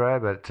completely high and dry,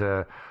 but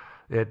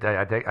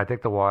I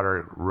think the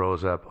water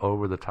rose up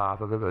over the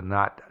top of it, but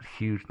not a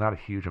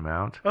huge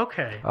amount.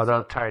 Okay. Although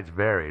the tides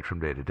varied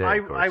from day to day.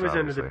 I was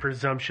under the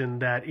presumption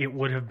that it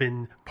would have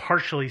been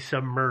partially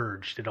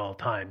submerged at all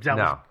times.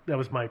 That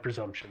was my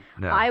presumption.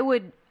 No. I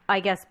would, I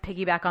guess,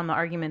 piggyback on the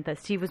argument that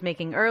Steve was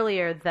making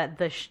earlier, that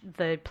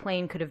the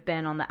plane could have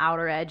been on the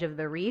outer edge of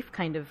the reef,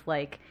 kind of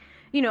like,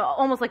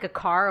 almost like a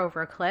car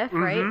over a cliff,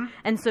 right?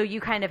 And so you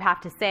kind of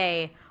have to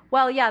say,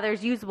 well, yeah,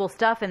 there's usable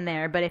stuff in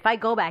there, but if I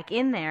go back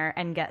in there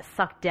and get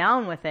sucked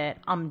down with it,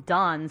 I'm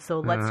done. So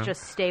let's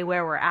just stay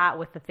where we're at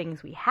with the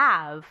things we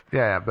have.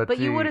 Yeah, but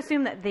you would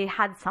assume that they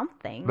had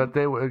something. But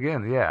they would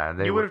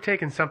have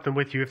taken something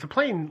with you. If the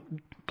plane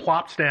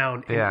plops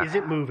down and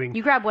isn't moving,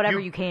 you grab whatever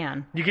you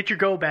can. You get your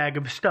go bag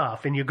of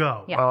stuff and you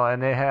go. Yeah. Oh,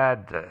 and they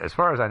had, as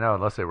far as I know,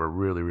 unless they were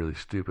really, really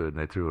stupid and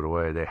they threw it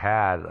away, they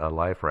had a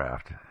life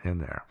raft in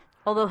there.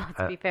 Although,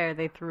 to be fair,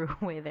 they threw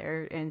away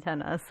their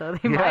antennas, so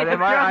they might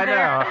have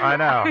I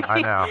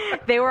know.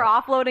 They were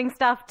offloading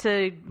stuff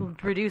to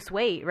reduce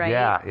weight, right?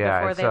 Yeah.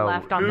 Before they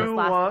left on this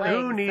last leg.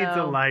 Who needs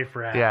a life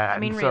raft? Yeah, I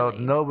mean, so really.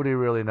 nobody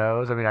really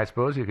knows. I mean, I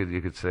suppose you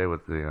could say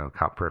with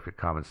perfect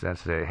common sense,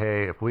 say,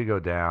 hey, if we go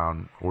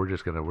down, we're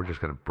just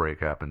gonna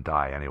break up and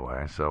die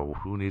anyway. So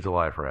who needs a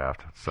life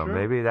raft? So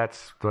maybe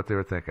that's what they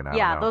were thinking. I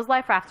don't know. Those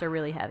life rafts are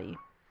really heavy.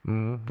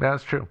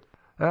 That's true.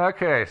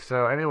 Okay,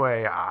 so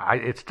anyway,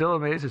 it still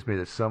amazes me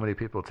that so many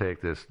people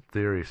take this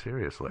theory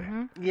seriously.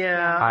 Mm-hmm.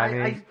 Yeah,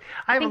 I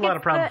have a lot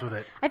of problems with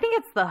it. I think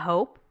it's the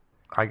hope.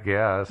 I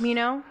guess.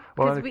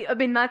 Because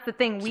that's the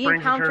thing. We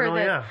encounter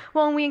this. Yeah.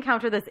 Well, and we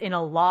encounter this in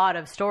a lot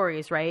of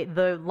stories, right?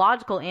 The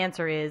logical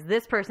answer is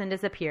this person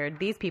disappeared.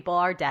 These people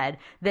are dead.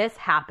 This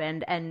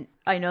happened. And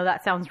I know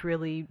that sounds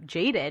really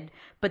jaded,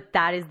 but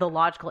that is the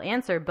logical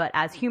answer. But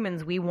as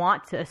humans, we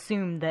want to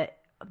assume that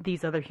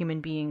these other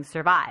human beings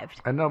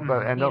survived. And don't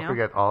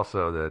forget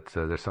also that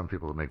there's some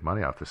people that make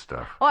money off this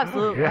stuff. Oh,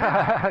 absolutely.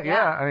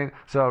 Yeah. I mean,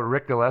 so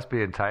Rick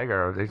Gillespie and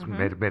Tiger, they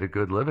made a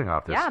good living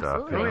off this stuff.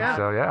 Absolutely. You know? Yeah.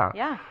 So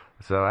Yeah.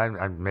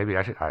 So maybe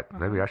I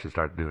should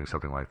start doing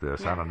something like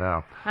this. I don't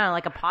know.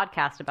 Like a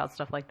podcast about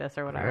stuff like this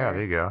or whatever. Yeah,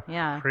 there you go.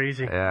 Yeah.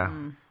 Crazy. Yeah.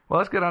 Well,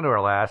 let's get on to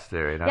our last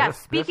theory. Now,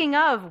 speaking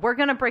of, we're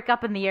going to break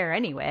up in the air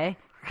anyway.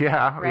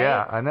 Yeah, right?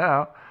 Yeah, I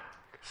know.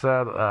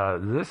 So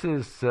this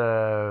is there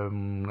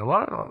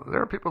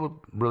are people who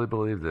really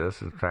believe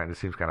this. In fact, it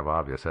seems kind of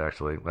obvious,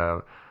 actually.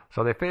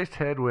 So they faced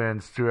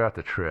headwinds throughout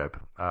the trip.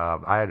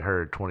 I had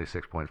heard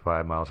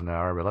 26.5 miles an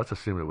hour, but let's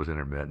assume it was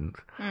intermittent.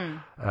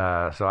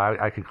 So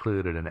I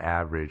concluded an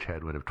average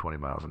headwind of 20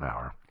 miles an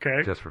hour,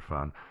 just for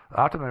fun.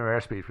 Optimum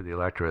airspeed for the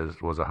Electra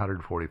was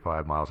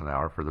 145 miles an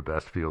hour for the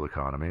best fuel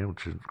economy,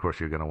 which is, of course,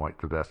 you're going to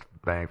want the best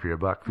bang for your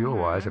buck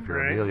fuel-wise if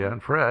you're Amelia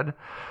and Fred.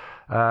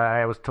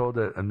 I was told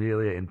that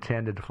Amelia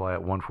intended to fly at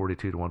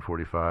 142 to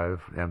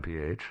 145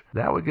 mph.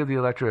 That would give the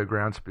Electra a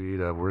ground speed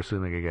of, we're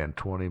assuming again,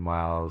 20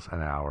 miles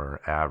an hour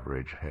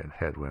average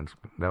headwinds.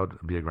 That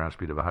would be a ground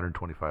speed of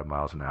 125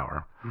 miles an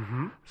hour.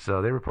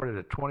 So they reported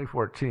at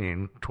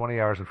 2014, 20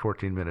 hours and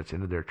 14 minutes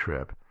into their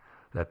trip,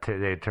 that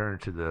they had turned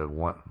to the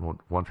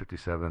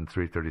 157,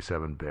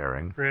 337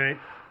 bearing. Right.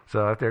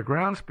 So if their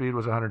ground speed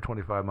was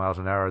 125 miles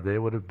an hour, they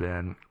would have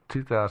been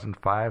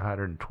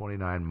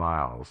 2,529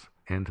 miles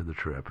into the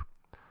trip,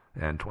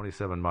 and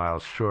 27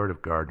 miles short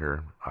of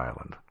Gardner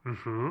Island.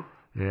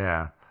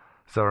 Yeah.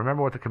 So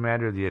remember what the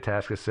commander of the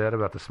Itasca said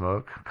about the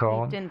smoke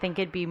column? He didn't think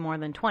it'd be more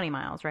than 20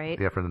 miles, right?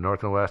 Yeah, from the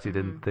north and west, he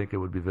didn't think it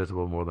would be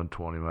visible more than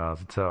 20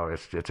 miles. So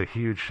it's a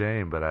huge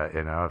shame, but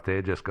if they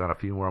had just gone a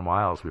few more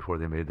miles before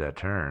they made that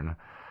turn,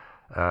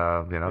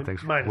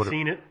 things might have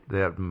seen it.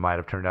 That might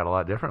have turned out a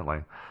lot differently.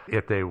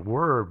 If they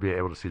were be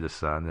able to see the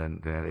sun,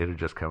 then it had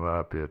just come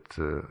up.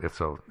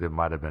 So it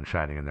might have been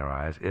shining in their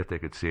eyes if they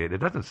could see it. It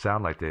doesn't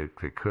sound like they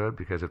could,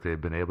 because if they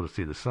had been able to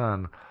see the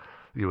sun,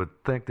 you would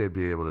think they'd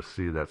be able to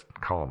see that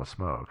column of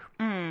smoke.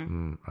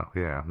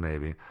 Yeah,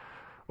 maybe.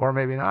 Or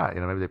maybe not.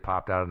 Maybe they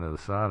popped out into the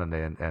sun and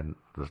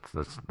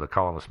the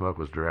column of smoke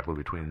was directly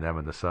between them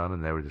and the sun,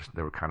 and they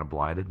were kind of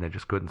blinded and they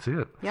just couldn't see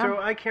it. Yeah. So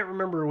I can't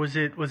remember. Was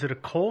it a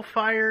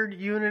coal-fired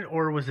unit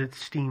or was it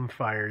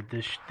steam-fired?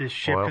 This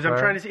ship? Because I'm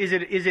trying to see.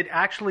 Is it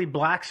actually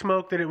black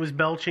smoke that it was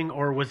belching,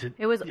 or was it?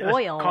 It was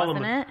oil,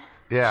 wasn't it?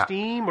 Yeah.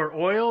 Steam or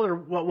oil, or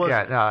what was it?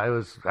 Yeah, no,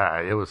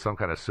 it was some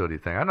kind of sooty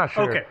thing. I'm not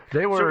sure. Okay. So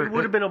it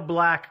would have been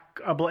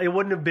it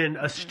wouldn't have been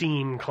a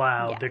steam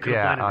cloud that could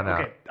have blended.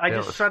 Okay. I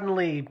just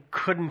suddenly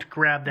couldn't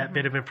grab that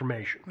bit of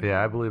information.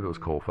 Yeah, I believe it was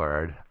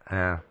coal-fired.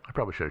 I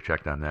probably should have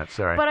checked on that.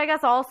 Sorry. But I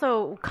guess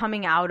also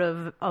coming out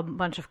of a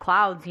bunch of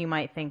clouds, you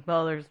might think,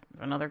 well, there's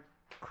another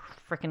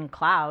freaking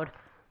cloud.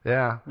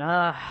 Yeah.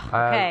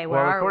 Okay, where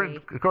are we?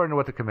 According to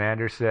what the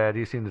commander said,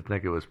 he seemed to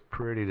think it was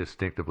pretty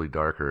distinctively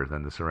darker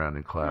than the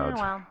surrounding clouds.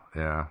 Oh, well.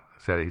 Yeah.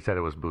 He said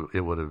it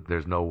would have.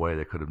 There's no way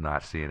they could have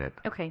not seen it.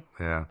 Okay.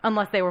 Yeah.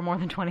 Unless they were more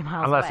than 20 miles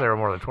away. Unless they were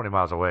more than 20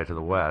 miles away to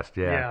the west,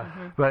 yeah.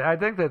 But I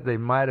think that they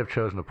might have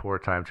chosen a poor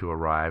time to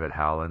arrive at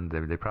Howland.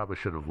 They probably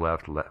should have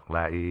left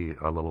Lae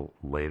a little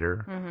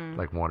later,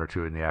 like 1 or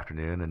 2 in the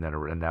afternoon,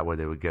 and that way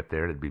they would get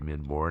there. It'd be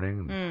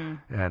mid-morning,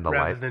 and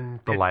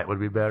the light would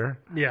be better.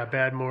 Yeah,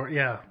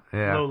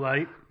 low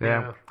light.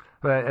 Yeah.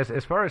 But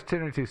as far as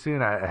tuning too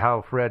soon,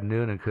 how Fred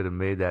Noonan could have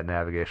made that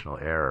navigational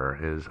error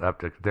is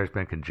up to. There's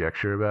been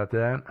conjecture about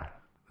that.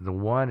 The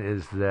one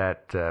is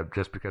that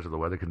just because of the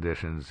weather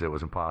conditions, it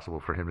was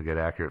impossible for him to get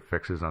accurate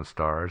fixes on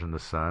stars and the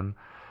sun,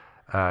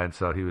 and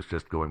so he was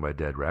just going by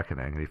dead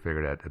reckoning. And he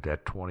figured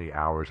at 20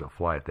 hours of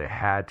flight, they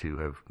had to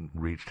have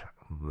reached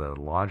the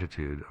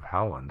longitude of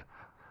Howland,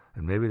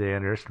 and maybe they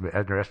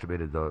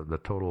underestimated the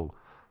total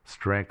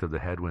strength of the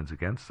headwinds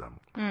against them.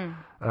 And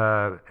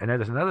then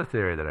there's another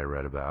theory that I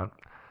read about,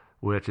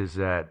 which is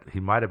that he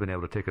might have been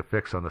able to take a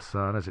fix on the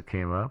sun as it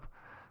came up,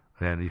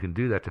 and you can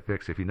do that to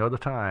fix. If you know the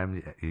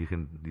time, you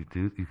can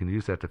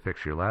use that to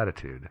fix your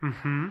latitude.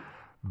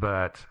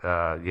 But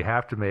you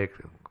have to make.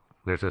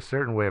 There's a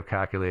certain way of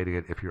calculating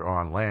it if you're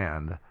on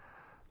land,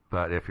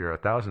 but if you're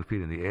 1,000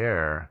 feet in the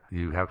air,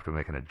 you have to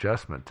make an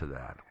adjustment to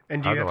that.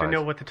 And do you have to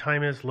know what the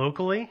time is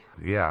locally?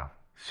 Yeah.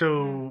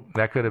 So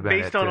that could have been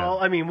based on all.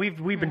 I mean,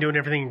 we've been doing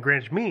everything in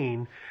Greenwich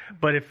Mean,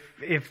 but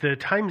if the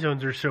time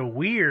zones are so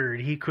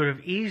weird, he could have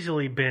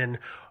easily been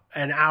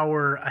an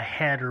hour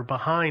ahead or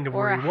behind of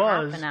where he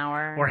was, half an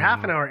hour, or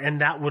half an hour,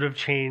 and that would have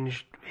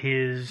changed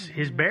his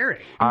bearing.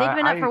 And they've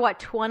been up for what,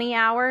 20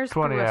 hours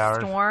 20 through hours.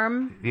 a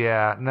storm?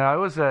 Yeah, no, it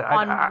was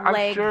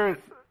I'm sure.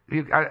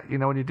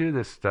 When you do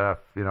this stuff,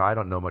 I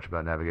don't know much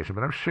about navigation,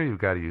 but I'm sure you've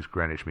got to use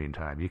Greenwich Mean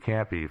Time. You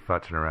can't be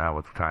futzing around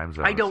with time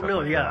zones. I don't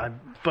know,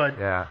 but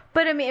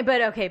I mean,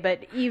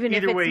 but even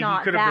either if way, it's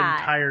not he could have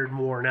been tired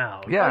more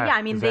now. Yeah,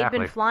 I mean, exactly.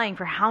 they've been flying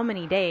for how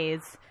many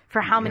days?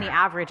 For how many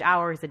average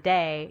hours a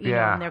day, you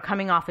know, and they're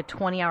coming off a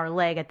 20-hour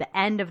leg at the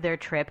end of their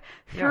trip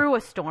through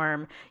a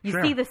storm. You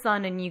see the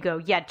sun and you go,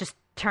 just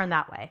turn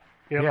that way.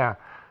 Yep. Yeah.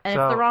 And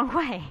it's the wrong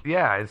way.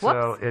 Yeah, and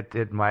so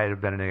it might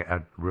have been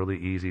a really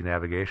easy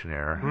navigation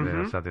error.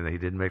 Mm-hmm. Something that he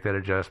didn't make that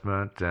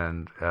adjustment,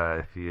 and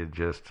if he had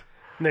just...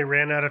 And they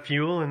ran out of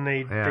fuel, and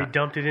they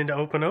dumped it into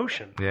open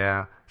ocean.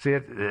 Yeah. See,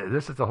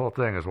 this is the whole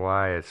thing, is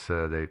why it's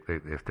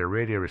if their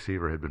radio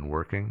receiver had been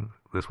working,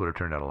 this would have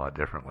turned out a lot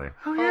differently.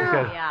 Oh,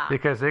 yeah.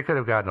 Because they could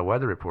have gotten a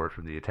weather report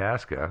from the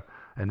Itasca,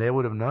 and they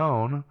would have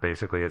known,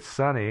 basically, it's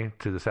sunny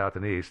to the south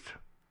and east,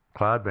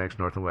 cloud banks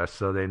north and west,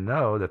 so they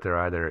know that they're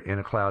either in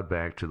a cloud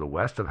bank to the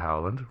west of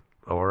Howland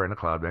or in a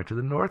cloud bank to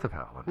the north of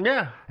Howland.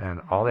 Yeah.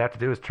 And all they have to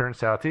do is turn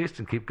southeast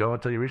and keep going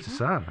until you reach the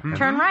sun. Mm-hmm.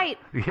 Turn right.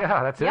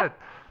 Yeah, that's it.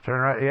 Turn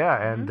right.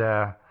 Yeah, and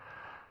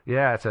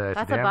it's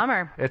a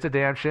bummer. It's a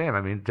damn shame.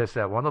 I mean, just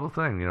that one little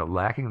thing,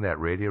 lacking that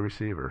radio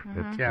receiver.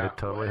 It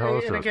totally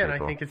holds those again,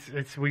 people. I think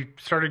it's. We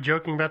started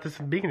joking about this at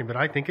the beginning, but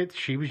I think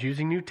she was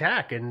using new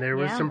tech, and there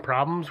was some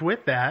problems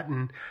with that,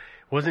 and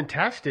wasn't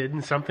tested,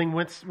 and something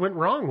went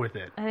wrong with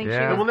it. I think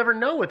and we'll never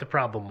know what the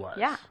problem was.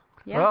 Yeah.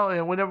 Well,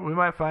 we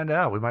might find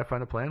out. We might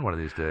find a plane one of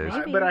these days.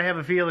 But I have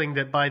a feeling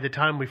that by the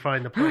time we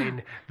find the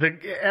plane,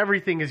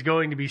 everything is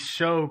going to be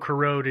so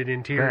corroded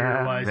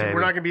interior-wise.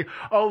 We're not going to be,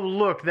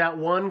 look, that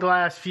one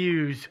glass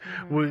fuse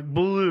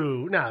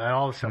blew. No,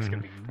 all this stuff's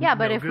going to be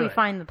but if we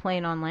find the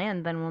plane on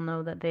land, then we'll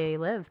know that they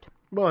lived.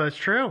 Well, that's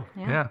true.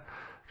 Yeah.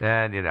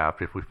 And,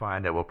 if we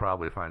find it, we'll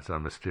probably find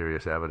some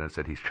mysterious evidence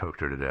that he's choked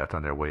her to death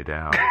on their way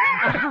down.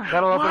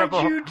 That'll open up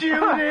Why'd you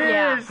do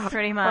this? Yeah,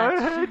 pretty much.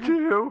 I hate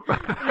you.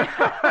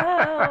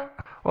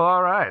 Well,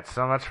 all right.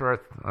 So much for...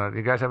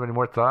 you guys have any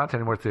more thoughts?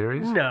 Any more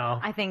theories?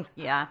 No. I think,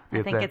 I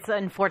think it's an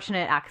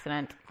unfortunate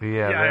accident.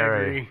 Yeah, I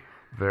agree.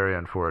 Very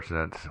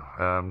unfortunate.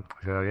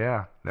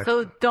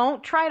 So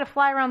don't try to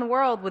fly around the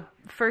world with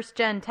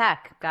first-gen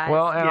tech, guys.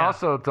 Well, and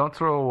also don't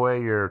throw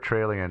away your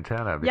trailing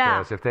antenna,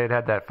 because if they'd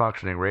had that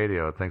functioning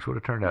radio, things would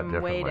have turned out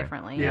differently. Way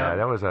differently. Yeah,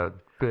 that was a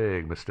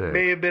big mistake.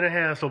 May have been a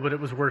hassle, but it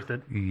was worth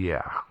it.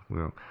 Yeah.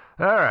 Well,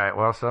 all right.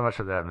 Well, so much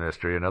of that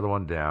mystery. Another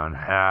one down.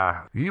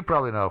 You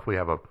probably know if we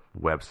have a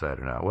website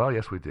or not. Well,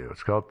 yes, we do.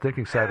 It's called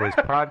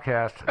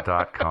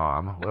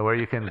ThinkingSidewayspodcast.com, where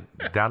you can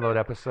download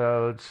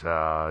episodes.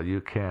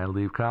 You can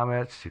leave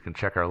comments. You can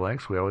check our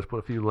links. We always put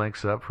a few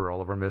links up for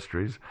all of our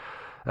mysteries.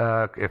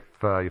 If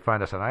you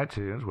find us on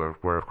iTunes,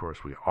 where of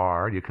course we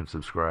are, you can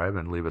subscribe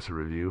and leave us a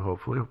review,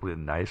 hopefully a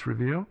nice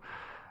review.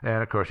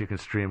 And, of course, you can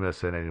stream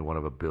us at any one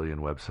of a billion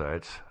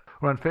websites.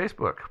 We're on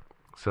Facebook.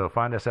 So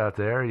find us out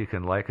there. You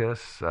can like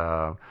us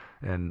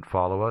and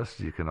follow us.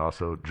 You can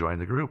also join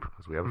the group,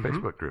 because we have a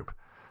Facebook group.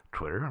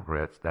 Twitter,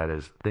 that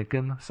is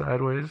Thinking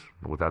Sideways,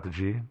 without the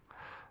G.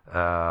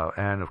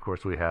 And, of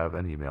course, we have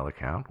an email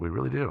account. We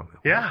really do.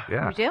 Yeah.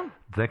 We do.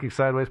 Thinking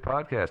Sideways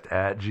Podcast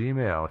at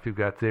Gmail. If you've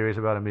got theories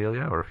about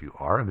Amelia, or if you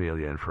are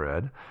Amelia and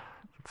Fred,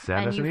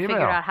 send us an email. And you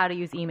figured out how to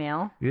use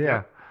email.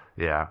 Yeah.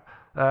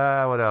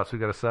 What else? We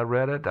got a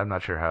subreddit. I'm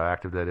not sure how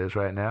active that is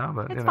right now,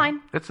 but it's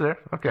fine. It's there.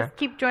 Okay. Just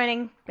keep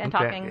joining and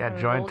talking. Yeah, and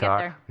join we'll talk.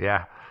 Get there.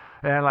 Yeah.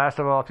 And last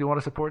of all, if you want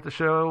to support the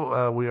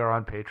show, we are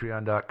on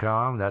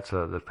Patreon.com. That's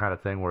the kind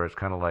of thing where it's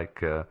kind of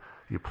like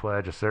you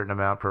pledge a certain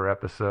amount per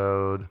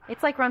episode.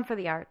 It's like Run for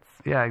the Arts.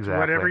 Yeah,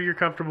 exactly. Whatever you're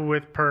comfortable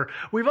with per.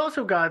 We've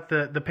also got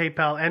the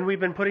PayPal, and we've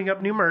been putting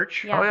up new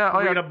merch. Yeah.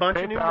 We got a bunch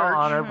PayPal of new merch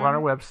on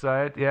our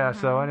website. Yeah.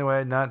 So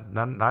anyway,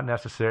 not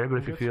necessary, but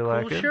if you feel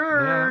like it,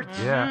 shirts.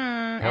 yeah.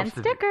 And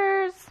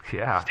stickers.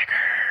 Yeah.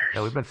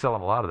 Yeah, we've been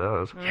selling a lot of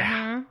those.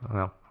 Yeah.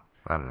 Well,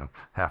 I don't know,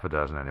 half a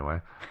dozen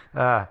anyway.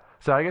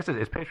 So I guess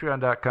it's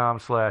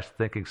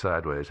patreon.com/thinking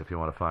sideways if you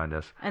want to find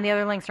us. And the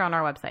other links are on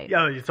our website.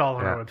 Yeah, it's all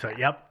on our website.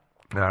 Yep.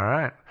 All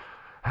right.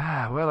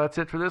 Well, that's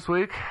it for this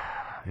week.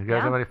 You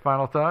guys have any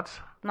final thoughts?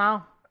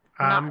 No.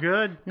 I'm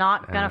good.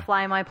 Not going to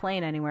fly my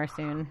plane anywhere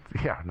soon.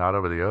 Yeah, not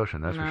over the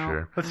ocean, that's for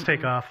sure. Let's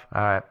take off.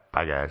 All right.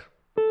 Bye, guys.